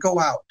he should go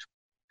out.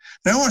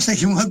 And I don't want to say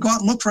he would go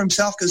out and look for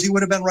himself, because he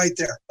would have been right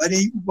there. But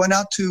he went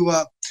out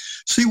to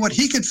see what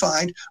he could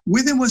find.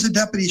 With him was a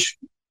deputy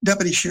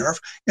sheriff.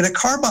 In a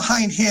car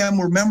behind him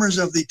were members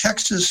of the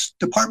Texas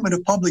Department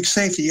of Public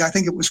Safety. I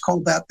think it was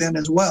called that then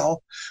as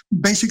well,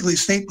 basically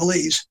state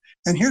police.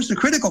 And here's the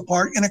critical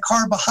part. In a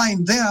car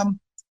behind them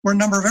were a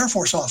number of Air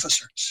Force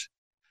officers.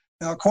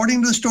 Now,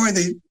 according to the story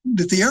that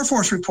the Air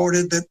Force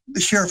reported, that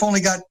the sheriff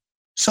only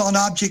saw an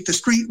object,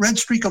 the red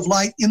streak of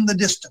light in the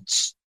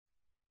distance.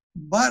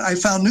 But I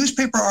found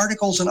newspaper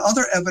articles and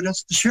other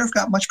evidence. The sheriff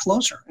got much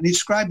closer, and he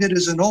described it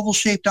as an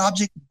oval-shaped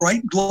object,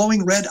 bright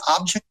glowing red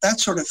object, that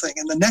sort of thing.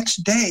 And the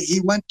next day,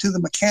 he went to the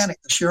mechanic,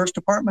 the sheriff's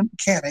department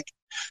mechanic,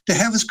 to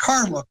have his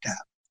car looked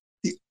at.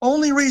 The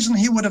only reason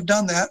he would have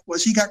done that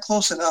was he got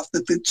close enough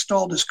that it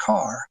stalled his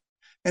car.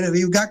 And if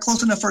he got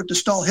close enough for it to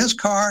stall his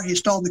car, he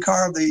stalled the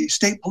car of the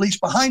state police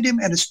behind him,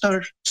 and it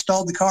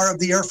stalled the car of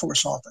the Air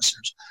Force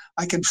officers.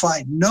 I can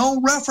find no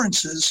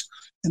references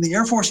in the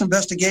Air Force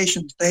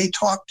investigations. They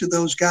talked to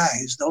those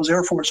guys, those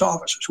Air Force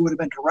officers who would have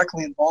been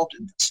directly involved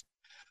in this.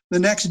 The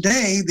next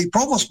day, the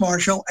provost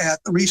marshal at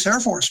the Reese Air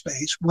Force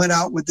Base went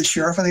out with the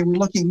sheriff, and they were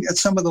looking at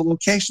some of the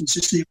locations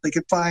to see if they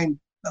could find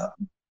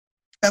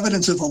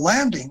evidence of a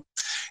landing.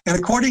 And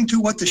according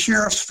to what the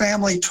sheriff's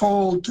family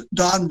told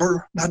Don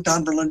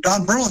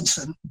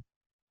Burlinson,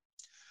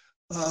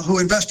 who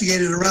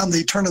investigated around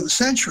the turn of the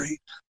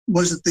century,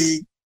 was that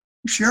the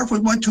sheriff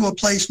went to a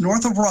place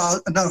north of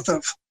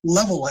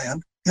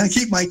Levelland. I'm going to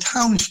keep my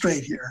town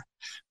straight here.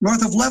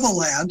 North of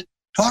Levelland,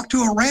 talked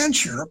to a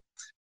rancher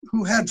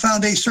who had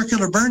found a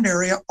circular burn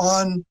area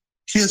on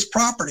his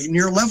property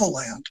near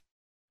Levelland.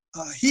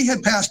 He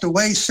had passed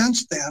away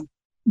since then,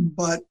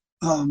 but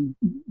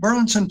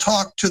Burlinson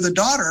talked to the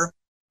daughter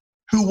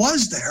who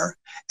was there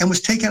and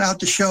was taken out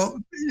to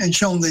shown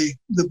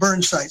the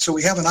burn site. So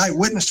we have an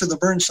eyewitness to the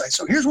burn site.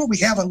 So here's what we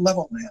have on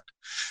Levelland.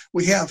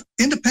 We have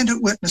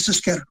independent witnesses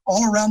scattered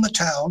all around the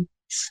town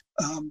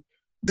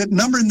that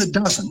number in the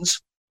dozens.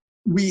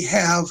 We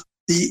have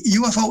the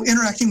UFO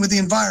interacting with the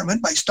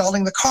environment by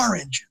stalling the car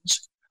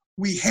engines.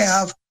 We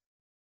have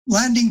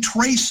landing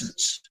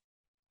traces.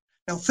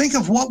 Now think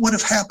of what would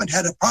have happened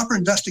had a proper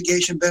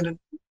investigation been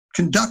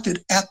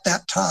conducted at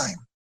that time.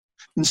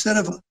 Instead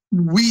of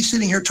we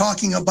sitting here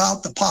talking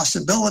about the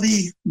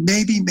possibility,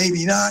 maybe,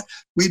 maybe not,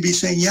 we'd be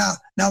saying, yeah,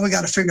 now we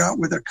got to figure out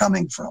where they're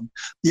coming from.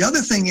 The other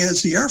thing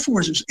is the Air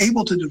Force is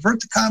able to divert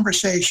the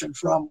conversation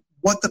from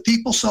what the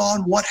people saw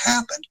and what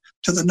happened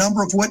to the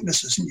number of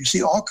witnesses. And you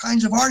see all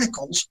kinds of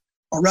articles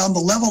around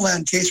the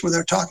Levelland case where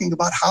they're talking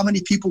about how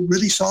many people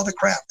really saw the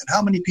craft and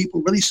how many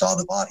people really saw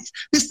the bodies.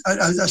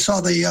 I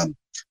saw they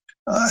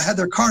had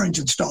their car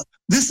engine stalled.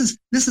 This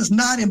is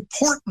not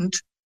important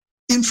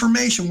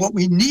information. What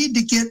we need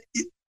to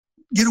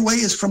get away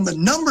is from the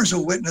numbers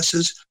of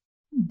witnesses,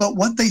 but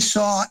what they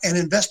saw and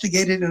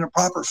investigated in a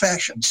proper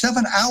fashion.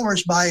 7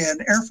 hours by an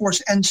Air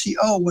Force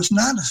NCO was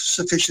not a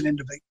sufficient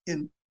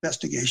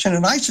investigation,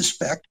 and I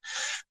suspect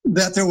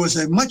that there was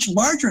a much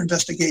larger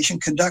investigation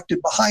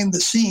conducted behind the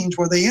scenes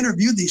where they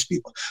interviewed these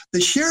people.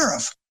 The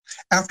sheriff,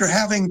 after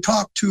having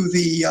talked to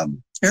the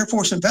Air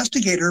Force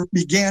investigator,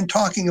 began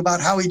talking about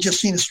how he'd just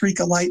seen a streak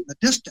of light in the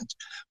distance.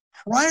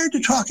 Prior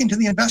to talking to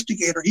the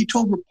investigator, he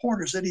told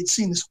reporters that he'd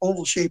seen this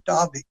oval-shaped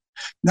object.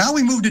 Now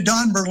we move to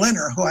Don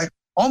Berliner, who I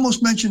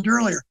almost mentioned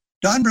earlier.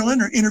 Don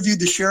Berliner interviewed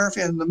the sheriff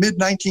in the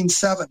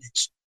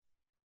mid-1970s,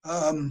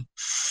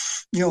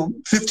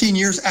 15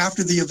 years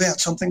after the event,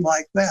 something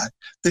like that.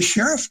 The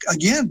sheriff,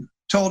 again,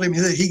 told him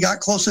that he got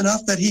close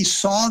enough that he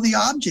saw the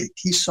object.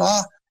 He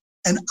saw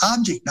an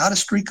object, not a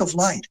streak of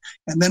light.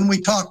 And then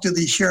we talked to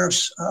the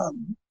sheriff's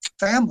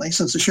family,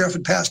 since the sheriff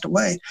had passed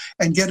away,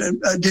 and get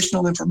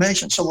additional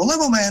information. So the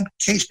Level Land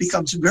case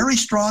becomes very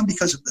strong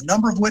because of the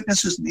number of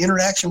witnesses and the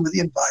interaction with the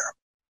environment.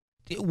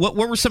 What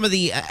were some of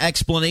the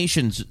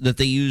explanations that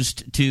they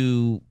used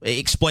to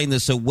explain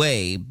this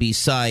away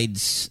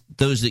besides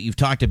those that you've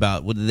talked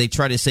about? Did they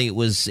try to say it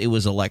was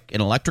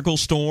an electrical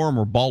storm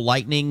or ball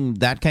lightning,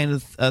 that kind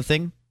of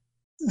thing?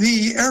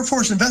 The Air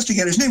Force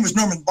investigator, his name was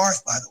Norman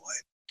Barth, by the way,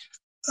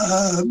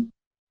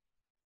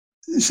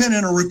 sent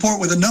in a report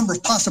with a number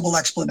of possible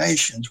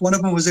explanations. One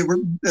of them was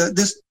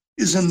this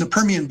is in the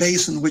Permian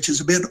Basin, which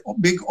is a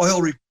big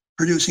oil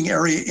producing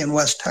area in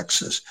West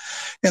Texas,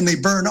 and they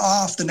burn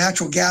off the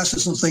natural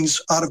gases and things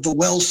out of the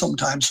wells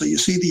sometimes. So you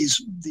see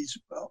these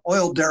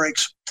oil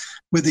derricks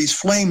with these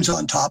flames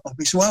on top of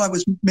me. So, well, it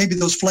was maybe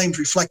those flames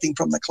reflecting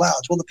from the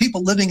clouds. Well, the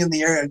people living in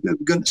the area are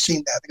going to see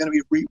that. They're going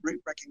to be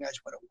recognize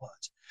what it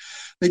was.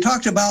 They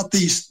talked about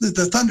the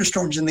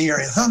thunderstorms in the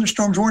area. The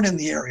thunderstorms weren't in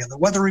the area. The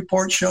weather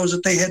report shows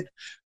that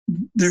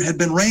there had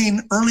been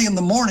rain early in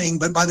the morning,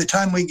 but by the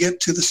time we get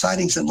to the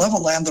sightings in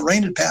Level Land, the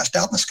rain had passed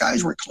out and the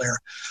skies were clear.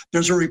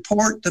 There's a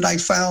report that I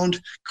found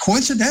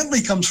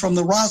coincidentally comes from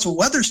the Roswell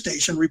Weather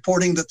Station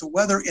reporting that the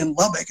weather in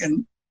Lubbock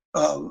and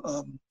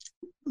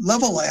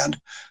Level Land,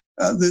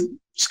 the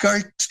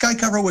sky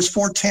cover was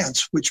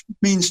 4/10, which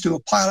means to a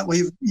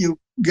pilot, you've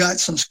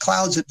got some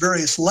clouds at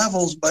various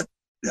levels, but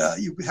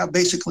you have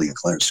basically a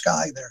clear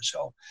sky there.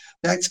 So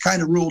that's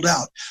kind of ruled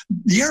out.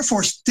 The Air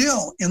Force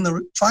still, in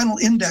the final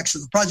index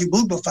of the Project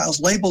Blue Book files,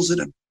 labels it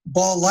a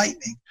ball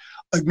lightning,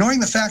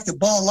 ignoring the fact that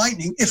ball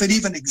lightning, if it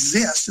even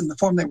exists in the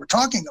form they were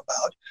talking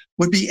about,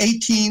 would be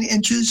 18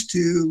 inches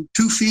to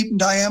 2 feet in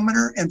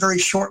diameter and very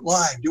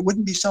short-lived. It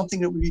wouldn't be something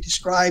that would be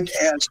described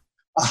as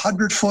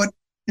 100 foot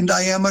in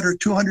diameter,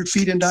 200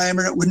 feet in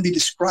diameter. It wouldn't be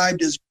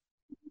described as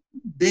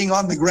being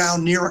on the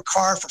ground near a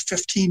car for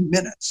 15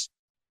 minutes.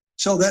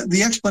 So that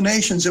the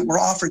explanations that were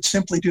offered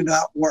simply do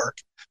not work.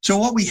 So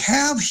what we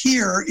have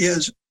here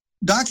is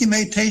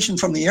documentation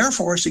from the Air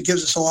Force that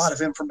gives us a lot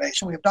of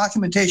information. We have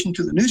documentation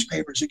to the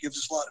newspapers that gives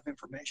us a lot of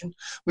information.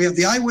 We have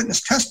the eyewitness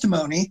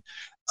testimony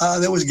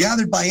that was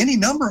gathered by any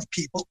number of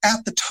people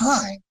at the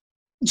time.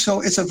 And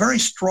so it's a very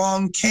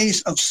strong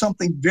case of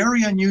something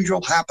very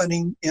unusual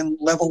happening in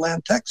Level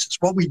Land, Texas.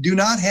 What we do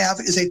not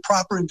have is a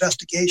proper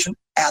investigation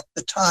at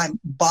the time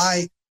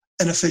by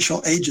an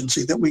official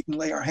agency that we can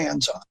lay our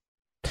hands on.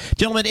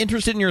 Gentlemen,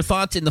 interested in your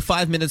thoughts in the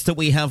 5 minutes that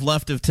we have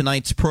left of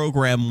tonight's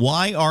program.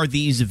 Why are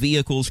these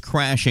vehicles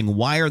crashing?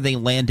 Why are they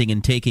landing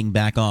and taking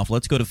back off?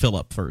 Let's go to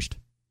Philip first.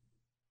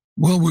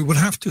 Well, we would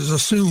have to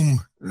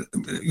assume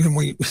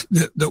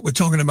that we're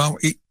talking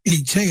about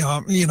ET.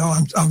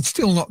 I'm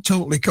still not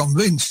totally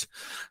convinced,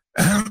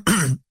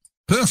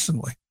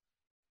 personally.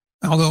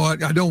 Although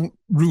I don't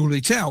rule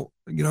it out.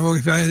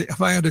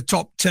 If I had a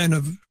top 10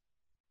 of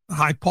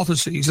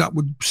hypotheses, that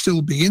would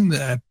still be in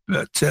there.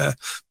 But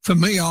for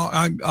me,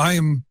 I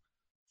am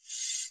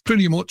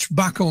pretty much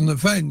back on the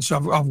fence.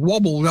 I've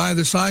wobbled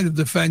either side of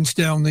the fence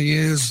down the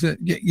years,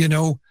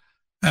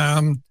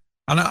 and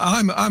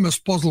I'm as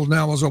puzzled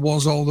now as I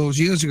was all those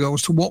years ago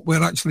as to what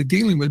we're actually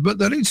dealing with. But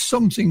there is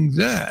something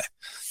there,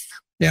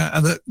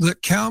 that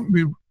can't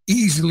be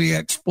easily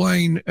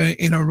explained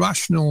in a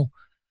rational,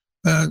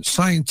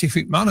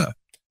 scientific manner.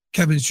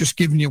 Kevin's just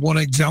given you one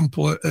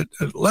example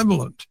at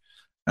Leveland.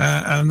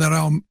 And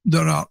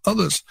there are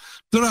others.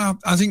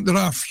 I think there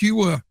are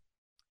fewer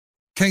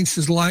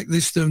cases like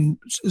this than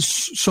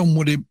some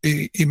would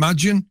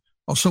imagine,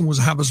 or some would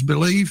have us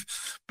believe,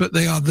 but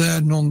they are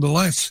there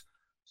nonetheless.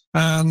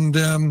 And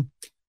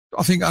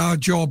I think our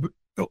job,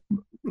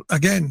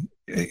 again,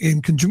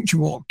 in conjunction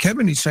with what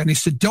Kevin is saying,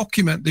 is to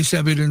document this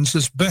evidence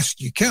as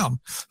best you can.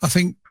 I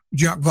think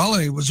Jack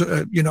Valley was,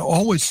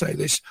 always say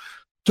this: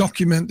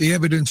 document the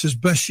evidence as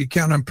best you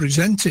can and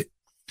present it.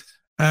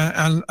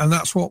 And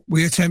that's what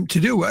we attempt to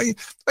do.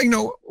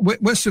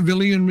 We're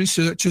civilian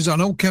researchers. I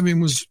know Kevin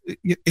was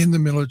in the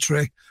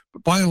military,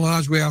 but by and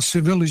large, we are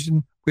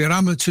civilian. We are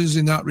amateurs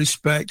in that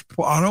respect,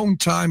 put our own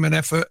time and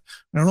effort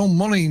and our own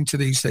money into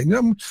these things.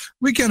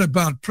 We get a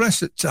bad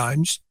press at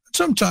times.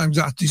 Sometimes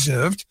that's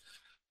deserved.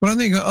 But I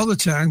think at other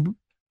times,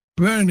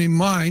 bearing in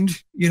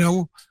mind,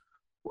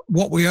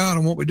 what we are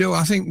and what we do,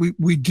 I think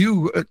we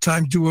do at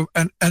times do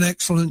an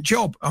excellent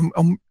job.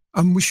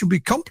 And we should be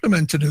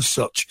complimented as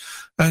such,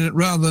 and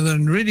rather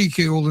than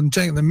ridiculed and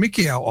taken the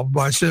mickey out of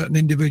by certain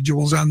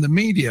individuals and the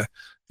media,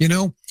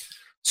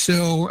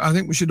 So I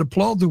think we should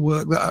applaud the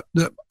work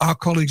that our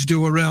colleagues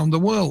do around the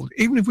world,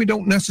 even if we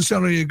don't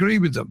necessarily agree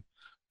with them.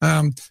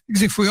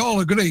 Because if we all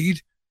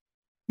agreed,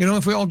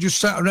 if we all just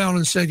sat around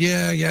and said,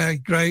 yeah,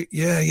 great,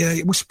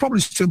 yeah, we'd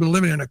probably still be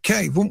living in a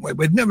cave, wouldn't we?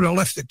 We'd never have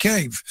left the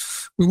cave.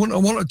 We wouldn't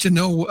have wanted to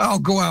know, I'll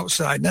go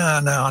outside. No,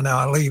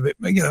 I'll leave it,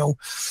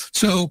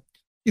 So,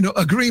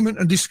 agreement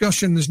and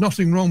discussion, there's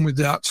nothing wrong with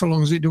that so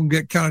long as it don't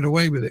get carried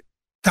away with it.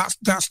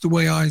 That's the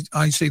way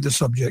I see the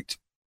subject.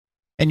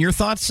 And your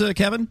thoughts,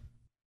 Kevin?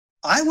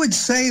 I would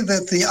say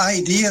that the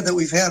idea that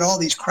we've had all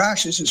these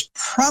crashes is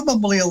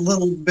probably a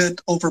little bit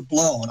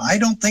overblown. I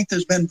don't think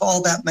there's been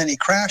all that many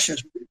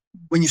crashes.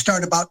 When you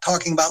start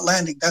talking about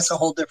landing, that's a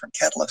whole different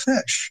kettle of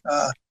fish.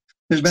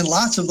 There's been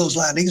lots of those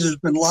landings. There's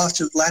been lots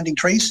of landing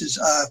traces.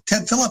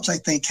 Ted Phillips, I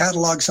think,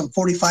 cataloged some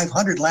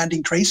 4,500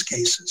 landing trace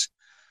cases,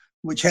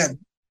 which had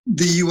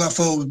the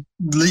UFO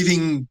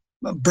leaving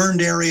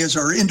burned areas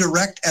or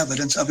indirect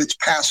evidence of its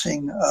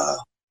passing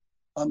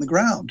on the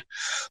ground.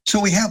 So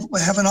we have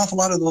an awful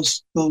lot of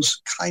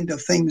those kind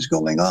of things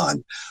going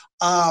on.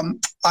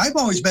 I've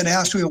always been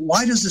asked,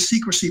 why does the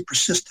secrecy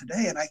persist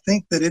today? And I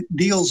think that it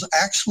deals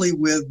actually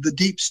with the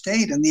deep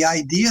state and the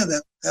idea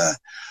that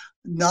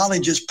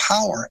knowledge is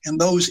power, and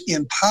those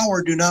in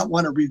power do not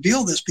want to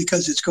reveal this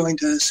because it's going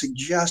to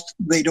suggest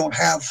they don't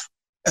have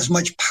as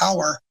much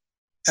power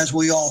as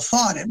we all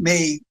thought. It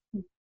may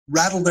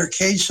rattle their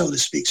cage, so to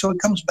speak. So it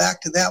comes back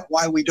to that,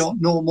 why we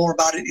don't know more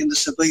about it in the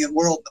civilian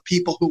world. The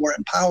people who are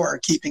in power are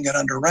keeping it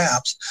under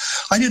wraps.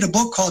 I did a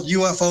book called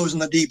UFOs in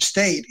the Deep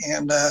State,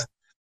 and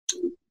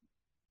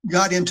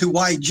got into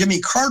why Jimmy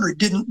Carter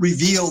didn't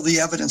reveal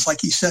the evidence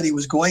like he said he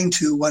was going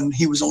to when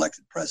he was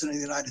elected president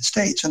of the United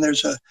States. And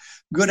there's a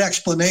good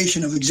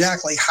explanation of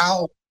exactly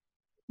how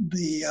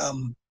the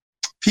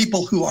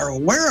people who are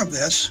aware of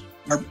this,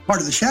 are part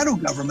of the shadow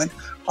government,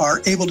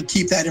 are able to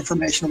keep that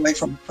information away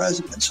from the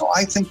president. So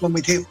I think when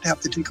we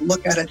have to take a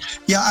look at it,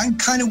 yeah, I'm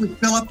kind of with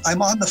Philip.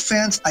 I'm on the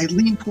fence. I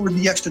lean toward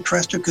the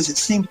extraterrestrial because it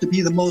seems to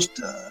be the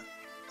most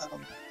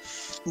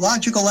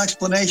logical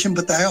explanation,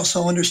 but I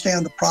also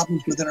understand the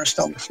problems with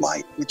interstellar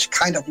flight, which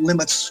kind of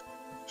limits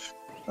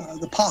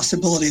the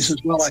possibilities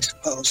as well, I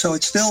suppose. So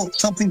it's still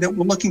something that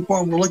we're looking for,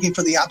 and we're looking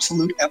for the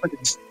absolute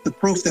evidence, the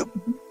proof that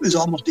is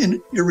almost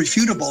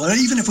irrefutable. And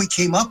even if we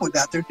came up with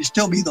that, there'd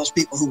still be those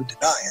people who would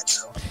deny it.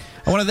 So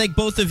I want to thank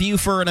both of you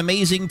for an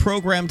amazing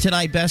program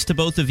tonight. Best to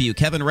both of you.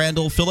 Kevin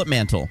Randle, Philip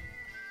Mantle.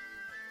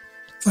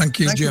 Thank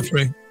you,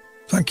 Jeffrey.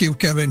 Thank you,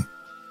 Kevin.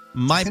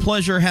 My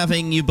pleasure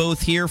having you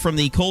both here from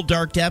the cold,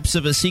 dark depths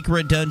of a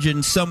secret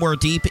dungeon somewhere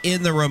deep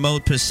in the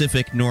remote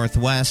Pacific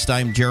Northwest.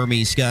 I'm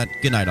Jeremy Scott.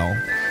 Good night, all.